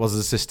wonderful it was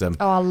as a system.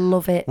 Oh, I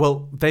love it.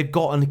 Well, they've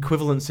got an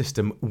equivalent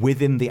system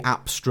within the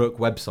app stroke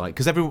website.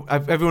 Because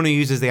everyone who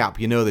uses the app,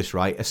 you know this,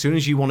 right? As soon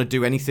as you want to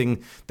do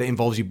anything that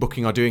involves you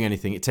booking or doing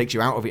anything, it takes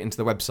you out of it into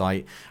the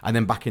website and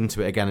then back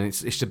into it again. And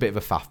it's just a bit of a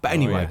faff. But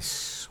anyway,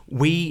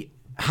 we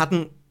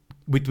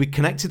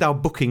connected our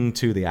booking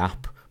to the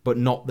app, but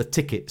not the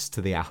tickets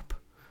to the app.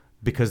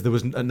 Because there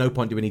was at no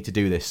point do we need to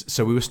do this.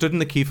 So we were stood in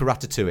the queue for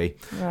Ratatouille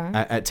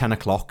at 10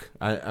 o'clock,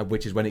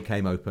 which is when it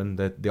came open,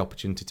 the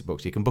opportunity to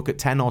book. So you can book at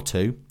 10 or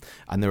 2,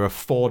 and there are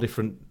 4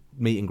 different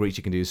meet and greets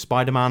you can do.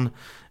 Spider-Man,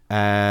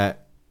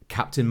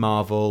 Captain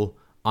Marvel,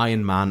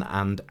 Iron Man,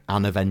 and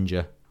an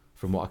Avenger,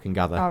 from what I can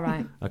gather. All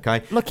right.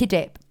 Okay. Lucky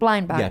dip,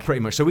 blind bag. Yeah,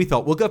 pretty much. So we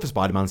thought, we'll go for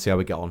Spider-Man, see how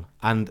we get on.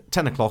 And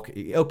 10 o'clock,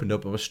 it opened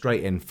up and was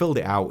straight in, filled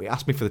it out. It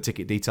asked me for the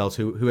ticket details,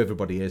 who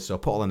everybody is. So I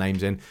put all the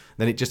names in.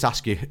 Then it just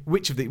asks you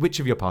which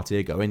of your party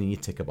are going, and you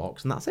tick a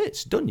box, and that's it.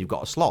 It's done. You've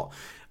got a slot.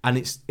 And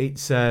it's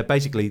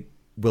basically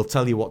we'll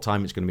tell you what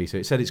time it's going to be. So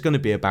it said it's going to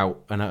be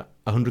about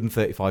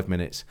 135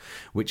 minutes,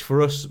 which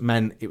for us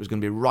meant it was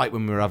going to be right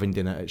when we were having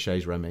dinner at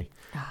Chez Remy,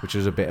 which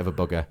was a bit of a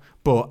bugger.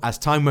 But as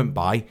time went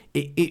by,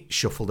 it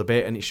shuffled a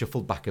bit and it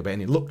shuffled back a bit,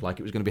 and it looked like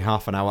it was going to be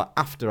half an hour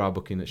after our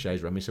booking at Chez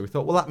Remy. So we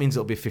thought, well, that means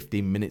it'll be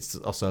 15 minutes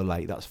or so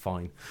late. That's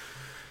fine.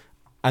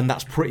 And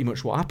that's pretty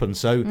much what happened.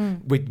 So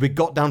we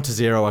got down to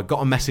 0. I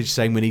got a message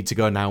saying we need to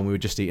go now, and we were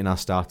just eating our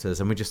starters.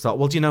 And we just thought,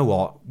 well, do you know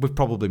what? We've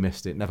probably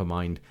missed it. Never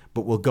mind.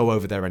 But we'll go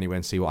over there anyway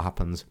and see what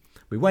happens.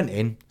 We went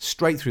in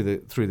straight through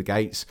the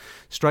gates,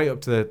 straight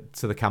up to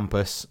the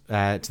campus,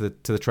 to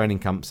the training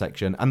camp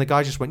section. And the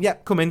guy just went,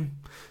 "Yep, come in."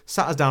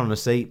 Sat us down on a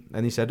seat,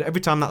 and he said,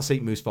 "Every time that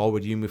seat moves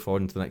forward, you move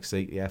forward into the next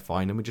seat." Yeah,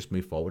 fine. And we just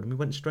moved forward, and we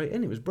went straight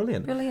in. It was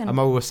brilliant. And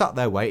while we were sat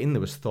there waiting,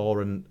 there was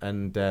Thor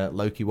and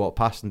Loki walked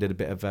past and did a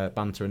bit of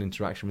banter and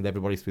interaction with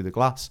everybody through the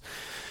glass.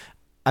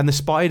 And the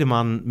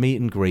Spider-Man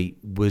meet and greet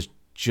was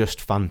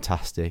just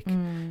fantastic.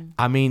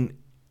 I mean,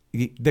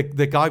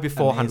 the guy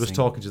beforehand was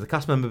talking to the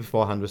cast member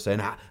beforehand was saying,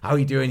 "How are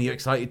you doing? Are you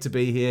excited to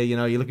be here? You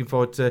know, you're looking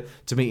forward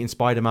to meeting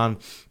Spider-Man?"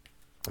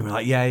 And we're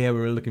like, yeah,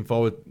 we're looking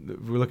forward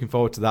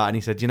to that. And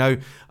he said, "You know,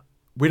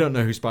 we don't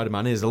know who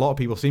Spider-Man is. A lot of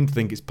people seem to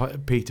think it's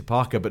Peter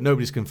Parker, but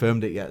nobody's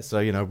confirmed it yet. So,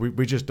 you know,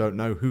 we just don't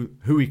know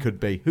who he could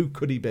be. Who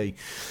could he be?"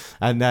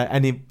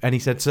 And he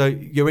said, "So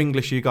you're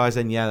English, you guys?"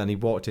 And yeah, and he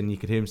walked in. You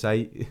could hear him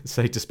say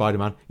to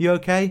Spider-Man, "You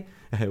okay?"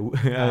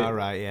 All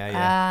right,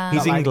 yeah.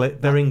 He's English.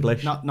 They're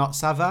English. Not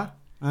Sava.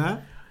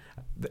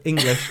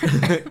 English.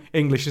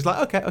 English is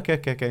like,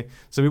 okay.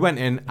 So we went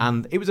in,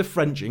 and it was a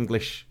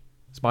French-English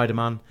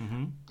Spider-Man,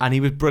 and he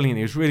was brilliant.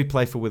 He was really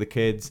playful with the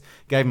kids,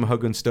 gave him a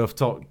hug and stuff,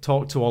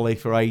 talked to Ollie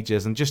for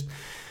ages, and just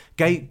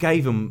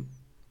gave him.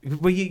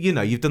 Well, you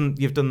know, you've done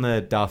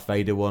the Darth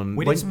Vader one.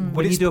 We did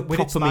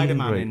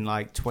Spider-Man in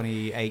like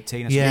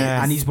 2018. Or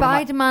yeah, and he's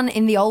Spider-Man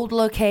in the old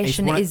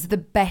location is the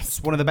best.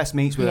 It's one of the best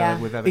meets we've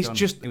ever done.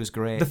 It was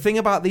great. The thing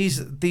about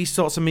these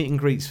sorts of meet and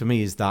greets for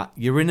me is that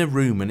you're in a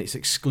room and it's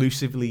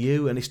exclusively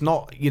you, and it's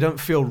not. You don't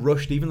feel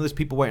rushed, even though there's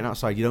people waiting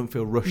outside. You don't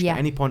feel rushed at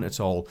any point at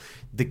all.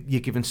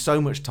 You're given so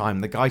much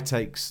time. The guy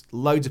takes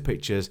loads of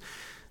pictures.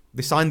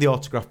 They signed the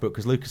autograph book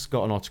because Lucas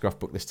got an autograph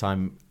book this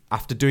time.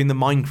 After doing the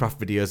Minecraft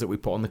videos that we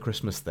put on the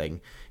Christmas thing,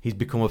 he's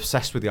become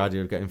obsessed with the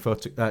idea of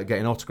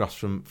getting autographs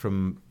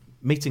from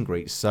meet and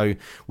greets. So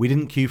we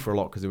didn't queue for a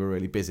lot because they were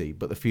really busy,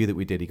 but the few that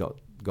we did, he got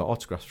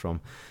autographs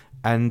from.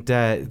 And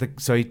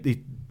so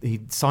he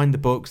signed the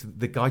books.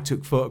 The guy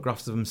took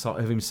photographs of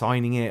him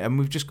signing it, and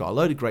we've just got a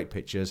load of great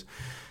pictures.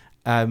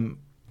 And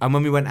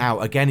when we went out,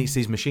 again, it's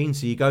these machines.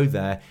 So you go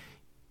there,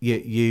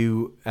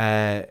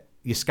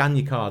 you scan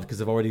your card because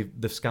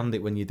they've scanned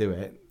it when you do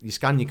it. You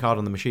scan your card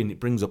on the machine, it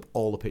brings up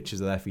all the pictures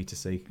are there for you to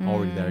see,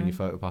 already there in your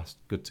photo pass,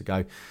 good to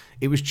go.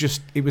 It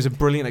was a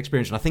brilliant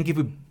experience, and I think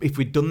if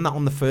we'd done that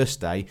on the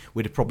first day,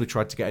 we'd have probably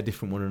tried to get a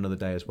different one another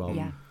day as well.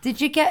 Yeah. Did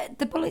you get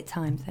the bullet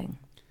time thing?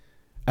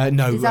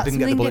 No, I didn't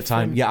get the bullet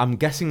time. Yeah, I'm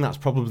guessing that's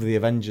probably the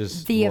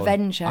Avengers. The one.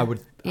 Avenger. I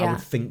would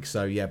think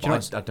so. Yeah,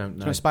 but I don't know. Do you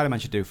know what Spider-Man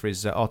should do for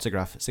his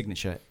autograph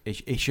signature?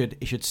 He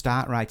should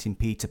start writing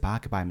Peter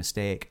Parker by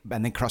mistake,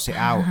 and then cross it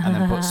out, and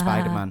then put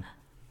Spider-Man.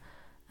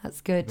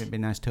 That's good. It'd be a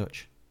nice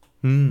touch.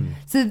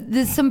 So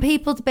there's some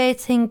people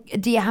debating: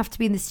 do you have to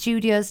be in the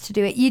studios to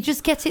do it? You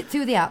just get it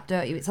through the app,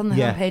 don't you? It's on the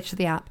homepage of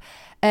the app.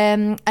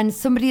 And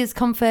somebody has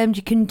confirmed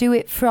you can do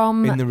it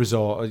from... In the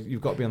resort.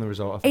 You've got to be on the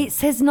resort, I think. It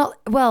says not...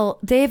 Well,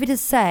 David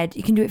has said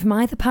you can do it from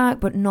either park,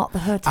 but not the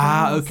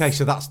hotel. Okay.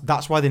 So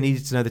that's why they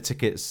needed to know the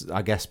tickets,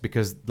 I guess,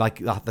 because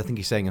like I think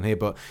he's saying on here,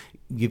 but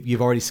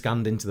you've already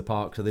scanned into the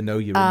park, so they know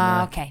you're in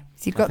there. Okay.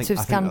 So you've got to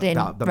have scanned in.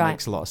 That right.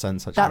 makes a lot of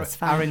sense, actually. That's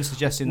fine. Aaron's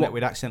suggesting that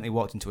we'd accidentally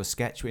walked into a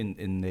sketch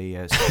in the...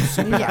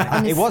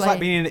 It was like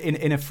being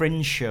in a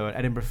Fringe show, an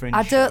Edinburgh Fringe show.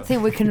 I don't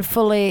think we can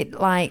fully,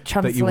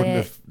 translate... That you wouldn't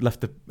have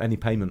left any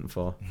payment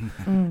for.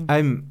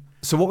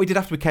 So what we did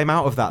after we came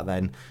out of that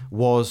then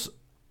was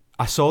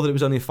I saw that it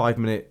was only a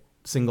 5-minute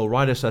single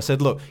rider, so I said,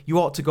 look, you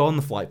ought to go on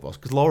the flight boss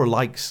because Laura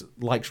likes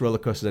roller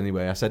coasters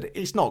anyway. I said,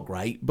 it's not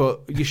great,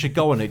 but you should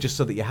go on it just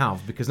so that you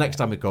have, because next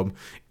time we come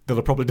they'll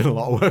have probably done a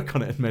lot of work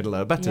on it and made it a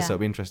lot better, so it'll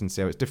be interesting to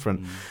see how it's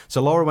different.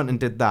 So Laura went and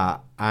did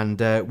that,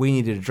 and we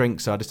needed a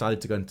drink, so I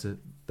decided to go into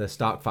the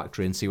Stark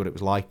Factory and see what it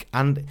was like.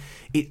 And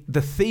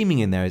the theming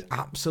in there is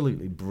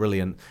absolutely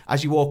brilliant.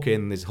 As you walk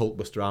in, there's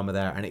Hulkbuster armor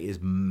there, and it is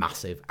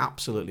massive,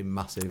 absolutely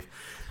massive.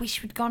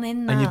 Wish we'd gone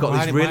in there. And you've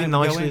got this really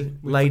nicely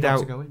laid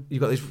out.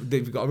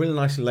 You've got a really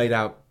nicely laid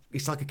out.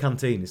 It's like a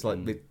canteen.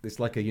 It's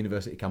like a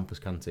university campus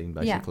canteen,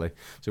 basically.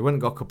 Yeah. So we went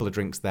and got a couple of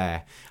drinks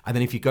there, and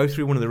then if you go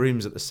through one of the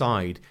rooms at the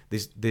side,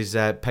 there's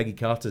Peggy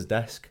Carter's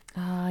desk.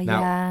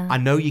 Now, I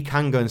know you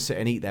can go and sit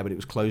and eat there, but it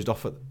was closed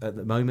off at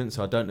the moment,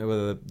 so I don't know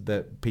whether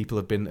the people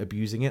have been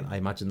abusing it. I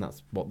imagine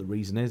that's what the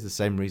reason is. The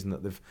same reason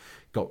that they've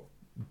got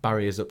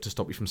barriers up to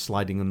stop you from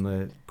sliding on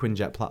the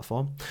Quinjet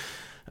platform.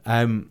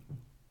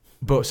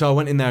 But so I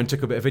went in there and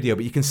took a bit of video.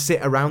 But you can sit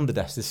around the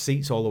desk. There's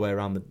seats all the way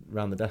around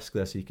the desk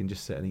there, so you can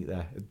just sit and eat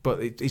there.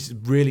 But it's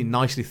really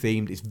nicely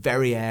themed. It's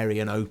very airy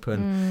and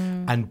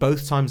open. And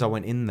both times I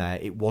went in there,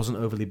 it wasn't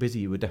overly busy.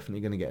 You were definitely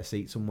going to get a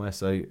seat somewhere,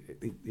 so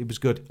it was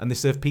good. And they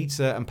serve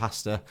pizza and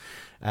pasta,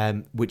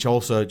 which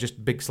also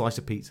just big slice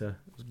of pizza,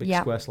 a big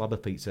square slab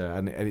of pizza,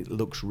 and it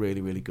looks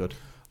really, really good.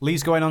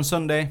 Lee's going on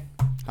Sunday.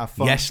 Have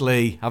fun. Yes,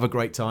 Lee. Have a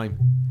great time.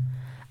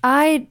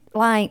 I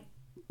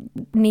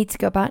need to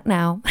go back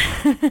now.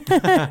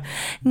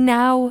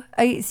 Now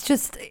it's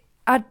just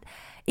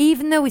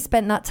even though we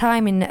spent that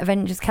time in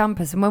Avengers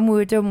Campus, and when we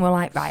were done we're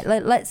like, right,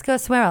 let's go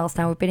somewhere else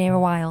now. We've been here a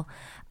while.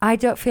 I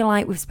don't feel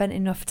like we've spent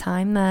enough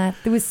time there.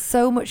 There was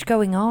so much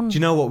going on. Do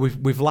you know what?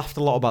 We've laughed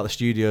a lot about the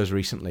studios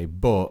recently,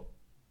 but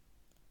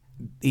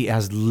it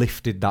has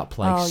lifted that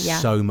place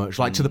so much,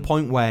 to the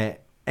point where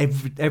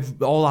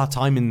all our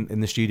time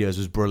in the studios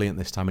was brilliant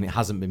this time, and it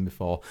hasn't been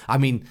before. I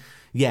mean,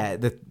 yeah,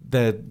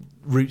 the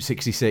Route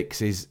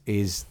 66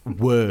 is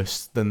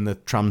worse than the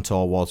tram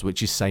tour was,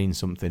 which is saying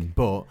something.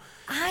 But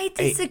I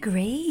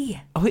disagree.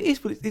 It is,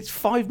 but it's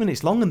 5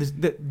 minutes long,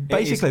 and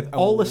basically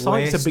all the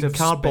sites are big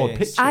cardboard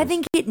pictures. I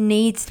think it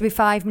needs to be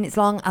 5 minutes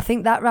long. I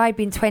think that ride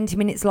being 20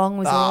 minutes long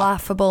was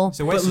laughable.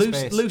 So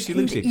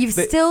Lucy, you've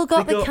still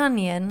got the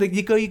canyon.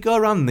 You go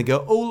around and they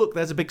go, oh look,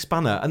 there's a big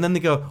spanner, and then they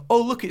go,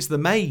 oh look, it's the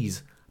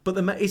maze. But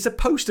it's a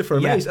poster for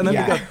a maze, and then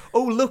they go,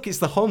 "Oh look, it's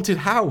the haunted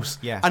house,"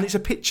 and it's a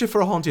picture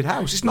for a haunted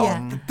house. It's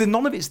not.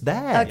 None of it's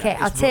there. Okay,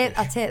 I'll take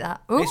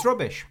that. Ooh, it's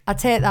rubbish. I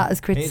take that as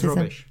criticism. It's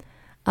rubbish.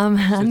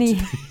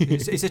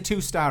 It's a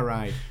 2-star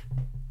ride.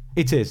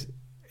 It is,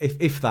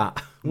 if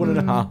that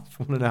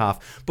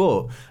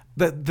 1.5.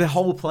 But the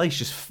whole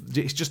place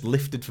it's just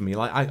lifted for me.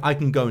 Like I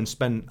can go and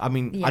spend. I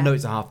mean, I know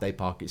it's a half-day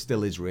park. It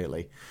still is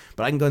really,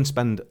 but I can go and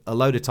spend a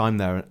load of time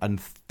there and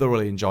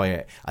thoroughly enjoy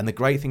it. And the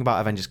great thing about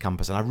Avengers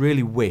Campus, and I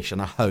really wish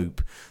and I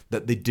hope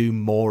that they do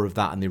more of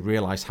that, and they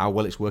realise how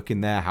well it's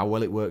working there, how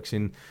well it works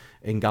in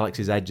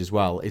Galaxy's Edge as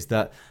well, is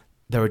that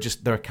there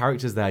are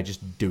characters there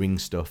just doing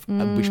stuff,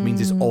 which means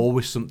there's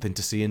always something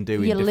to see and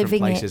do in different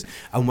places.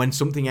 And when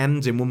something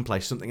ends in one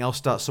place, something else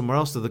starts somewhere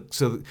else.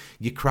 So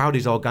your crowd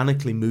is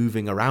organically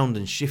moving around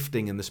and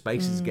shifting, and the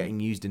space is getting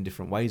used in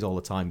different ways all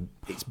the time.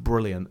 It's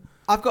brilliant.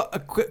 I've got a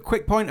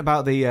quick point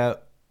about the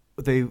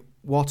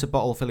water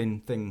bottle filling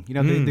thing. You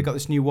know, they've got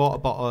this new water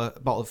bottle.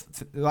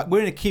 Like,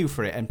 we're in a queue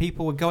for it, and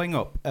people were going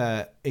up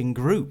in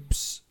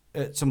groups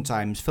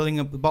sometimes, filling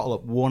up the bottle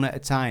up one at a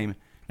time.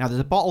 Now,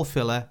 there's a bottle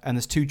filler and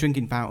there's 2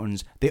 drinking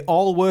fountains. They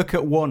all work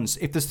at once.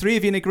 If there's 3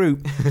 of you in a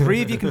group,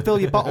 3 of you can fill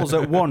your bottles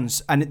at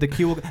once, and the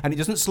queue, and it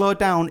doesn't slow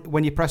down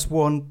when you press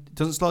one. It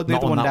doesn't slow the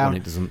other one down.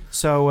 It doesn't.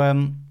 So,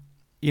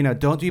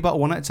 don't do your bottle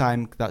one at a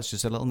time. That's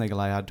just a little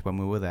niggle I had when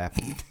we were there.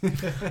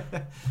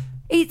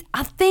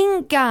 I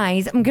think,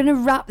 guys, I'm going to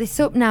wrap this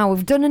up now.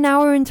 We've done 1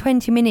 hour and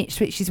 20 minutes,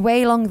 which is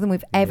way longer than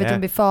we've ever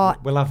done before.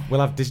 We'll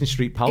have Disney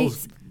Street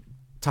pals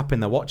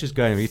tapping their watches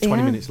going, you're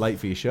 20 minutes late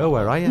for your show,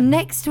 where are you?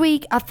 Next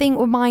week, I think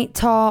we might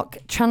talk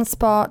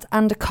transport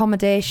and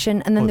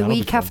accommodation, and then the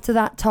week after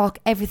that, talk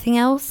everything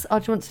else. Or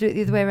do you want to do it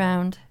the other way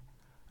around?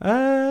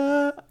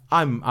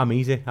 I'm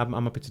easy. I'm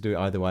happy to do it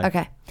either way.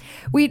 Okay,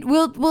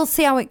 we'll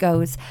see how it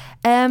goes.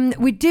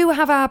 We do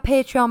have our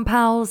Patreon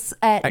pals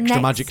Extra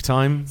Magic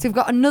time. So we've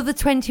got another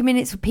 20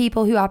 minutes for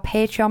people who are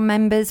Patreon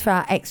members for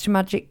our Extra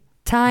Magic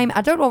time.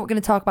 I don't know what we're going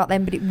to talk about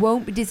then, but it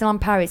won't be Disneyland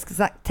Paris, because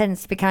that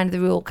tends to be kind of the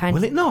rule.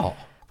 Will it not?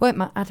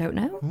 I don't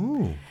know.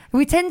 Ooh.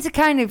 We tend to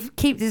kind of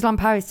keep Disneyland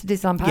Paris to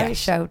Disneyland Paris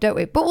show, don't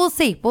we? But we'll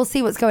see. We'll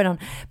see what's going on.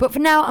 But for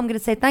now, I'm going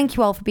to say thank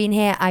you all for being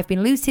here. I've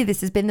been Lucy.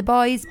 This has been The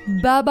Boys.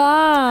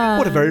 Bye-bye.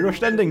 What a very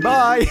rushed ending.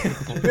 Bye.